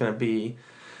someone's gonna be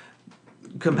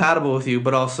compatible with you,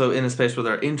 but also in a space where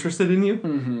they're interested in you?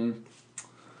 Mm-hmm.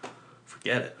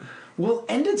 Forget it. well,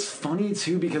 and it's funny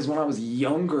too because when I was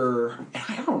younger, and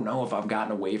I don't know if I've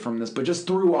gotten away from this, but just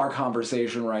through our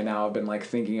conversation right now, I've been like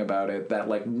thinking about it that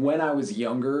like when I was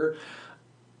younger,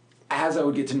 as I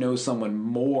would get to know someone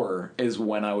more is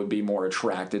when I would be more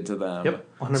attracted to them. Yep,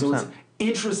 100%. So it's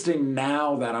interesting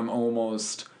now that I'm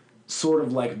almost sort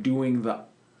of like doing the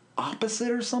opposite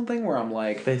or something where I'm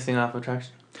like, Facing off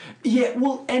attraction. yeah,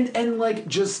 well, and like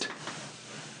just,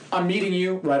 I'm meeting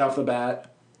you right off the bat.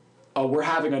 We're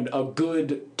having a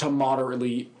good to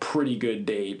moderately pretty good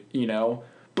date, you know?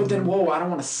 But then, whoa, I don't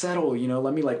want to settle, you know?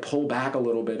 Let me, like, pull back a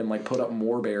little bit and, like, put up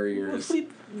more barriers.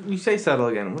 You say settle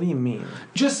again. What do you mean?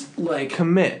 Just, like...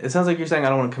 Commit. It sounds like you're saying I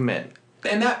don't want to commit.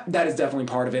 And that is definitely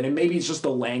part of it. And maybe it's just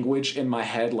the language in my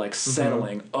head, like,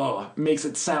 settling, makes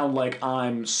it sound like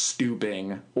I'm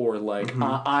stooping or, like,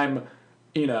 I'm,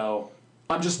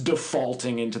 I'm just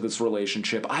defaulting into this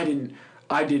relationship. I didn't,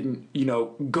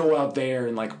 go out there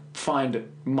and, like, find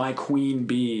my queen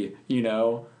bee, you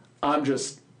know? I'm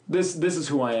just, this is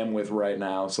who I am with right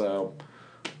now, so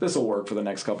this will work for the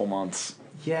next couple months.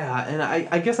 Yeah, and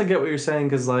I guess I get what you're saying,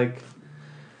 because, like...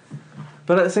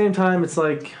 But at the same time, it's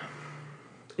like...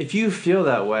 If you feel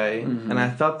that way, and I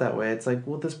felt that way, it's like,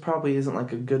 well, this probably isn't,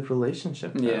 like, a good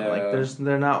relationship. Then. Yeah. Like,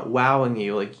 they're not wowing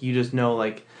you. Like, you just know,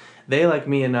 like, they like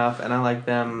me enough, and I like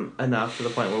them enough to the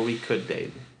point where we could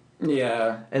date.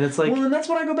 Yeah. And it's like... Well, and that's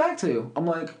what I go back to. I'm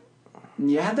like,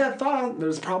 you had that thought.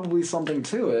 There's probably something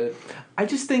to it. I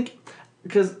just think,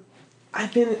 because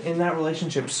I've been in that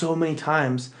relationship so many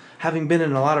times, having been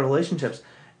in a lot of relationships,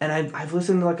 and I've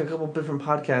listened to like a couple different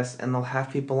podcasts, and they'll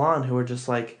have people on who are just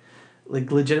like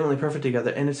legitimately perfect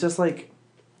together, and it's just like,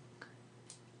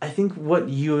 I think what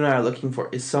you and I are looking for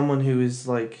is someone who is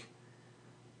like,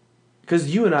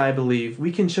 because you and I believe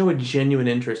we can show a genuine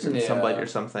interest in somebody or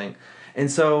something,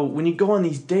 and so when you go on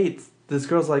these dates, this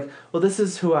girl's like, well, this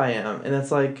is who I am, and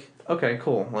it's like, okay,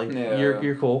 cool, like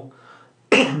you're cool.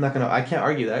 I can't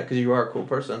argue that because you are a cool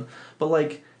person, but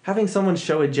like having someone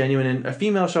show a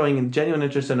female showing a genuine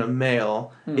interest in a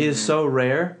male is so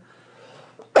rare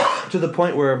to the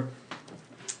point where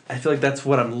I feel like that's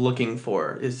what I'm looking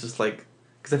for. Is just like,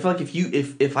 because I feel like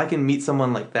if I can meet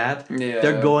someone like that,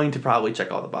 they're going to probably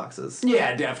check all the boxes.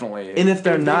 Yeah, definitely. And if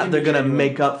they're not, they're gonna genuine.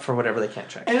 make up for whatever they can't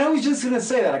check. And I was just gonna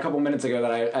say that a couple minutes ago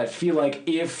that I feel like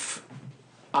if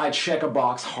I check a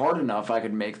box hard enough, I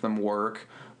could make them work.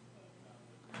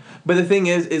 But the thing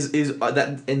is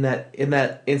that in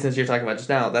that instance you're talking about just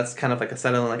now, that's kind of like a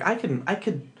settling. Like I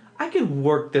could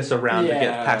work this around to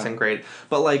get passing grade,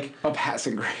 but like a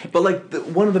passing grade. But like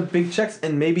one of the big checks,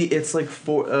 and maybe it's like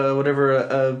for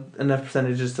whatever enough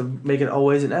percentages to make it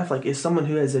always an F. Like is someone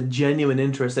who has a genuine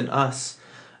interest in us,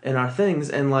 and our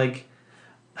things, and like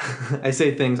I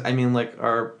say things, I mean like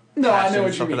our. No, I know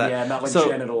what you mean. Like yeah, not like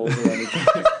genitals or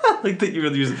anything. Like that you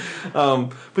really use,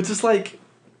 but just like.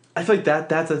 I feel like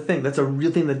that's a thing. That's a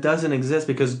real thing that doesn't exist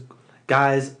because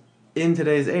guys in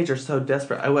today's age are so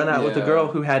desperate. I went out with a girl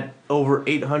who had over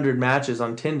 800 matches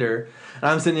on Tinder, and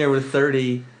I'm sitting here with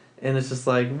 30, and it's just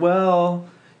like, well,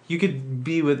 you could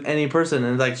be with any person,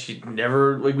 and like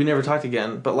we never talked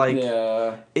again. But like,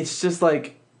 it's just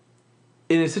like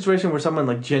in a situation where someone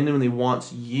like genuinely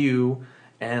wants you,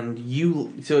 and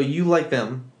you like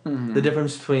them. Mm-hmm. The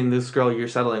difference between this girl you're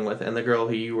settling with and the girl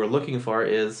who you were looking for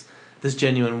is this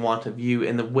genuine want of you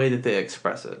and the way that they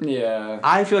express it. Yeah,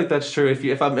 I feel like that's true.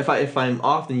 If I'm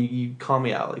off, then you call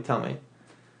me out. Like, tell me.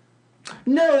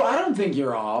 No, I don't think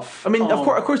you're off. I mean, of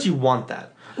course, you want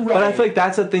that, right. But I feel like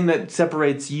that's the thing that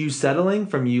separates you settling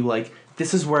from you. Like,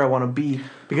 this is where I want to be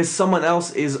because someone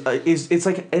else is. It's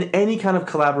like any kind of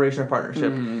collaboration or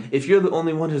partnership. Mm-hmm. If you're the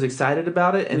only one who's excited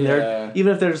about it, and they're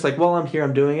even if they're just like, well, I'm here,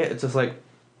 I'm doing it. It's just like.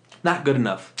 Not good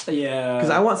enough. Yeah.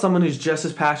 Because I want someone who's just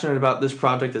as passionate about this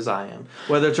project as I am.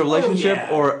 Whether it's a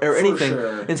relationship or anything.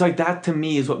 Sure. It's like that to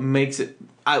me is what makes it...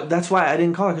 that's why I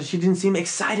didn't call her, because she didn't seem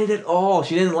excited at all.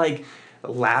 She didn't like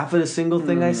laugh at a single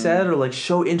thing I said or like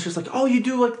show interest like, oh, you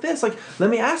do like this. Like, let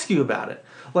me ask you about it.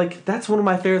 Like, that's one of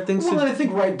my favorite things. Well, and I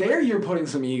think right there you're putting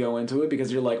some ego into it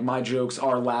because you're like, my jokes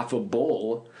are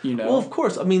laughable, you know? Well, of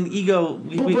course. I mean, ego...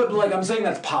 But like, I'm saying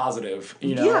that's positive,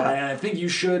 you know? Yeah. And I think you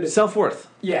should... Self-worth.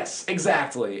 Yes,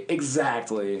 exactly.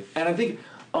 And I think,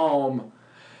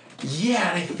 yeah,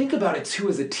 and I think about it too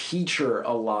as a teacher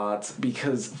a lot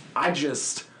because I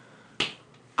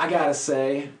gotta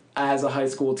say, as a high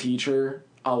school teacher,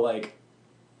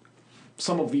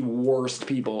 some of the worst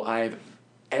people I've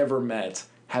ever met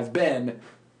have been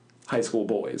high school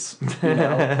boys, you know?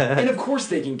 And of course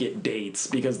they can get dates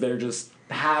because they're just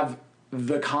have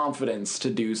the confidence to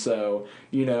do so,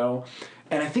 you know?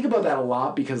 And I think about that a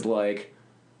lot because, like,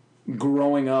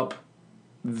 growing up,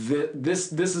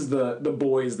 this is the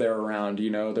boys they're around, you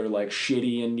know? They're, like,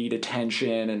 shitty and need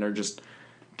attention and are just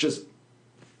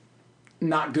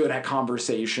not good at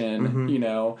conversation, you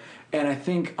know? And I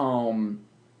think,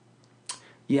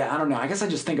 yeah, I don't know. I guess I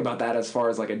just think about that as far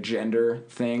as like a gender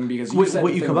thing because you said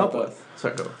what you come up with.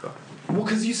 Sorry, go. Well,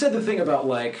 because you said the thing about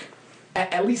like,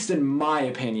 at least in my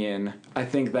opinion, I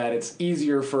think that it's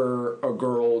easier for a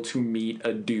girl to meet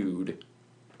a dude.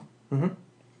 Mm-hmm.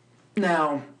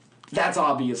 Now, that's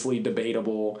obviously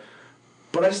debatable,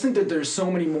 but I just think that there's so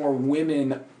many more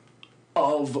women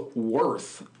of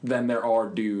worth than there are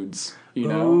dudes. You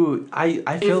know, ooh,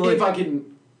 I feel if I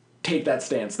can take that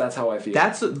stance, that's how I feel.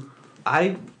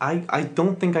 I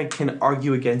don't think I can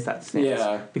argue against that stance.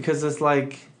 Yeah. Because it's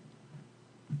like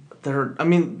I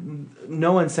mean,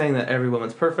 no one's saying that every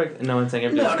woman's perfect and no one's saying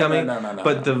everybody's coming. No.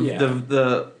 But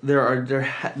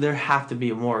there have to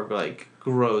be more like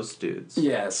gross dudes.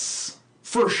 Yes.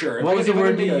 For sure. What was the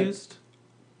word you used?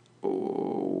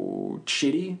 Oh,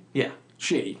 shitty? Yeah.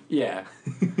 Shitty, yeah.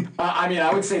 I mean,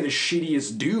 I would say the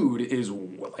shittiest dude is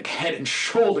like head and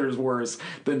shoulders worse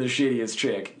than the shittiest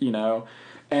chick, you know?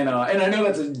 And I know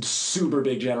that's a super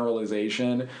big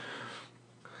generalization,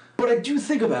 but I do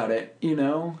think about it, you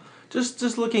know?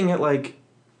 Just looking at, like,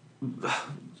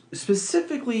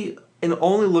 specifically and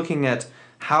only looking at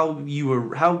how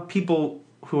people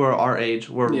who are our age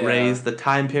were raised, the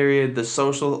time period, the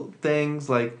social things,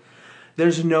 like,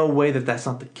 there's no way that that's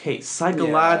not the case.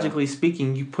 Psychologically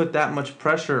speaking, you put that much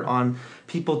pressure on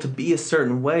people to be a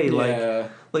certain way, Yeah.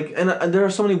 and there are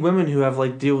so many women who have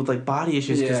like deal with like body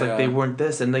issues because like they Yeah. weren't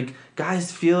this, and like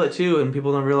guys feel it too, and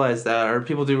people don't realize that, or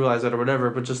people do realize that or whatever,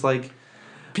 but just like.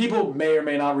 People may or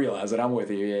may not realize it. I'm with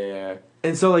you. Yeah.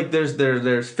 And so, like,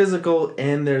 there's physical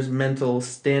and there's mental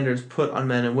standards put on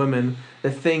men and women.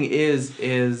 The thing is,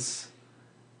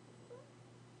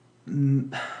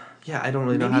 yeah, I don't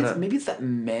really know how to. Maybe it's that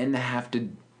men have to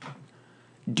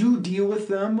deal with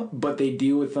them, but they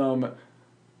deal with them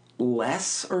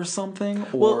less or something.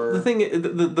 Or Well, the thing,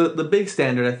 the big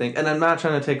standard, I think, and I'm not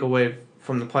trying to take away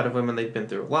from the plight of women; they've been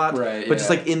through a lot. Right, But just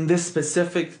yeah. like in this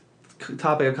specific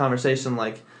topic of conversation,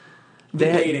 like the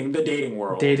dating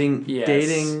world, dating, Yes.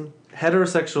 dating,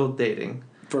 heterosexual dating.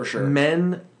 for sure.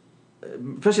 Men,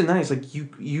 especially in the 90s, like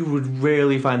you would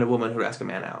rarely find a woman who'd ask a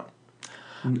man out.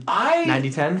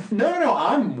 90-10? No,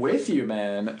 I'm with you,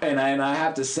 man, and I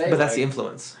have to say, But that's like, the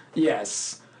influence.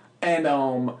 Yes, and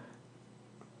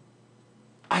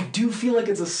I do feel like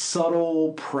it's a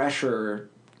subtle pressure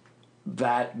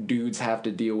that dudes have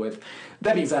to deal with.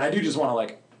 That being said, I do just want to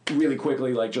like really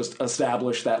quickly like just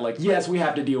establish that like yes, we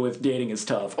have to deal with dating is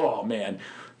tough. Oh man,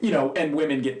 and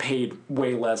women get paid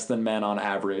way less than men on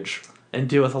average. And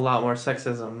deal with a lot more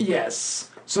sexism. Yes,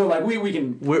 so like we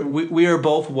can. We are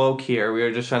both woke here. We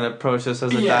are just trying to approach this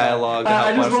as a Yeah. dialogue to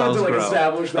I help just wanted ourselves to like grow.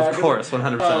 establish that. Of course,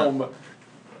 100%.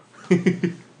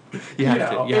 You have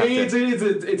to. You have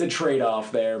to. It's a trade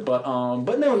off there, but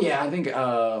no, yeah, I think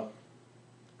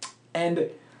and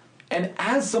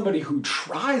as somebody who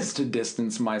tries to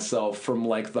distance myself from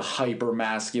like the hyper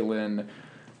masculine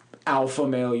alpha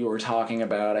male you were talking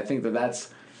about, I think that's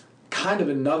kind of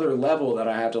another level that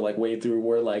I have to like wade through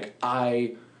where like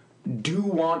I do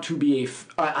want to be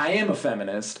I am a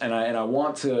feminist and I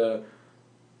want to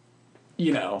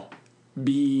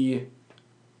be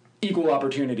equal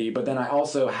opportunity, but then I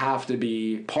also have to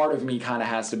be, part of me kind of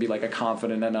has to be like a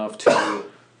confident enough to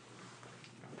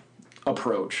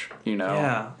approach,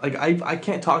 Yeah, like I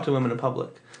can't talk to women in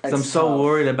public. 'Cause I'm It's so tough.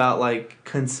 worried about like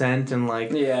consent and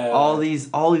like Yeah. all these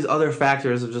other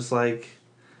factors of just like,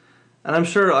 and I'm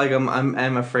sure like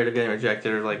I'm afraid of getting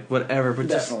rejected or like whatever, but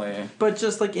Definitely.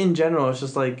 just like in general, it's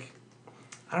just like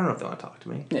I don't know if they want to talk to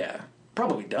me. Yeah.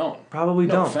 Probably don't. Probably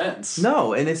No don't. offense.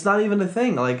 No, and it's not even a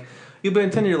thing. Like you've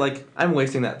been Tinder, you're like I'm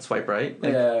wasting that swipe, right?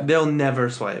 Like, Yeah. They'll never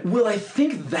swipe. Well, I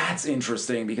think that's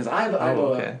interesting because I have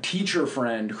okay. a teacher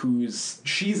friend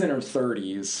she's in her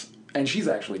 30s and she's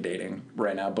actually dating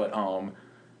right now, but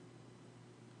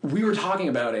we were talking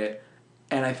about it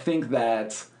and I think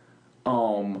that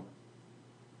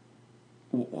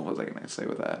what was I going to say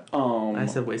with that? I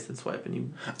said wasted swipe, and you.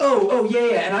 Oh,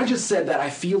 yeah, and I just said that I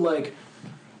feel like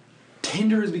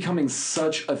Tinder is becoming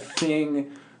such a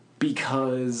thing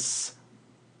because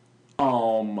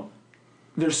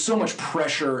there's so much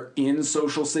pressure in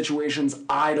social situations.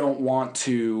 I don't want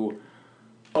to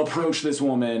approach this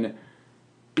woman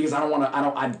because I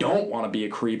don't want to be a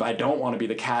creep. I don't want to be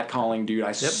the catcalling dude.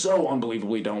 I so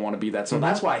unbelievably don't want to be that. So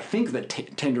that's why I think that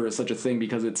Tinder is such a thing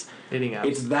because it's Dating apps.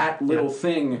 it's that little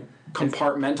thing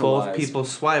compartmentalized. Both people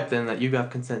swipe, then that you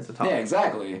got consent to talk. Yeah,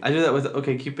 exactly. I do that with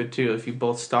OkCupid too. If you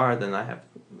both star, then I have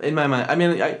in my mind. I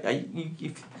mean,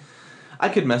 I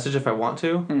could message if I want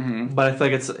to, but I feel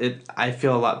like I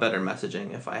feel a lot better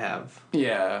messaging if I have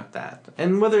Yeah. that.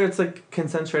 And whether it's like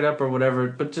consent straight up or whatever,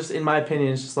 but just in my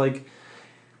opinion, it's just like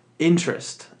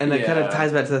interest, and that kind of Yeah.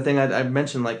 ties back to the thing I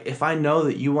mentioned. Like, if I know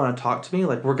that you want to talk to me,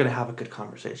 like we're gonna have a good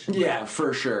conversation. Yeah,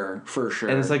 for sure.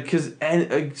 And it's like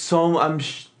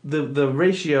the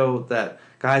ratio that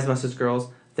guys message girls,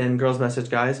 then girls message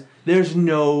guys. There is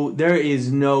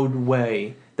no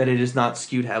way that it is not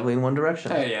skewed heavily in one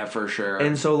direction. yeah, for sure.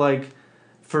 And so like,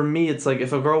 for me, it's like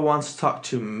if a girl wants to talk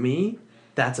to me,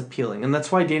 that's appealing, and that's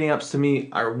why dating apps to me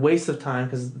are a waste of time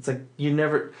because it's like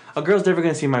a girl's never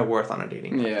gonna see my worth on a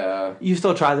dating app. yeah. You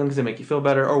still try them because they make you feel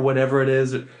better or whatever it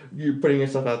is. You're putting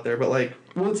yourself out there, but like,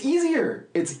 Well, it's easier.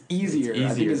 It's easier. I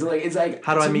think it's like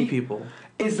how do to I meet me, people?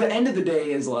 It's the end of the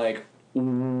day is like,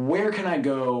 where can I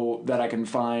go that I can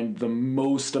find the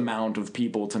most amount of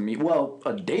people to meet? Well,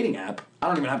 a dating app. I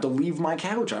don't even have to leave my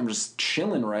couch. I'm just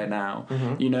chilling right now,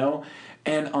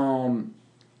 And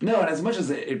no, and as much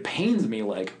as it pains me,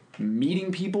 like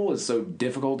meeting people is so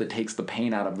difficult. It takes the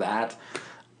pain out of that.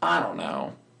 I don't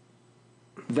know.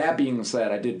 That being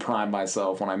said, I did prime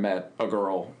myself when I met a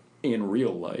girl in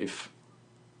real life.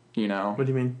 What do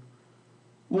you mean?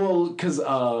 Well, because,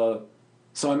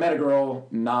 so I met a girl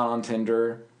not on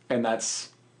Tinder, and I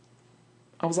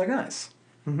was like, nice.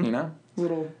 A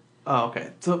little. Oh, okay.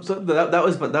 So that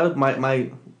was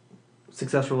my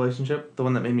successful relationship, the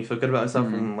one that made me feel good about myself,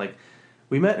 and like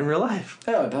we met in real life.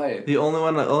 Oh, tight. The only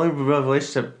real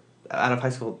relationship out of high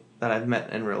school that I've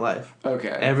met in real life. Okay.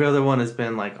 Every other one has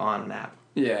been like on an app,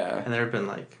 Yeah. and there have been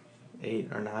like 8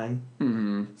 or 9,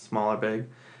 Mm-hmm. small or big,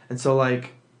 and so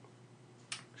like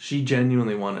she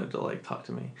genuinely wanted to like talk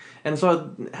to me, and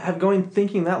so I have going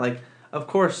thinking that like of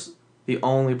course the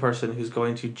only person who's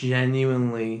going to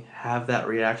genuinely have that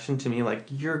reaction to me like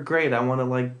you're great, I want to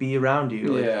like be around you,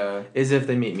 like, Yeah. is if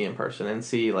they meet me in person and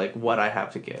see like what I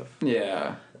have to give.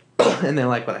 Yeah. And they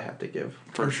like what I have to give.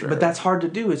 For sure. But that's hard to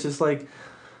do. It's just like,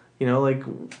 you know, like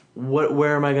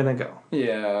where am I gonna go?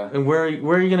 Yeah. And where are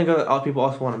you gonna go that all people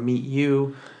also want to meet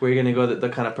you? Where are you gonna go that the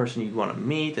kind of person you want to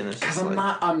meet? And it's Because just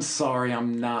I'm sorry,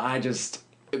 I'm not. I just.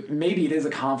 Maybe it is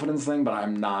a confidence thing, but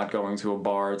I'm not going to a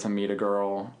bar to meet a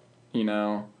girl, you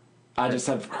know? I just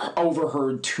have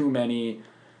overheard too many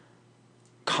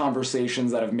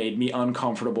conversations that have made me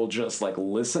uncomfortable just, like,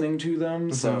 listening to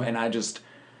them. So, and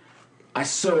I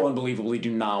so unbelievably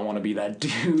do not want to be that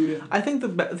dude. I think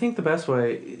the best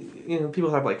way, you know,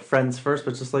 people have like friends first,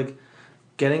 but just like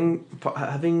hanging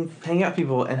out with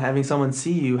people and having someone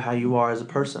see you how you are as a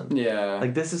person. Yeah.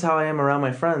 Like this is how I am around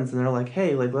my friends, and they're like,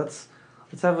 hey, like let's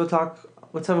have a talk,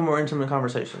 let's have a more intimate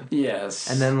conversation. Yes.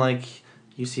 And then like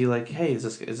you see like, hey, is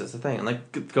this a thing? And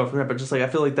like go from there. But just like I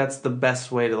feel like that's the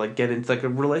best way to like get into like a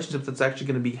relationship that's actually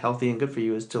going to be healthy and good for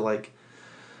you is to like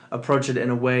approach it in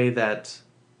a way that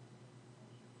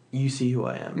you see who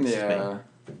I am. This is Yeah.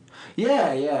 me.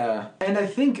 Yeah. And I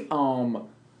think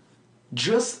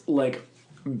just like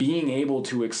being able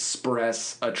to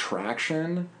express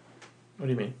attraction, What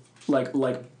do you mean? like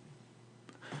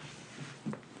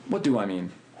what do I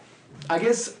mean? I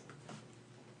guess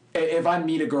if I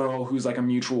meet a girl who's like a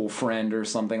mutual friend or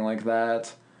something like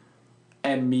that,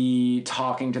 and me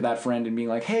talking to that friend and being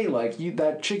like, hey, like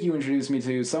that chick you introduced me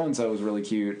to, so and so was really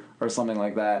cute, or something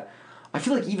like that. I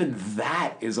feel like even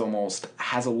that is almost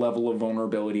has a level of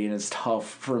vulnerability and is tough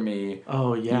for me.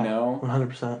 Oh yeah. You know?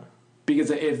 100%.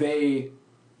 Because if they,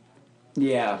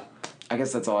 yeah, I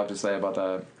guess that's all I have to say about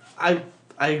that.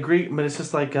 I agree, but it's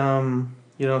just like you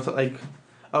know, it's like,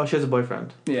 oh, she has a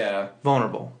boyfriend. Yeah.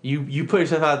 Vulnerable. You put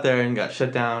yourself out there and got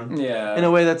shut down. Yeah. In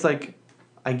a way that's like,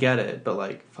 I get it, but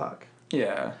like, fuck.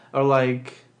 Yeah. Or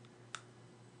like,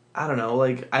 I don't know.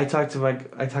 Like I talked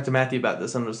to Matthew about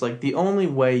this, and it was like the only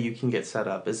way you can get set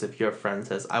up is if your friend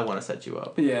says, "I want to set you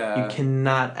up." Yeah. You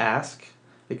cannot ask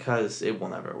because it will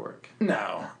never work.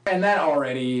 No. And that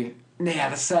already, yeah,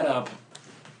 the setup,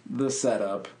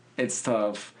 it's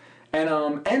tough.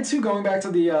 And too, going back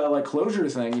to the, like, closure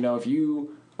thing, you know, if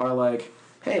you are like,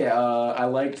 hey, I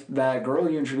liked that girl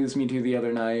you introduced me to the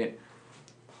other night,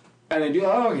 and then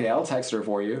oh, okay, I'll text her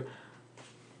for you,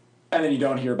 and then you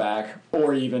don't hear back,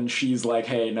 or even she's like,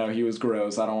 hey, no, he was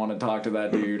gross, I don't want to talk to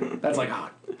that dude, that's like, oh,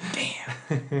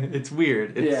 damn. It's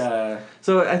weird. Yeah.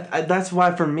 So I that's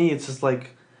why for me it's just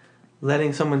like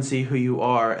letting someone see who you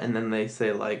are, and then they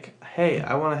say like, "Hey,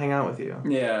 I want to hang out with you."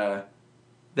 Yeah.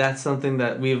 That's something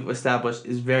that we've established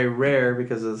is very rare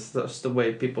because it's just the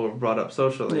way people are brought up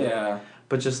socially. Yeah.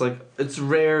 But just like it's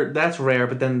rare, that's rare.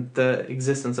 But then the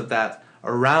existence of that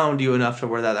around you enough to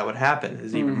where that would happen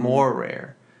is even more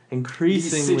rare, The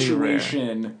increasingly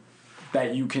situation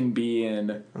that you can be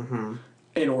in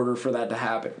in order for that to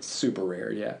happen. It's super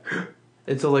rare, yeah.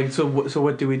 And so like so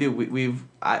what do we do? We've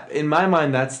in my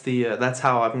mind that's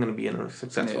how I'm going to be in a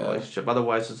successful relationship.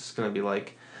 Otherwise it's just going to be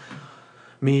like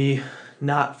me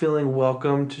not feeling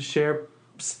welcome to share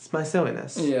my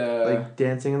silliness. Yeah. Like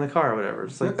dancing in the car or whatever.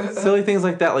 It's like silly things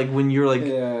like that, like when you're like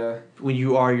when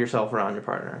you are yourself around your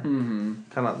partner. Mm-hmm.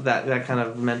 Kind of that kind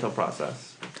of mental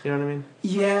process. You know what I mean?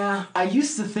 Yeah, I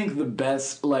used to think the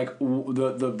best, like,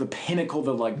 the pinnacle,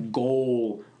 the, like,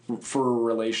 goal for a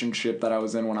relationship that I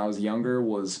was in when I was younger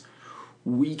was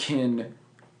we can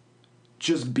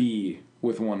just be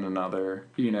with one another,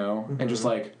 you know? And just,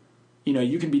 like, you know,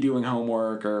 you can be doing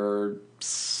homework or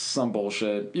some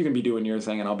bullshit. You can be doing your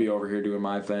thing and I'll be over here doing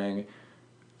my thing.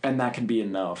 And that can be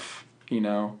enough, you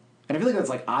know? And I feel like that's,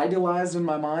 like, idealized in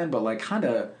my mind, but, like, kind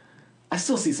of, I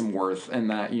still see some worth in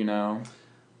that, you know?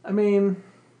 I mean,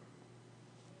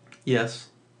 yes.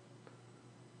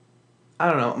 I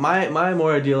don't know. My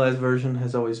more idealized version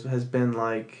has been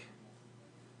like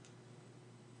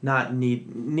not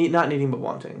needing but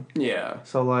wanting. Yeah.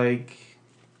 So like,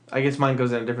 I guess mine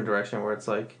goes in a different direction where it's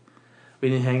like we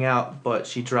didn't hang out, but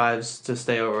she drives to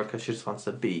stay over because she just wants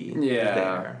to be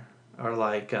there. Or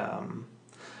like, I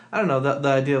don't know, the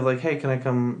idea of like, hey, can I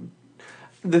come?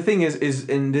 the thing is,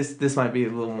 and this might be a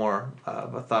little more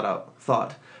of a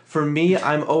thought. For me,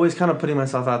 I'm always kind of putting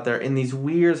myself out there in these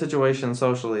weird situations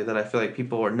socially that I feel like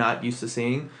people are not used to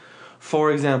seeing.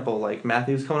 For example, like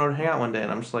Matthew's coming over to hang out one day,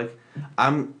 and I'm just like,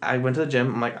 I went to the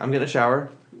gym. I'm like, I'm getting a shower.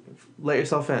 Let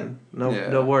yourself in.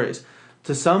 No worries.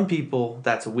 To some people,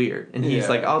 that's weird, and he's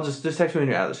like, I'll just text me when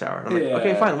you're out of the shower. And I'm like,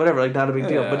 okay, fine, whatever, like not a big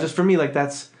deal. But just for me, like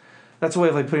that's a way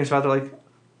of like putting yourself out there, like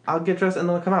I'll get dressed and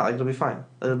then I'll come out, like it'll be fine.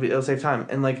 It'll save time.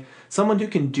 And like someone who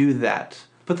can do that,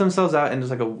 put themselves out in just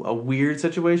like a weird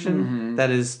situation that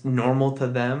is normal to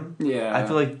them. Yeah, I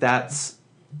feel like that's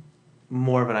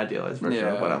more of an idealized version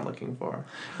of what I'm looking for.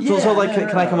 So like,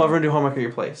 can I come over and do homework at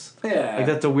your place? Yeah, like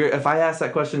that's a weird. If I ask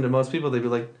that question to most people, they'd be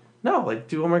like, no, like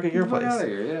do homework at your place. Out of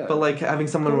here, But like having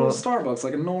someone go to Starbucks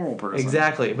like a normal person.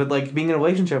 Exactly, but like being in a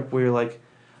relationship where you're like,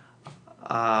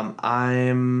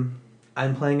 I'm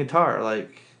playing guitar.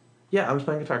 Like, yeah, I'm just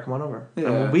playing guitar. Come on over, and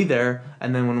we'll be there.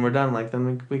 And then when we're done, like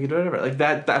then we can do whatever. Like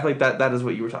that. I feel like that is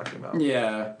what you were talking about.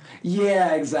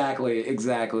 Yeah, exactly.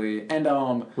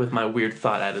 And with my weird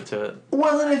thought added to it.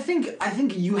 Well, and I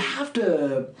think you have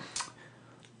to,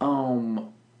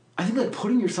 I think like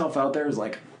putting yourself out there is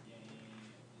like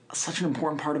such an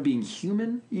important part of being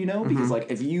human, you know? Because like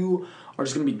if you are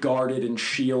just going to be guarded and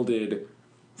shielded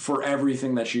for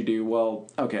everything that you do, well,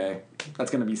 okay, that's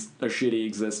going to be a shitty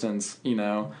existence, you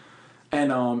know?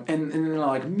 And then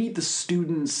like meet the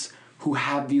students who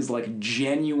have these like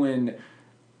genuine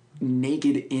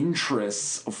naked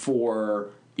interests for,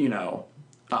 you know,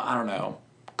 I don't know,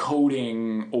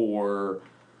 coding, or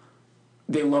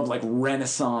they love like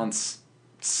Renaissance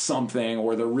something,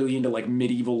 or they're really into like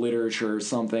medieval literature or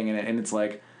something, and it's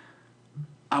like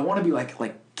I want to be like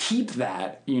keep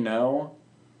that, you know,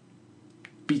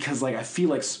 because like I feel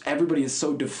like everybody is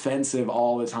so defensive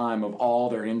all the time of all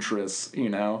their interests, you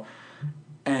know,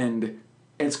 and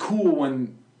it's cool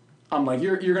when I'm like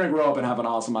you're gonna grow up and have an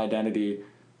awesome identity,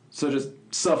 so just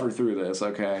suffer through this,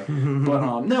 okay?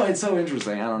 But no, it's so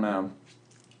interesting. I don't know.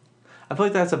 I feel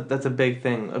like that's a big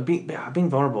thing. Being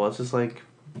vulnerable. It's just like.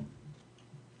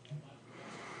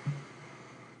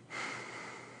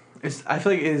 I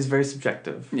feel like it is very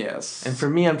subjective. Yes. And for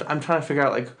me, I'm trying to figure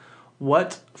out, like,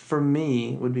 what, for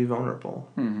me, would be vulnerable.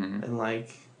 And,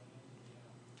 like,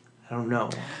 I don't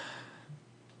know.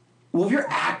 Well, if you're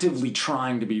actively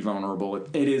trying to be vulnerable,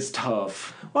 it is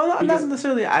tough. Well, not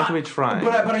necessarily actively trying.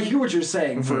 But I hear what you're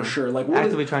saying, for sure. Like,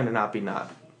 actively trying to not be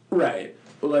not. Right.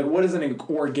 Like, what is an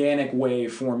organic way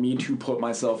for me to put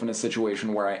myself in a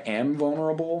situation where I am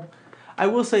vulnerable? I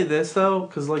will say this though,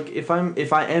 because like if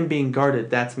I am being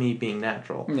guarded, that's me being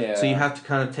natural. Yeah. So you have to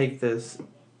kind of take this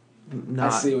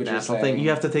not natural thing. You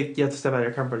have to step out of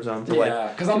your comfort zone.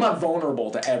 Because I'm not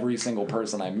vulnerable to every single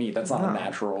person I meet. That's not a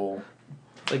natural.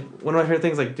 Like one of my favorite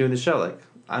things, like doing the show, like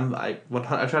I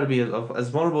try to be as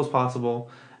vulnerable as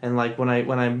possible, and like when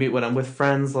I'm with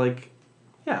friends, like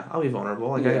yeah, I'll be vulnerable.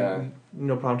 Like I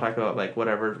no problem talking about like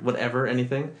whatever,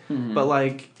 anything. But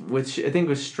like which I think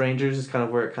with strangers is kind of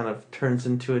where it kind of turns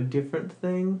into a different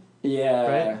thing.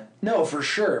 Yeah. Right? No, for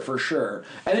sure.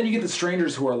 And then you get the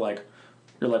strangers who are like,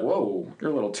 you're like, whoa,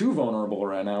 you're a little too vulnerable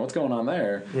right now. What's going on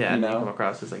there? Yeah, and you come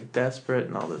across as like desperate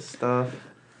and all this stuff.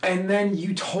 And then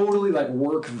you totally like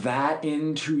work that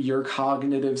into your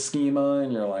cognitive schema,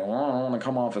 and you're like, well, I don't want to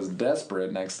come off as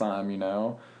desperate next time, you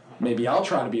know? Maybe I'll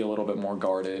try to be a little bit more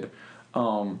guarded.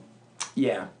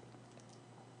 Yeah.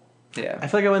 I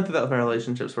feel like I went through that with my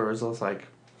relationships where it was just like,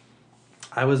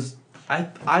 I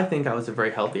think I was a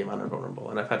very healthy amount of vulnerable,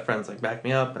 and I've had friends like back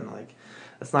me up, and like,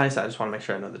 that's nice. I just want to make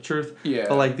sure I know the truth. Yeah.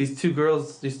 But like these two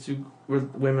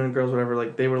women and girls, whatever,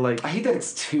 like they were like. I hate that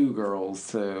it's two girls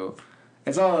too.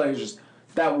 It's not like just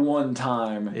that one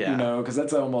time, you know, because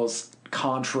that's almost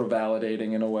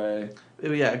contra-validating in a way.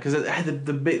 Yeah, because I had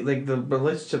the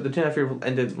relationship, the 2.5 year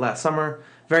ended last summer.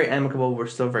 Very amicable. We're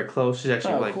still very close. She's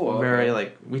actually very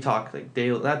like we talk like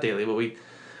daily, not daily, but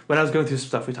when I was going through some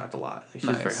stuff, we talked a lot. Like, she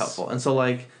was very helpful, and so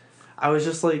like I was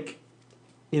just like,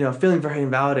 you know, feeling very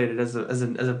invalidated as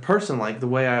a person, like the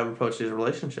way I approach these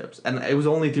relationships, and it was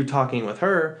only through talking with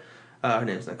her. Her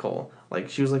name's Nicole. Like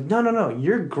she was like, no,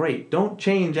 you're great. Don't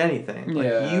change anything.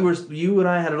 Like you and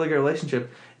I had a really good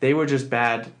relationship. They were just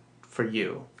bad for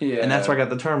you. Yeah. And that's where I got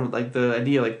the term, like the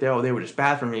idea, like they were just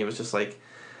bad for me. It was just like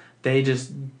they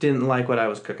just didn't like what I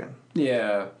was cooking.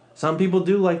 Yeah. Some people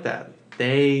do like that.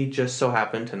 They just so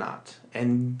happen to not.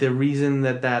 And the reason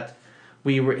that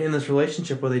we were in this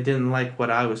relationship where they didn't like what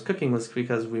I was cooking was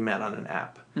because we met on an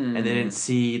app. And they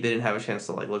didn't have a chance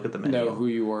to like look at the menu. Know who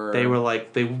you were. They were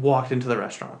like, they walked into the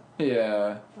restaurant.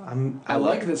 Yeah. I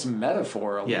like this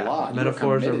metaphor a lot.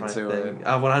 Metaphors are my thing.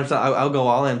 100%, I'll go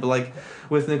all in. But like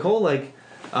with Nicole, like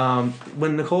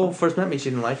When Nicole first met me, she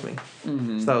didn't like me.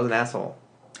 Mm-hmm. She thought I was an asshole.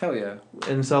 Hell yeah.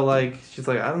 And so, like, she's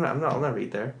like, I'll never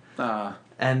eat there.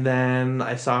 And then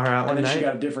I saw her out one And then night. she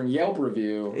got a different Yelp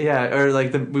review. Yeah, or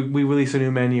like we released a new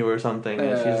menu or something, and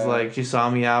Yeah. she's like, she saw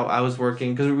me out. I was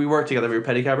working because we worked together. We were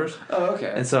pedicabbers, Oh,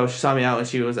 okay. and so she saw me out when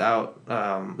she was out.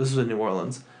 This was in New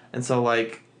Orleans, and so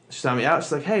like she saw me out.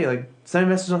 She's like, hey, like send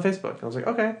me a message on Facebook. And I was like,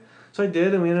 okay. So I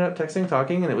did, and we ended up texting,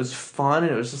 talking, and it was fun.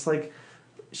 And it was just like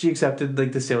she accepted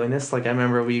like the silliness. Like I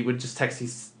remember we would just text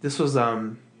these. This was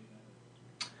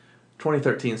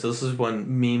 2013, so this is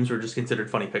when memes were just considered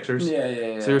funny pictures.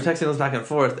 Yeah. So we were texting those back and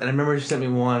forth, and I remember she sent me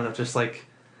one of just like,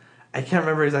 I can't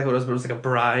remember exactly what it was, but it was like a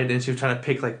bride, and she was trying to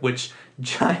pick like which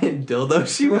giant dildo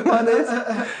she wanted.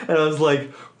 And I was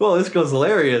like, well, this girl's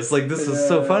hilarious. Like, this is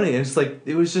so Yeah. funny. And it's like,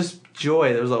 it was just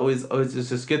joy. There was always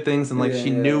just good things, and like she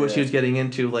knew what she was getting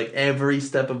into like every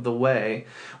step of the way.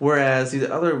 Whereas these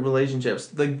other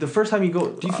relationships, like the first time you go,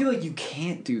 Do you feel like you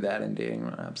can't do that in dating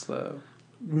apps, though?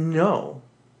 no.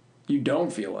 You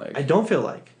don't feel like. I don't feel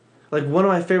like one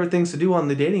of my favorite things to do on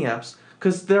the dating apps,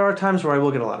 because there are times where I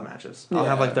will get a lot of matches. I'll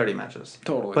have Yeah. like 30 matches.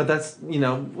 Totally. But that's, I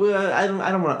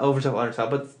don't want to oversell or undersell,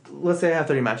 but let's say I have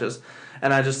 30 matches,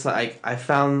 and I just I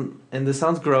found, and this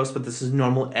sounds gross, but this is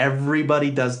normal.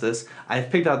 Everybody does this. I've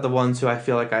picked out the ones who I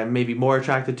feel like I'm maybe more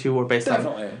attracted to, or based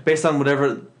on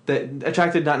whatever.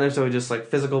 Attracted, not necessarily just like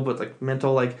physical, but like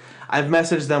mental. Like I've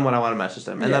messaged them when I want to message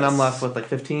them, and then I'm left with like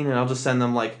 15, and I'll just send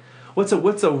them like, what's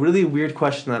a really weird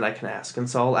question that I can ask? And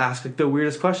so I'll ask like the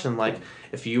weirdest question, like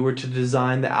if you were to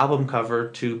design the album cover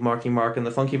to Marky Mark and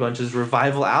the Funky Bunch's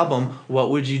revival album,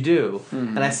 what would you do?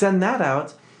 Mm-hmm. And I send that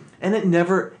out, and it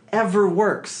never ever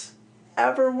works,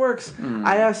 ever works.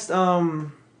 I asked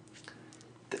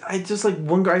I just like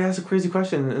one girl. I asked a crazy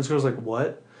question, and this girl's like,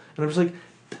 "What?" And I was like,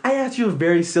 "I asked you a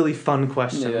very silly, fun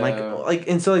question, Yeah. like,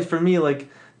 and so like for me, like."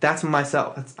 That's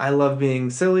myself. I love being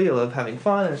silly. I love having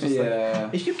fun. And it's just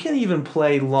like, if you can't even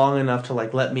play long enough to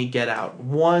like let me get out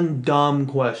one dumb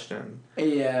question,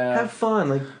 have fun.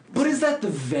 Like, But is that the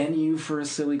venue for a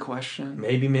silly question?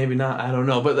 maybe not. I don't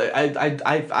know. But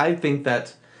I think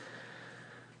that.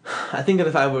 I think that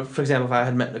if I would, for example, if I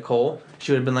had met Nicole,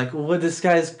 she would have been like, "Well, this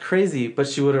guy's crazy," but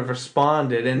she would have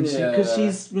responded, and because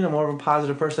she's more of a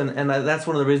positive person, and that's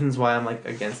one of the reasons why I'm like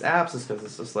against apps, is because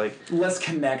it's just like Less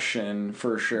connection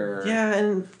for sure. yeah,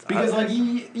 and Because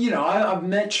I've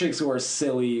met chicks who are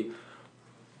silly,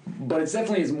 but it's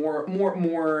definitely is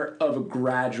more of a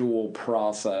gradual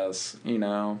process,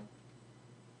 I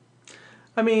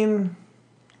mean,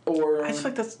 Or I just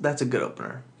like that's a good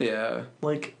opener. yeah.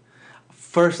 Like,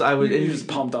 first I would. You just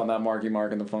pumped on that Marky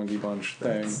Mark and the Funky Bunch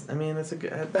thing. I mean, it's a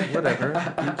good whatever.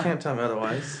 You can't tell me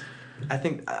otherwise. I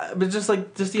think, but just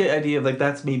the idea of like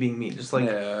that's me being me. Just like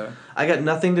I got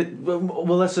nothing to.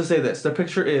 Well, let's just say this: the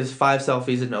picture is 5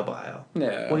 selfies and no bio.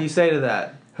 Yeah. What do you say to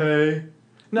that? Hey.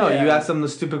 No, Yeah. you ask them the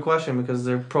stupid question because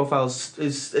their profile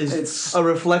is It's- a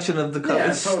reflection of the color. Yeah,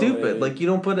 It's totally. stupid. Like you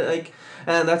don't put it like,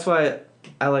 and that's why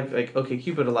I like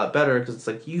OkCupid a lot better, because it's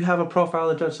like you have a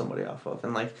profile to judge somebody off of,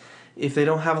 and like if they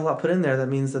don't have a lot put in there, that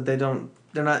means that they're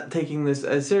not taking this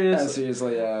as serious.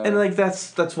 Seriously, yeah. And like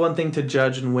that's one thing to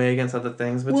judge and weigh against other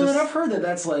things, but Well, just and I've heard that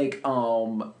that's like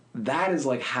that is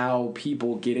like how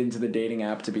people get into the dating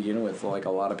app to begin with. Like a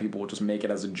lot of people will just make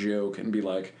it as a joke and be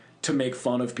like to make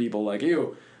fun of people. Like,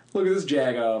 ew, look at this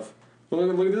jagoff. Look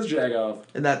at this jagoff.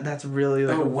 and that's really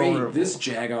like Oh wait, vulnerable. this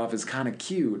jagoff is kind of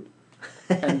cute.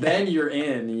 And then you're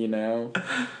in.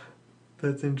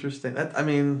 That's interesting. I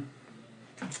mean,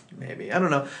 maybe I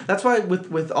don't know. That's why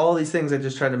with all these things, I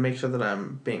just try to make sure that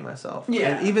I'm being myself.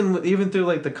 Yeah. And even through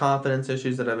like the confidence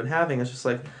issues that I've been having, it's just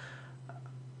like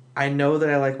I know that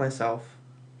I like myself.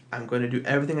 I'm going to do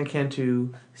everything I can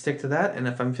to stick to that. And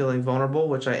if I'm feeling vulnerable,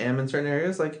 which I am in certain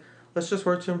areas, like let's just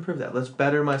work to improve that. Let's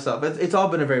better myself. It's all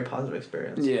been a very positive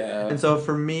experience. Yeah. And so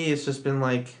for me, it's just been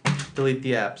like delete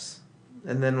the apps.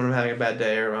 And then when I'm having a bad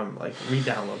day, or I'm like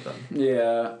re-download them.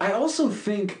 Yeah. I also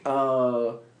think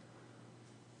because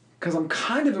I'm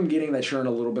kind of getting that you're in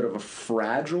a little bit of a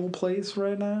fragile place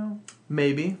right now.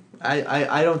 Maybe.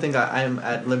 I don't think I'm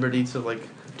at liberty to like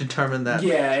determine that.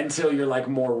 Yeah, until you're like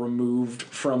more removed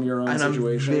from your own And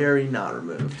situation. I'm very not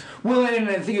removed. Well, and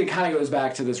I think it kind of goes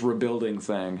back to this rebuilding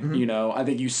thing. Mm-hmm. I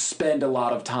think you spend a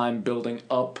lot of time building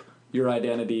up your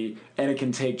identity, and it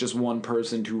can take just one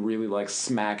person to really like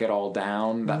smack it all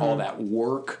down, Mm-hmm. all that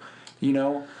work.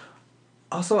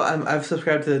 Also, I've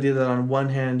subscribed to the idea that on one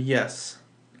hand, yes,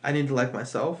 I need to like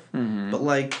myself, Mm-hmm. but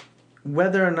like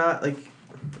whether or not like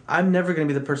I'm never going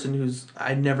to be the person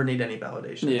I never need any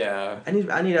validation. Yeah.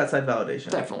 I need outside validation.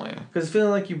 Definitely. Because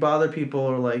feeling like you bother people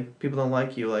or like people don't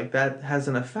like you, like that has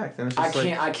an effect, and it's just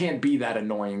I can't be that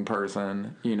annoying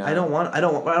person, you know. I don't want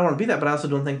to be that, but I also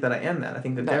don't think that I am that. I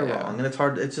think that they're Yeah. wrong, and it's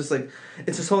hard. It's just like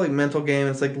it's this whole like mental game.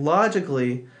 It's like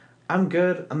logically, I'm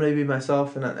good. I'm gonna be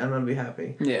myself, and I'm gonna be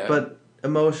happy. Yeah. But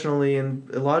emotionally and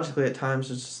logically, at times,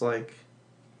 it's just like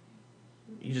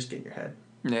you just get in your head,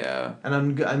 Yeah. and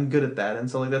I'm good at that, and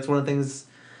so like that's one of the things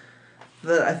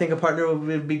that I think a partner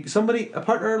would be a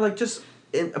partner like just.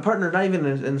 A partner, not even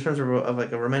in terms of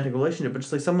like a romantic relationship, but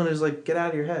just like someone who's like, get out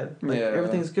of your head. Like, Yeah.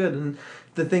 everything's good. And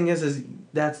the thing is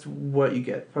that's what you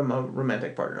get from a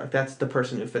romantic partner. Like, that's the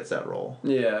person who fits that role.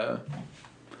 Yeah.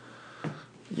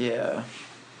 Yeah.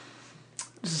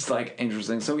 This is like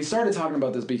interesting. So we started talking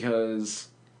about this because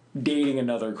dating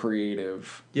another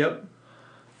creative. Yep.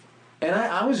 And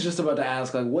I was just about to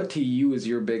ask, like, what to you is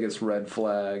your biggest red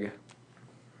flag?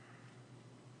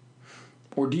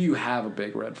 Or do you have a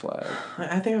big red flag?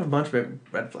 I think I have a bunch of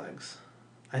red flags.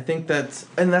 I think that's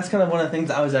kind of one of the things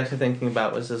I was actually thinking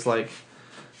about was just like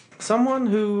someone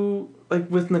who, like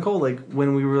with Nicole, like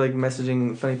when we were like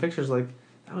messaging funny pictures, like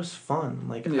that was fun.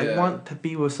 Like I Yeah. want to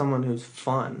be with someone who's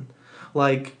fun.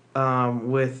 Like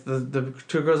with the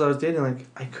two girls I was dating, like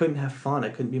I couldn't have fun. I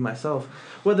couldn't be myself.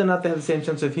 Whether or not they have the same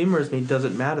sense of humor as me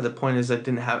doesn't matter. The point is I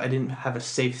didn't have a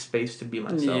safe space to be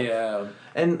myself. Yeah.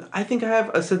 And I think I have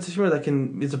a sense of humor that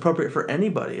is appropriate for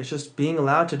anybody. It's just being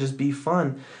allowed to just be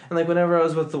fun. And like whenever I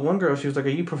was with the one girl, she was like, "Are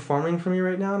you performing for me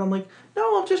right now?" And I'm like,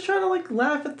 "No, I'm just trying to like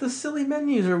laugh at the silly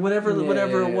menus or whatever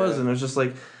it was." And it was just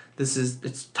like,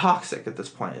 it's toxic at this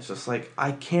point. It's just like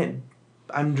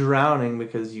I'm drowning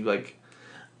because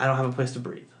I don't have a place to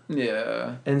breathe.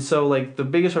 Yeah. And so like the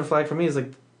biggest red flag for me is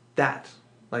like that.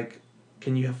 Like,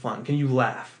 can you have fun? Can you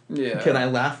laugh? Yeah. Can I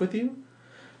laugh with you?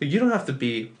 Like, you don't have to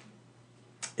be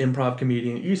improv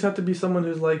comedian. You just have to be someone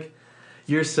who's like,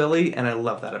 you're silly, and I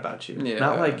love that about you. Yeah.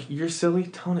 Not like you're silly.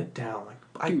 Tone it down.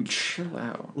 Like Dude, chill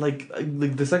out. like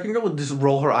the second girl would just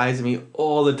roll her eyes at me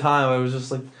all the time. I was just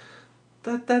like,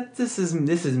 this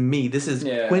is me. This is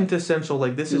Yeah. quintessential.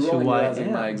 Like this is You're who I realizing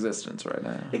am. my existence right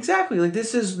now. Exactly. Like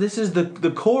this is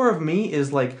the core of me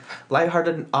is like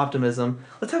lighthearted optimism.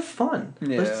 Let's have fun.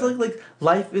 Yeah. Let's like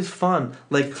life is fun.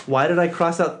 Like why did I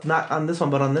cross out not on this one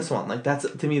but on this one? Like that's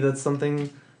to me that's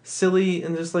something silly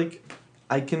and just like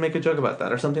I can make a joke about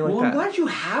that or something like Well, that. I'm glad you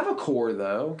have a core,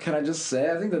 though. Can I just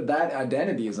say? I think that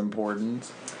identity is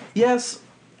important. Yes,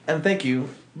 and thank you.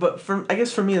 But I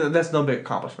guess for me that's no big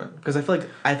accomplishment because I feel like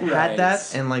I've Right. had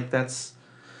that and like that's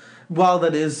while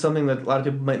that is something that a lot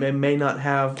of people may not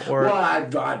have or Well,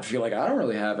 I feel like I don't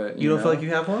really have it. you don't know? feel like you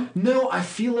have one. No, I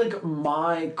feel like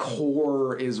my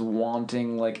core is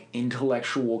wanting like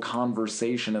intellectual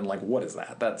conversation and like what is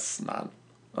that? That's not.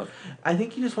 I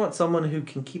think you just want someone who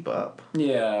can keep up.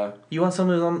 Yeah. You want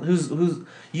someone who's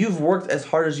you've worked as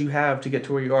hard as you have to get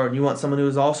to where you are, and you want someone who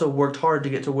has also worked hard to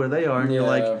get to where they are. And you're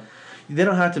like, they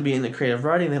don't have to be in the creative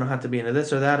writing. They don't have to be into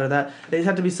this or that or that. They just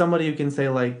have to be somebody who can say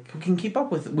like who can keep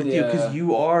up with you because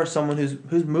you are someone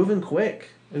who's moving quick,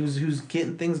 who's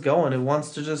getting things going, who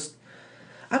wants to just.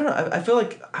 I don't know. I feel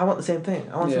like I want the same thing.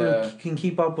 I want someone who can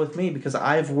keep up with me because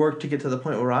I've worked to get to the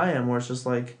point where I am, where it's just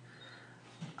like.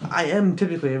 I am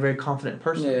typically a very confident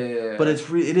person, but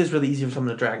it is really easy for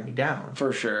someone to drag me down.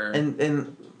 For sure.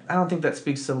 And I don't think that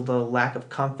speaks to the lack of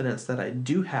confidence that I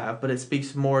do have, but it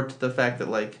speaks more to the fact that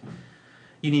like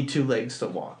you need two legs to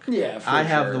walk. Yeah, for I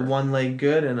have sure. the one leg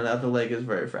good and another leg is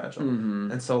very fragile,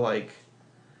 and so like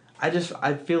I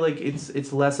feel like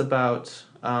it's less about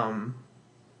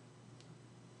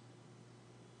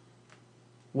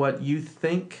what you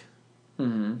think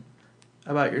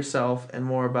about yourself and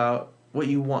more about what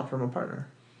you want from a partner.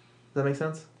 Does that make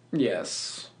sense?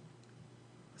 Yes.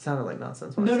 It sounded like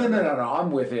nonsense. when I No, said that.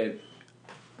 I'm with it.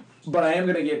 But I am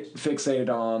going to get fixated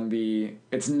on the,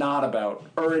 it's not about,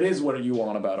 or it is what you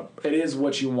want it is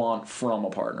what you want from a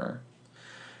partner.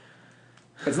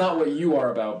 It's not what you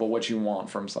are about, but what you want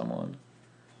from someone.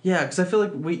 Yeah, because I feel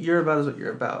like what you're about is what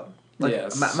you're about. Like,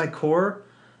 Yes. my core,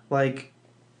 like,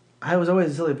 I was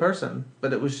always a silly person,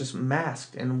 but it was just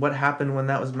masked. And what happened when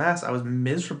that was masked, I was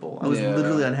miserable. I was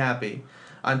literally unhappy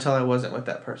until I wasn't with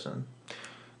that person.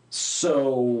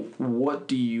 So, what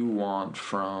do you want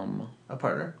from... A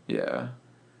partner. Yeah.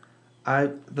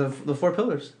 The 4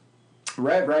 pillars.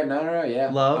 Right, no, yeah.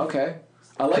 Love. Okay.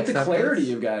 I like the Acceptance. clarity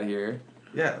you've got here.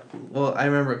 Yeah, well, I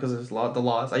remember it because there's the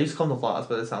laws. I used to call them the laws,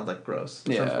 but it sounds like gross.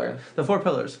 It sounds Yeah. weird. The 4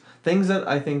 pillars. Things that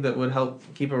I think that would help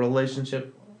keep a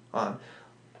relationship on.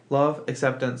 Love,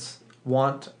 acceptance,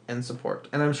 want, and support.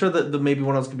 And I'm sure that maybe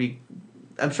one else could be...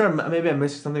 maybe I'm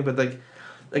missing something, but like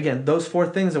again, those 4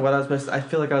 things are what I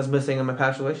feel like I was missing in my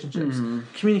past relationships.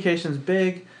 Communication's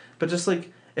big, but just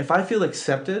like if I feel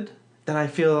accepted, then I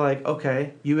feel like,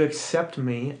 okay, you accept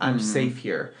me, I'm safe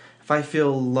here. If I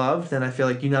feel loved, then I feel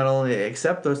like you not only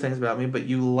accept those things about me, but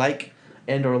you like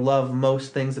and or love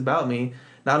most things about me.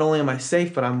 Not only am I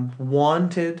safe, but I'm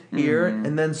wanted here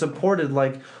and then supported.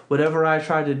 Like whatever I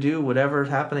try to do, whatever is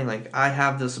happening, like I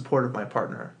have the support of my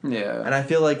partner. Yeah. And I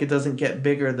feel like it doesn't get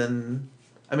bigger than,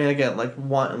 I mean, again, like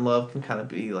want and love can kind of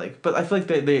be like, but I feel like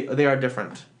they are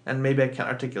different. And maybe I can't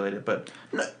articulate it, but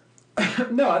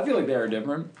No, I feel like they are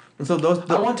different. and so those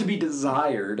I want to be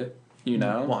desired, you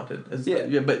know? wanted is,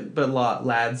 Yeah. but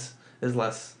lads is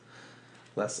less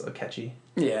catchy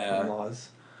than Yeah. laws.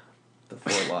 The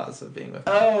 4 laws of being with.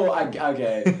 Oh,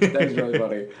 okay. That's really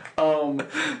funny.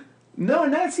 No,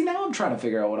 now I'm trying to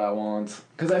figure out what I want.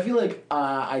 Because I feel like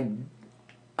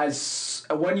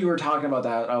when you were talking about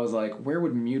that, I was like, where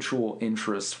would mutual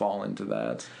interest fall into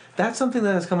that? That's something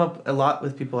that has come up a lot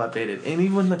with people I've dated, and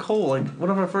even with Nicole. Like one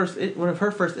of her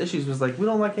first issues was like, we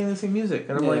don't like any of the same music,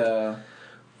 and I'm like,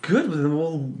 good.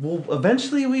 We'll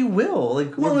eventually we will.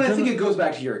 Like, well, and I think it goes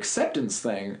back to your acceptance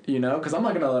thing, you know, because I'm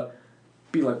not gonna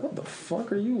be like, what the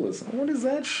fuck are you listening? What is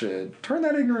that shit? Turn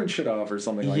that ignorant shit off or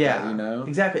something like that, you know?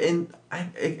 Exactly. And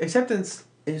acceptance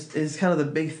is kind of the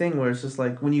big thing where it's just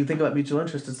like when you think about mutual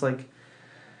interest, it's like,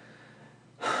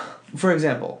 for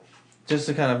example, just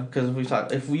to kind of, because we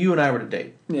talked, if you and I were to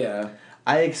date, Yeah.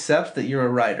 I accept that you're a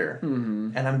writer,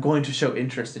 and I'm going to show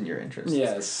interest in your interests.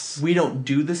 Yes. We don't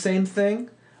do the same thing,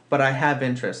 but I have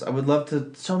interest. I would love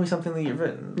to show me something that you've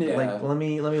written. Yeah. Like, well, let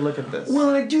me look at this.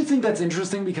 Well, I do think that's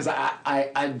interesting because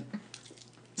I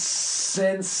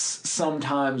sense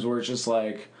sometimes where it's just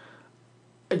like,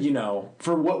 you know,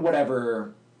 for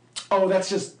whatever. Oh, that's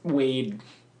just Wade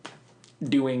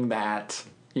doing that.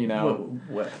 You know,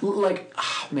 What? like,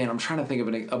 man, I'm trying to think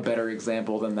of a better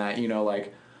example than that. You know,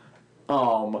 like,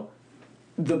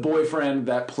 the boyfriend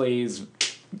that plays,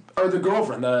 or the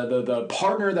girlfriend, the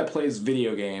partner that plays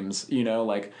video games. You know,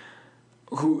 like,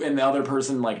 who, and the other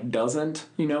person like doesn't.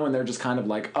 You know, and they're just kind of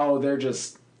like, oh, they're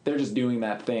just doing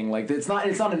that thing. Like, it's not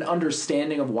an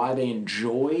understanding of why they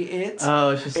enjoy it. Oh,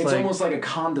 it's just it's like almost like a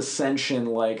condescension.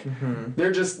 Like,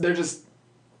 they're just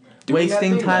doing that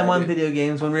wasting thing time that on I- video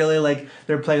games when really like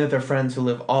they're playing with their friends who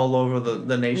live all over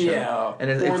the nation. Yeah, and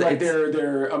or like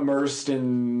they're immersed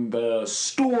in the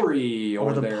story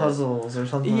or the they're- puzzles or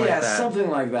something like Yeah, that. something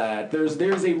like that. There's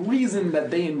a reason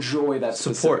that they enjoy that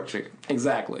Support. specific-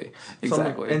 Exactly.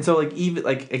 And so like even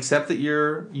like accept that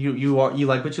you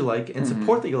like what you like and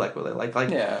support that you like what they like.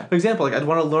 Like Yeah. for example, like I'd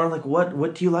want to learn like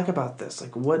what do you like about this?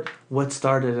 Like what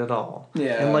started it all?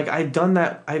 Yeah. And like I've done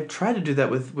that. I've tried to do that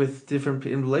with different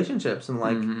in relationships and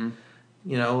like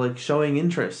you know like showing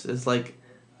interest is like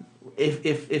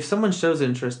if someone shows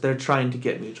interest, they're trying to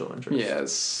get mutual interest.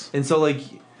 Yes. And so like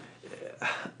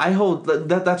I hold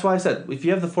that's why I said if you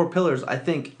have the 4 pillars, I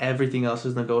think everything else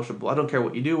is negotiable. I don't care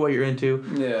what you do, what you're into.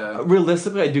 Yeah.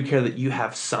 Realistically, I do care that you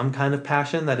have some kind of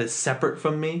passion that is separate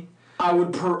from me. I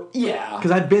would yeah. Because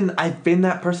I've been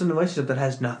that person in a relationship that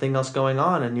has nothing else going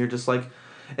on, and you're just like,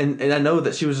 and I know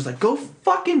that she was just like, go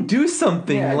fucking do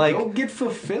something, Yeah, like go get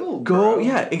fulfilled. go, bro.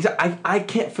 yeah, exactly. I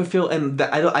can't fulfill, and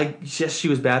that yes, she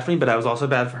was bad for me, but I was also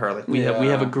bad for her. Like we have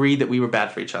Yeah. agreed that we were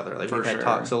bad for each other. Like For we've had sure.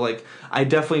 talks, so like I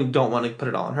definitely don't want to put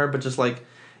it all on her, but just like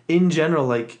in general,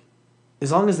 like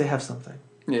as long as they have something,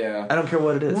 Yeah. I don't care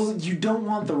what it is. Well, you don't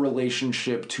want the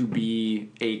relationship to be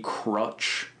a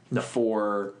crutch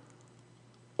for.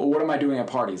 What am I doing at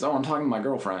parties? Oh, I'm talking to my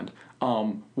girlfriend.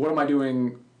 What am I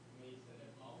doing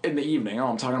in the evening? Oh,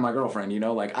 I'm talking to my girlfriend. You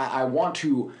know, like I want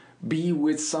to be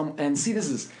with some. And see, this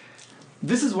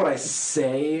is what I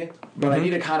say, but I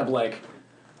need to kind of like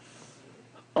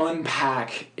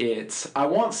unpack it. I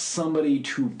want somebody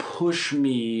to push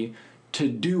me to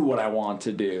do what I want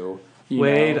to do. You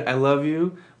Wade, know? I love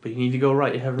you, but you need to go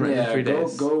right. You haven't written in 3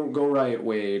 days. Go right,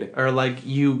 Wade. Or like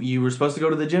you were supposed to go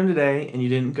to the gym today and you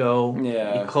didn't go.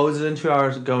 Yeah. You closed it in 2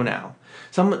 hours. Go now.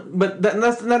 But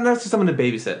that's not just someone to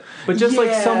babysit. But just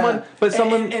like someone. But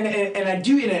someone. And I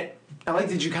do in it. I like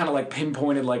that you kind of like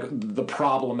pinpointed like the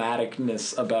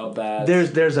problematicness about that.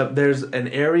 There's an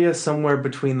area somewhere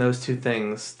between those two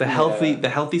things. The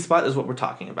healthy spot is what we're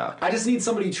talking about. I just need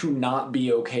somebody to not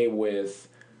be okay with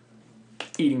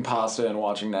eating pasta and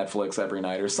watching Netflix every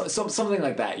night or something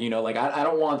like that. You know, like I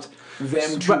don't want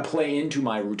them to But play into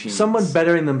my routine. Someone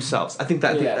bettering themselves. I think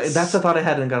Yes. that's the thought I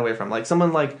had and got away from. Like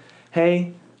someone like,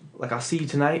 hey, like I'll see you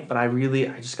tonight, but I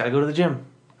just gotta go to the gym.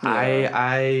 Yeah.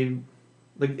 I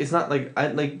like it's not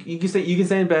like you can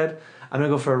stay in bed. I'm gonna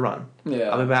go for a run. Yeah.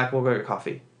 I'll be back. We'll go get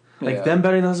coffee. Like Yeah. them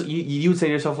bettering those, you would say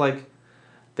to yourself like,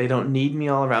 They don't need me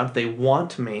all around. They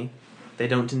want me. They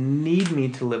don't need me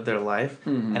to live their life,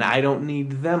 and I don't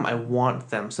need them. I want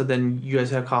them. So then you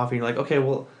guys have coffee, and you're like, okay,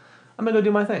 well, I'm gonna go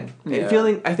do my thing. Yeah. And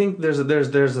feeling, I think there's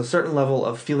a certain level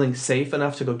of feeling safe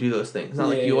enough to go do those things. It's not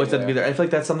like you always have to be there. I feel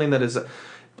like that's something that is.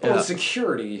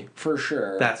 Security for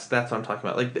sure. That's what I'm talking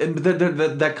about. Like, and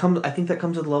that comes. I think that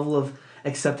comes with a level of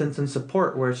acceptance and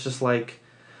support, where it's just like,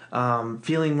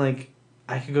 feeling like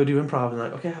I could go do improv and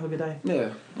like, okay, have a good day. Yeah,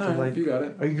 So, all right, like, you got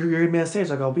it. Or you're gonna be on stage,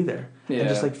 like I'll be there. Yeah. And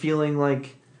just like feeling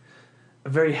like a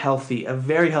very healthy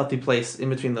place in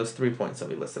between those 3 points that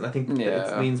we listed. I think that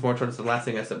Yeah. it leans more towards the last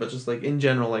thing I said, but just like in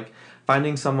general, like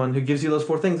finding someone who gives you those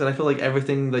 4 things, and I feel like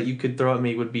everything that you could throw at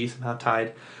me would be somehow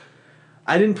tied.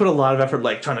 I didn't put a lot of effort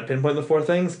like trying to pinpoint the 4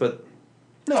 things, but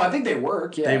No, I think they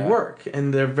work. Yeah, they work,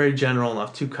 and they're very general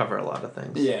enough to cover a lot of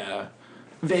things. Yeah,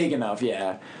 vague enough.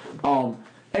 Yeah, and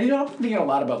I've been thinking a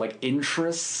lot about like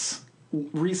interests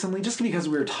recently, just because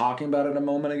we were talking about it a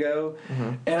moment ago,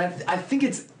 and I think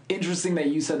it's interesting that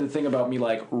you said the thing about me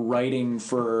like writing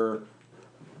for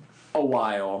a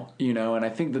while, and I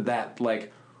think that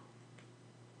like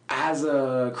as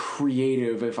a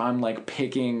creative, if I'm like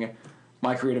picking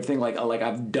my creative thing, like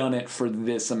I've done it for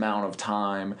this amount of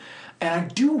time. And I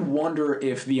do wonder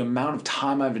if the amount of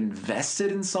time I've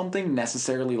invested in something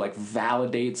necessarily like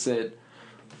validates it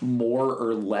more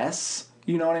or less.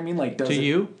 You know what I mean? Like, does To it,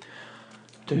 you?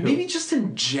 To who? maybe just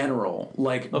in general,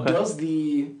 like, Okay. does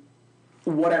the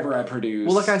whatever I produce?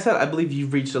 Well, like I said, I believe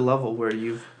you've reached a level where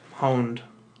you've honed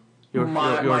your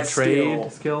My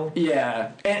trade skill.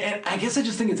 Yeah, and I guess I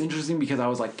just think it's interesting because I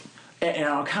was like, and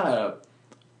I'll kind of.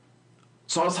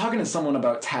 So I was talking to someone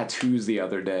about tattoos the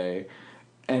other day,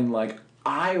 and like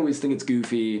I always think it's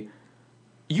goofy.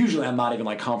 Usually I'm not even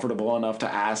like comfortable enough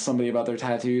to ask somebody about their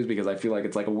tattoos because I feel like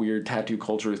it's like a weird tattoo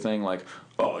culture thing. Like,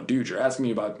 oh, dude, you're asking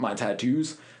me about my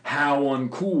tattoos? How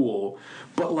uncool!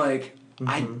 But like,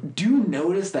 I do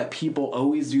notice that people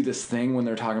always do this thing when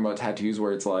they're talking about tattoos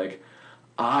where it's like,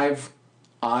 I've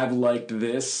liked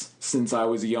this since I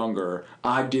was younger.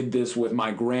 I did this with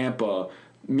my grandpa.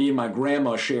 Me and my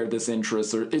grandma shared this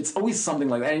interest, or it's always something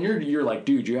like that. And you're like,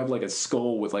 dude, you have like a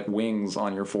skull with like wings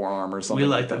on your forearm or something. We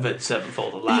like the that. Vet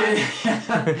Sevenfold alive.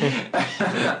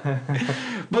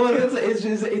 But like,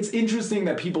 it's interesting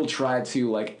that people try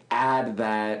to like add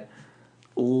that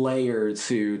layer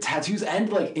to tattoos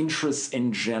and like interests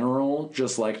in general.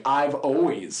 Just like I've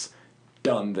always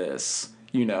done this,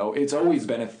 it's always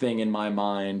been a thing in my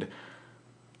mind.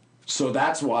 So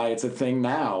that's why it's a thing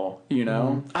now, I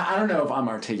don't know if I'm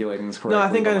articulating this correctly. No, I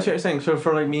think I but, understand what you're saying. So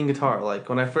for like me and guitar, like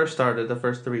when I first started, the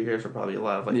first 3 years were probably a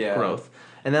lot of like Yeah. growth,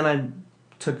 and then I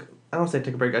don't want to say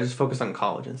took a break. I just focused on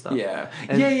college and stuff. Yeah.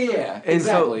 And- Yeah. And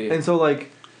Exactly. so like,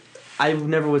 I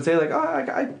never would say like,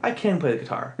 oh, I can play the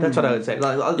guitar. That's what I would say.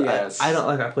 Like, Yes. I don't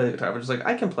like I play the guitar, but just like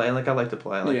I can play. Like I like to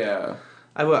play. Like, yeah.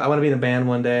 I want to be in a band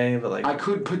one day, but like I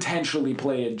could potentially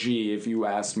play a G if you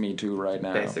asked me to right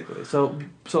now. basically. So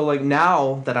like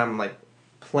now that I'm like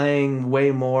playing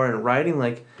way more and writing,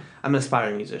 like I'm an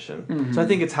aspiring musician. So I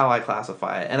think it's how I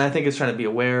classify it, and I think it's trying to be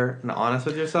aware and honest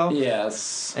with yourself.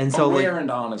 Yes. And so, aware like- and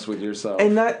honest with yourself.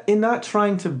 And not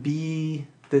trying to be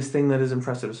this thing that is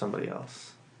impressive to somebody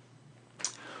else.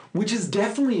 Which is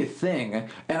definitely a thing.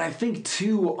 And I think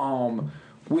too,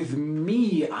 with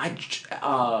me, I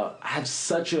have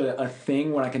such a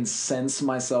thing when I can sense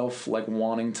myself like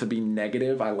wanting to be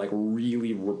negative. I like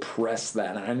really repress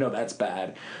that, and I know that's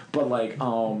bad. But like,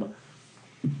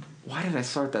 why did I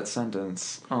start that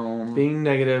sentence? Being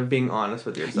negative, being honest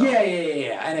with yourself.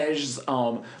 Yeah. And it's just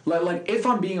like if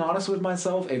I'm being honest with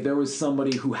myself, if there was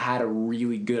somebody who had a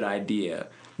really good idea,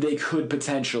 they could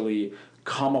potentially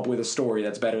come up with a story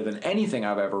that's better than anything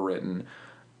I've ever written.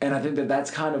 And I think that's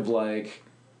kind of like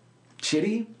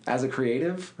shitty as a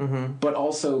creative, but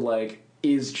also like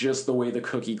is just the way the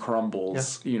cookie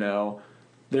crumbles.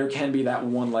 There can be that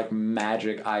one like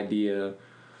magic idea.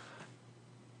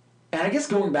 And I guess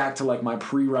going back to like my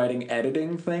pre-writing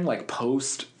editing thing, like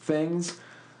post things,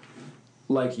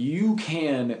 like you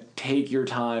can take your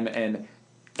time and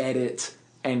edit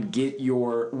and get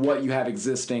what you have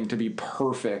existing to be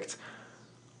perfect.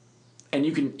 And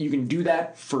you can do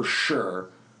that for sure.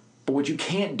 But what you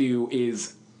can't do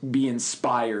is be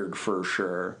inspired for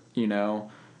sure,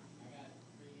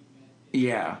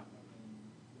 Yeah.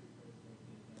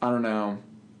 I don't know.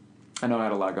 I know I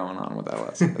had a lot going on with that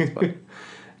last sentence, but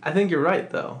I think you're right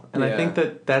though, and I Yeah.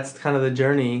 think that's kind of the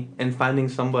journey and finding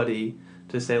somebody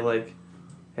to say like,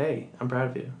 "Hey, I'm proud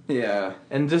of you," yeah.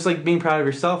 and just like being proud of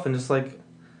yourself, and just like,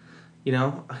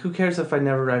 who cares if I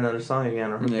never write another song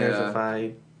again, or who cares Yeah. if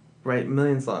I write a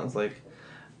million songs? Like,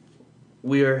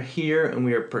 we are here and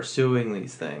we are pursuing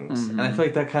these things. And I feel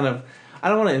like that kind of, I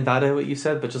don't want to invalidate what you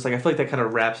said, but just like I feel like that kind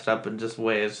of wraps it up in just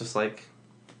way. It's just like,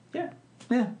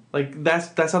 yeah, like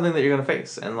that's something that you're gonna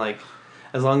face, and like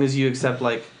as long as you accept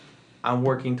like I'm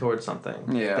working towards something,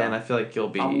 then I feel like you'll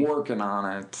be. I'm working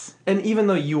on it. And even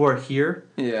though you are here,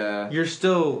 you're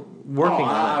still working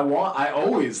on it. I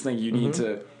always think you need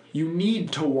to. You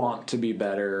need to want to be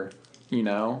better. You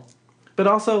know. But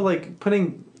also like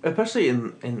putting, especially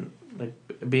in like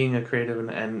being a creative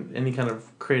and any kind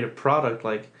of creative product,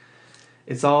 like.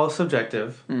 It's all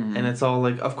subjective, and it's all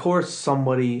like, of course,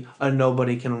 a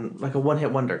nobody can, like a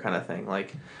one-hit wonder kind of thing.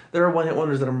 Like, there are one-hit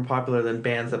wonders that are more popular than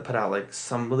bands that put out, like,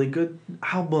 some really good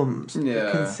albums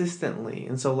consistently.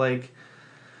 And so, like,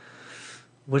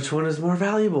 which one is more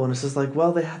valuable? And it's just like,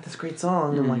 well, they had this great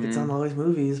song, and, like, it's on all these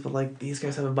movies, but, like, these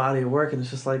guys have a body of work, and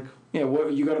it's just like... Yeah,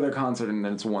 you go to their concert, and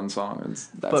then it's one song.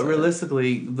 But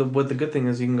realistically, what the good thing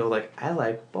is you can go, like, I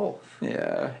like both.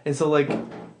 Yeah. And so, like...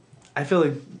 I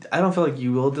don't feel like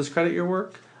you will discredit your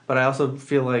work, but I also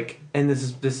feel like, and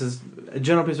this is a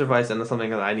general piece of advice, and it's something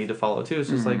that I need to follow too. It's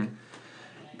just like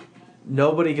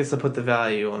nobody gets to put the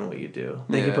value on what you do.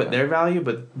 They can put their value,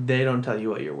 but they don't tell you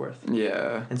what you're worth.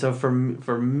 Yeah. And so for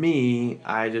me,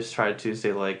 I just try to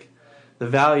say like, the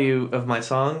value of my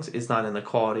songs is not in the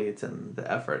quality; it's in the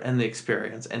effort and the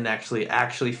experience, and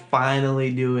actually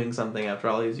finally doing something after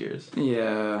all these years.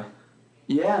 Yeah.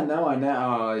 Yeah, no, I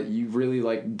know. You really,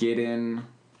 like, get in...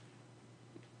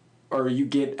 Or you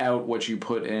get out what you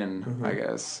put in, I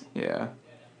guess. Yeah.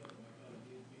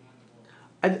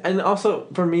 And also,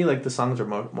 for me, like, the songs are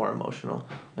more emotional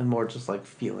and more just, like,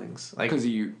 feelings. Like, because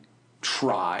you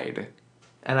tried.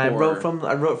 And I wrote from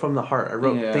the heart. I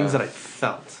wrote things that I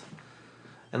felt.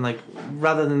 And, like,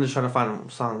 rather than just trying to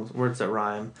find words that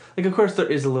rhyme. Like, of course, there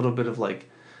is a little bit of, like,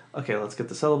 okay, let's get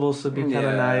the syllables to be kind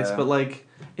of nice, but like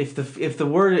if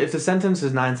the sentence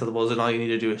is 9 syllables and all you need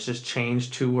to do is just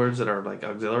change 2 words that are like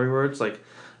auxiliary words, like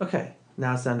okay,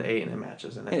 now it's down to 8 and it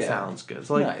matches and it sounds good.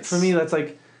 So like for me that's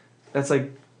like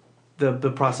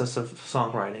the process of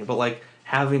songwriting, but like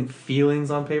having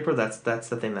feelings on paper, that's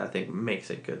the thing that I think makes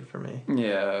it good for me.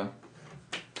 Yeah.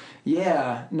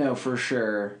 Yeah, no, for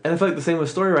sure. And I feel like the same with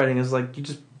story writing is like you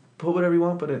just put whatever you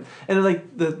want, put it, and like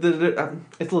it's a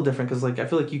little different because like I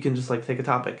feel like you can just like take a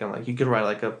topic and like you could write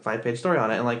like a 5-page story on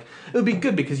it, and like it would be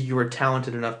good because you were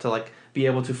talented enough to like be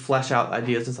able to flesh out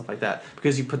ideas and stuff like that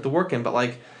because you put the work in. But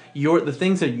like the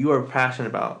things that you are passionate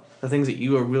about, the things that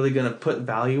you are really gonna put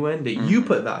value in, that you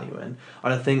put value in,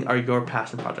 are your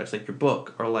passion projects, like your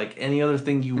book or like any other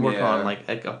thing you work on, like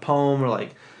a poem or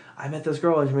like I met this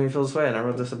girl and she made me feel this way and I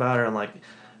wrote this about her and like.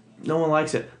 No one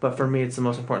likes it, but for me, it's the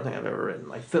most important thing I've ever written.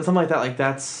 Like something like that, like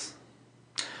that's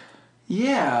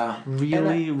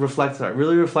really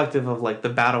reflective of like the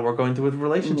battle we're going through with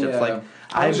relationships. Like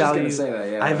I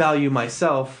value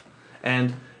myself,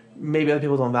 and maybe other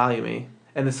people don't value me.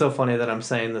 And it's so funny that I'm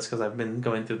saying this because I've been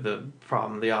going through the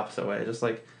problem the opposite way. Just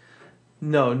like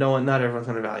not everyone's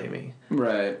going to value me,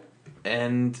 right?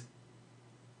 And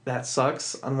that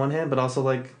sucks on one hand, but also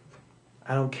like.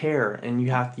 I don't care, and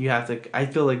you have to. I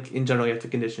feel like in general you have to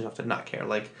condition yourself to not care.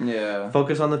 Like,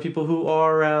 focus on the people who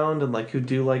are around and like who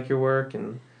do like your work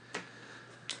and.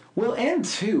 Well, and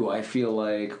too, I feel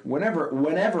like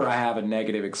whenever I have a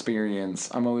negative experience,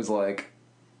 I'm always like,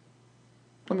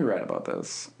 let me write about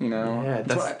this. You know,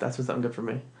 that's what's something good for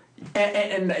me.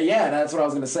 And that's what I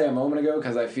was gonna say a moment ago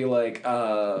because I feel like.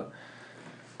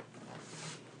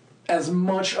 As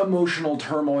much emotional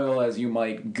turmoil as you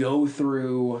might go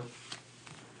through.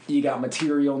 You got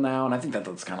material now, and I think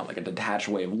that's kind of like a detached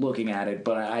way of looking at it,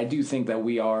 but I do think that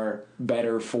we are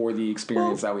better for the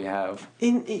experience that we have.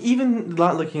 Even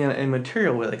not looking at it in a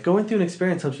material way, like going through an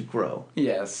experience helps you grow.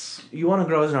 Yes. You want to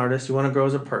grow as an artist, you want to grow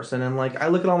as a person, and like I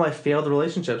look at all my failed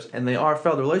relationships, and they are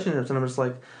failed relationships, and I'm just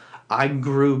like, I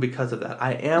grew because of that.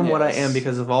 I am what I am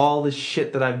because of all the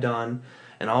shit that I've done,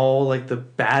 and all like the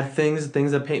bad things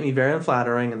that paint me very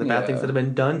unflattering, and the bad things that have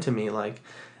been done to me, like...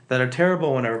 that are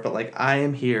terrible whenever, but like I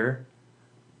am here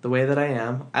the way that I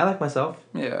am. I like myself.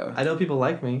 Yeah. I know people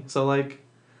like me. So like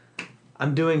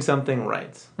I'm doing something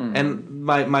right. Mm-hmm. And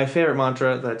my favorite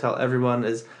mantra that I tell everyone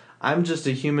is I'm just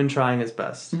a human trying his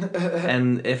best.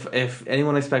 And if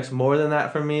anyone expects more than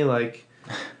that from me, like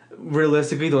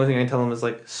realistically the only thing I tell them is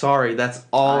like, sorry, that's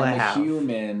all I have. I'm a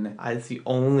human. It's the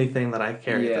only thing that I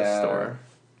carry at this store.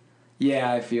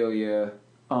 Yeah, I feel you.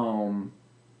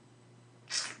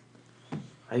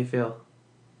 How you feel?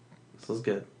 This was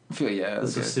good. I feel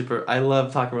this is super. I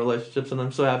love talking relationships, and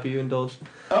I'm so happy you indulged.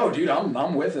 Oh, dude,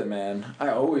 I'm with it, man.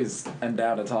 I always am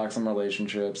down to talk some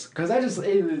relationships because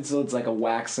it's like a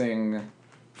waxing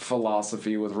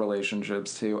philosophy with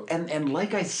relationships too. And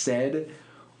like I said,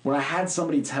 when I had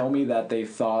somebody tell me that they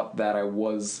thought that I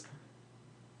was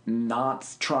not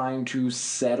trying to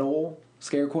settle,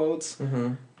 scare quotes,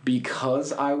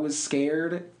 because I was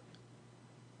scared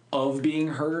of being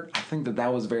hurt, I think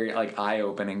that was very like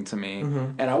eye-opening to me.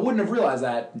 And I wouldn't have realized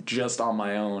that just on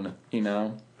my own, you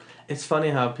know? It's funny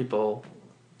how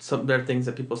there are things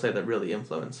that people say that really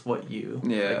influence what you...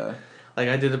 Yeah. Like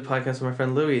I did a podcast with my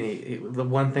friend Louie, and the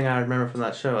one thing I remember from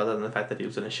that show, other than the fact that he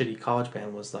was in a shitty college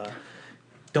band, was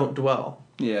don't dwell.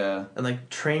 Yeah. And like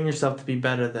train yourself to be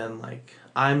better than like,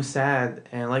 I'm sad,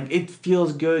 and like it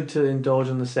feels good to indulge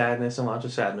in the sadness and watch a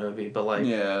sad movie, but like...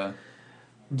 Yeah.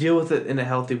 Deal with it in a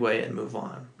healthy way and move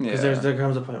on. Because there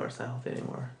comes a point where it's not healthy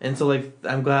anymore. And so, like,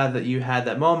 I'm glad that you had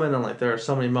that moment, and, like, there are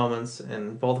so many moments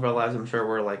in both of our lives, I'm sure,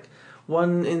 where, like,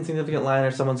 one insignificant line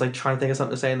or someone's, like, trying to think of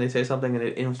something to say, and they say something, and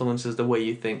it influences the way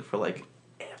you think for, like,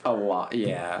 a lot.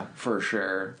 Yeah, for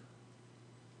sure.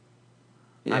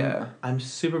 Yeah. I'm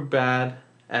super bad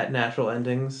at natural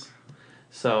endings.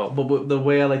 So, but the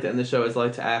way I like to end the show is I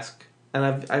like to ask, and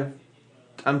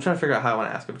I'm trying to figure out how I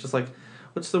want to ask it, but just, like,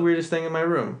 what's the weirdest thing in my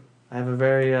room? I have a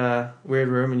very weird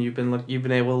room, and you've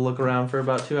been able to look around for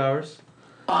about 2 hours.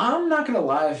 I'm not gonna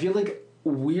lie. I feel like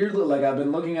weirdly, like I've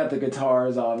been looking at the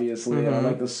guitars, obviously, and I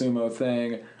like the sumo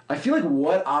thing. I feel like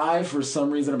what I, for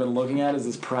some reason, have been looking at is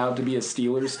this proud to be a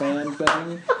Steelers fan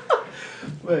thing.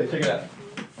 Wait, check it out.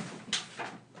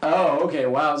 Oh, okay,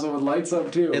 wow. So it lights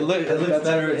up too. It looks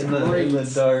better in the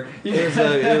dark.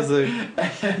 It was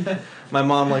a my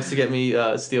mom likes to get me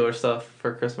Steelers stuff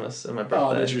for Christmas and my birthday.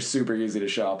 Oh, that you're super easy to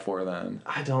shop for then.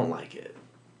 I don't like it.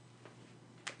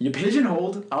 You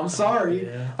pigeonholed. I'm sorry.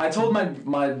 Yeah. I told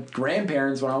my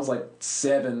grandparents when I was like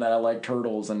 7 that I like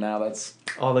turtles, and now that's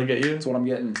all they get you. That's what I'm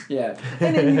getting. Yeah,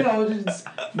 and then, you know,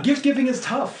 gift giving is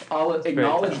tough. I'll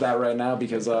acknowledge that right now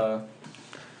because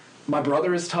my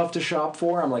brother is tough to shop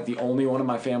for. I'm like the only one in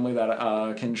my family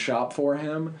that can shop for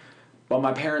him. But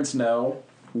my parents know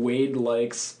Wade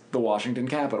likes the Washington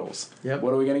Capitals. Yep.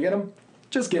 What are we gonna get him?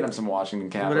 Just get him some Washington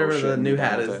Capitals. Whatever shit the and new be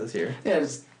hat done is with it. this year. Yeah,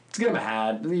 just get him a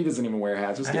hat. He doesn't even wear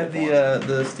hats. Just I get have him one.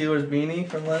 the Steelers beanie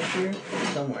from last year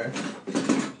somewhere.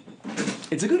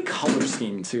 It's a good color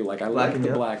scheme too. Like I Black like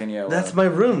the black and yellow. That's my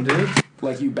room, dude.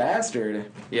 Like you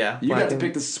bastard. Yeah. You got to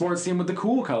pick the sports team with the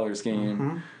cool color scheme.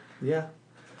 Mm-hmm. Yeah.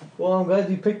 Well, I'm glad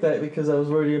you picked that because I was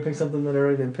worried you would pick something that had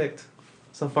already been picked.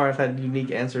 So far, I've had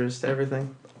unique answers to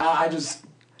everything. I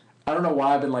don't know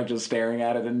why I've been like just staring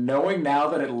at it, and knowing now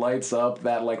that it lights up,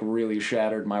 that like really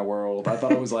shattered my world. I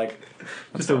thought it was like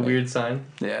just a weird sign.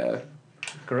 Yeah.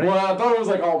 Great. Well, I thought it was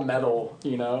like all metal,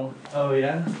 you know. Oh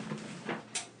yeah.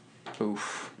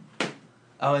 Oof.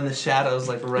 Oh, and the shadows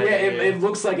like right. Yeah, it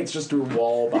looks like it's just a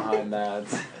wall behind that.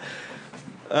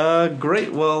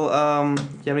 Great. Well, you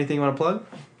have anything you want to plug?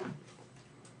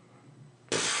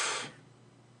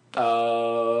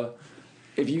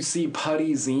 If you see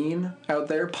Putty Zine out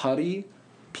there, Putty,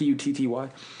 Putty,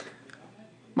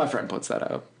 my friend puts that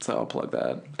out, so I'll plug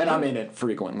that. And I'm in it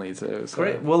frequently too. So.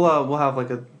 Great. We'll have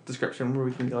like a description where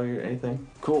we can tell you anything.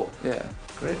 Cool. Yeah.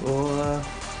 Great. Well, I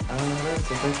don't know what else,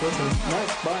 so thanks for listening.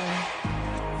 Nice.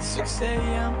 Bye. 6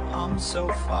 a.m. I'm so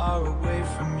far away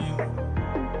from you.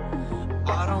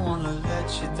 I don't wanna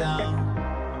let you down.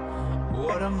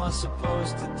 What am I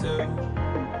supposed to do?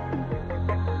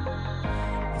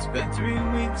 It's been 3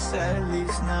 weeks at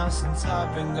least now since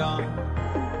I've been gone,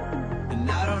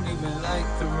 and I don't even like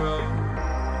the road.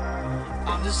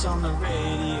 I'm just on the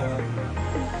radio.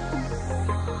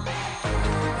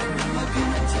 And I'm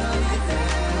looking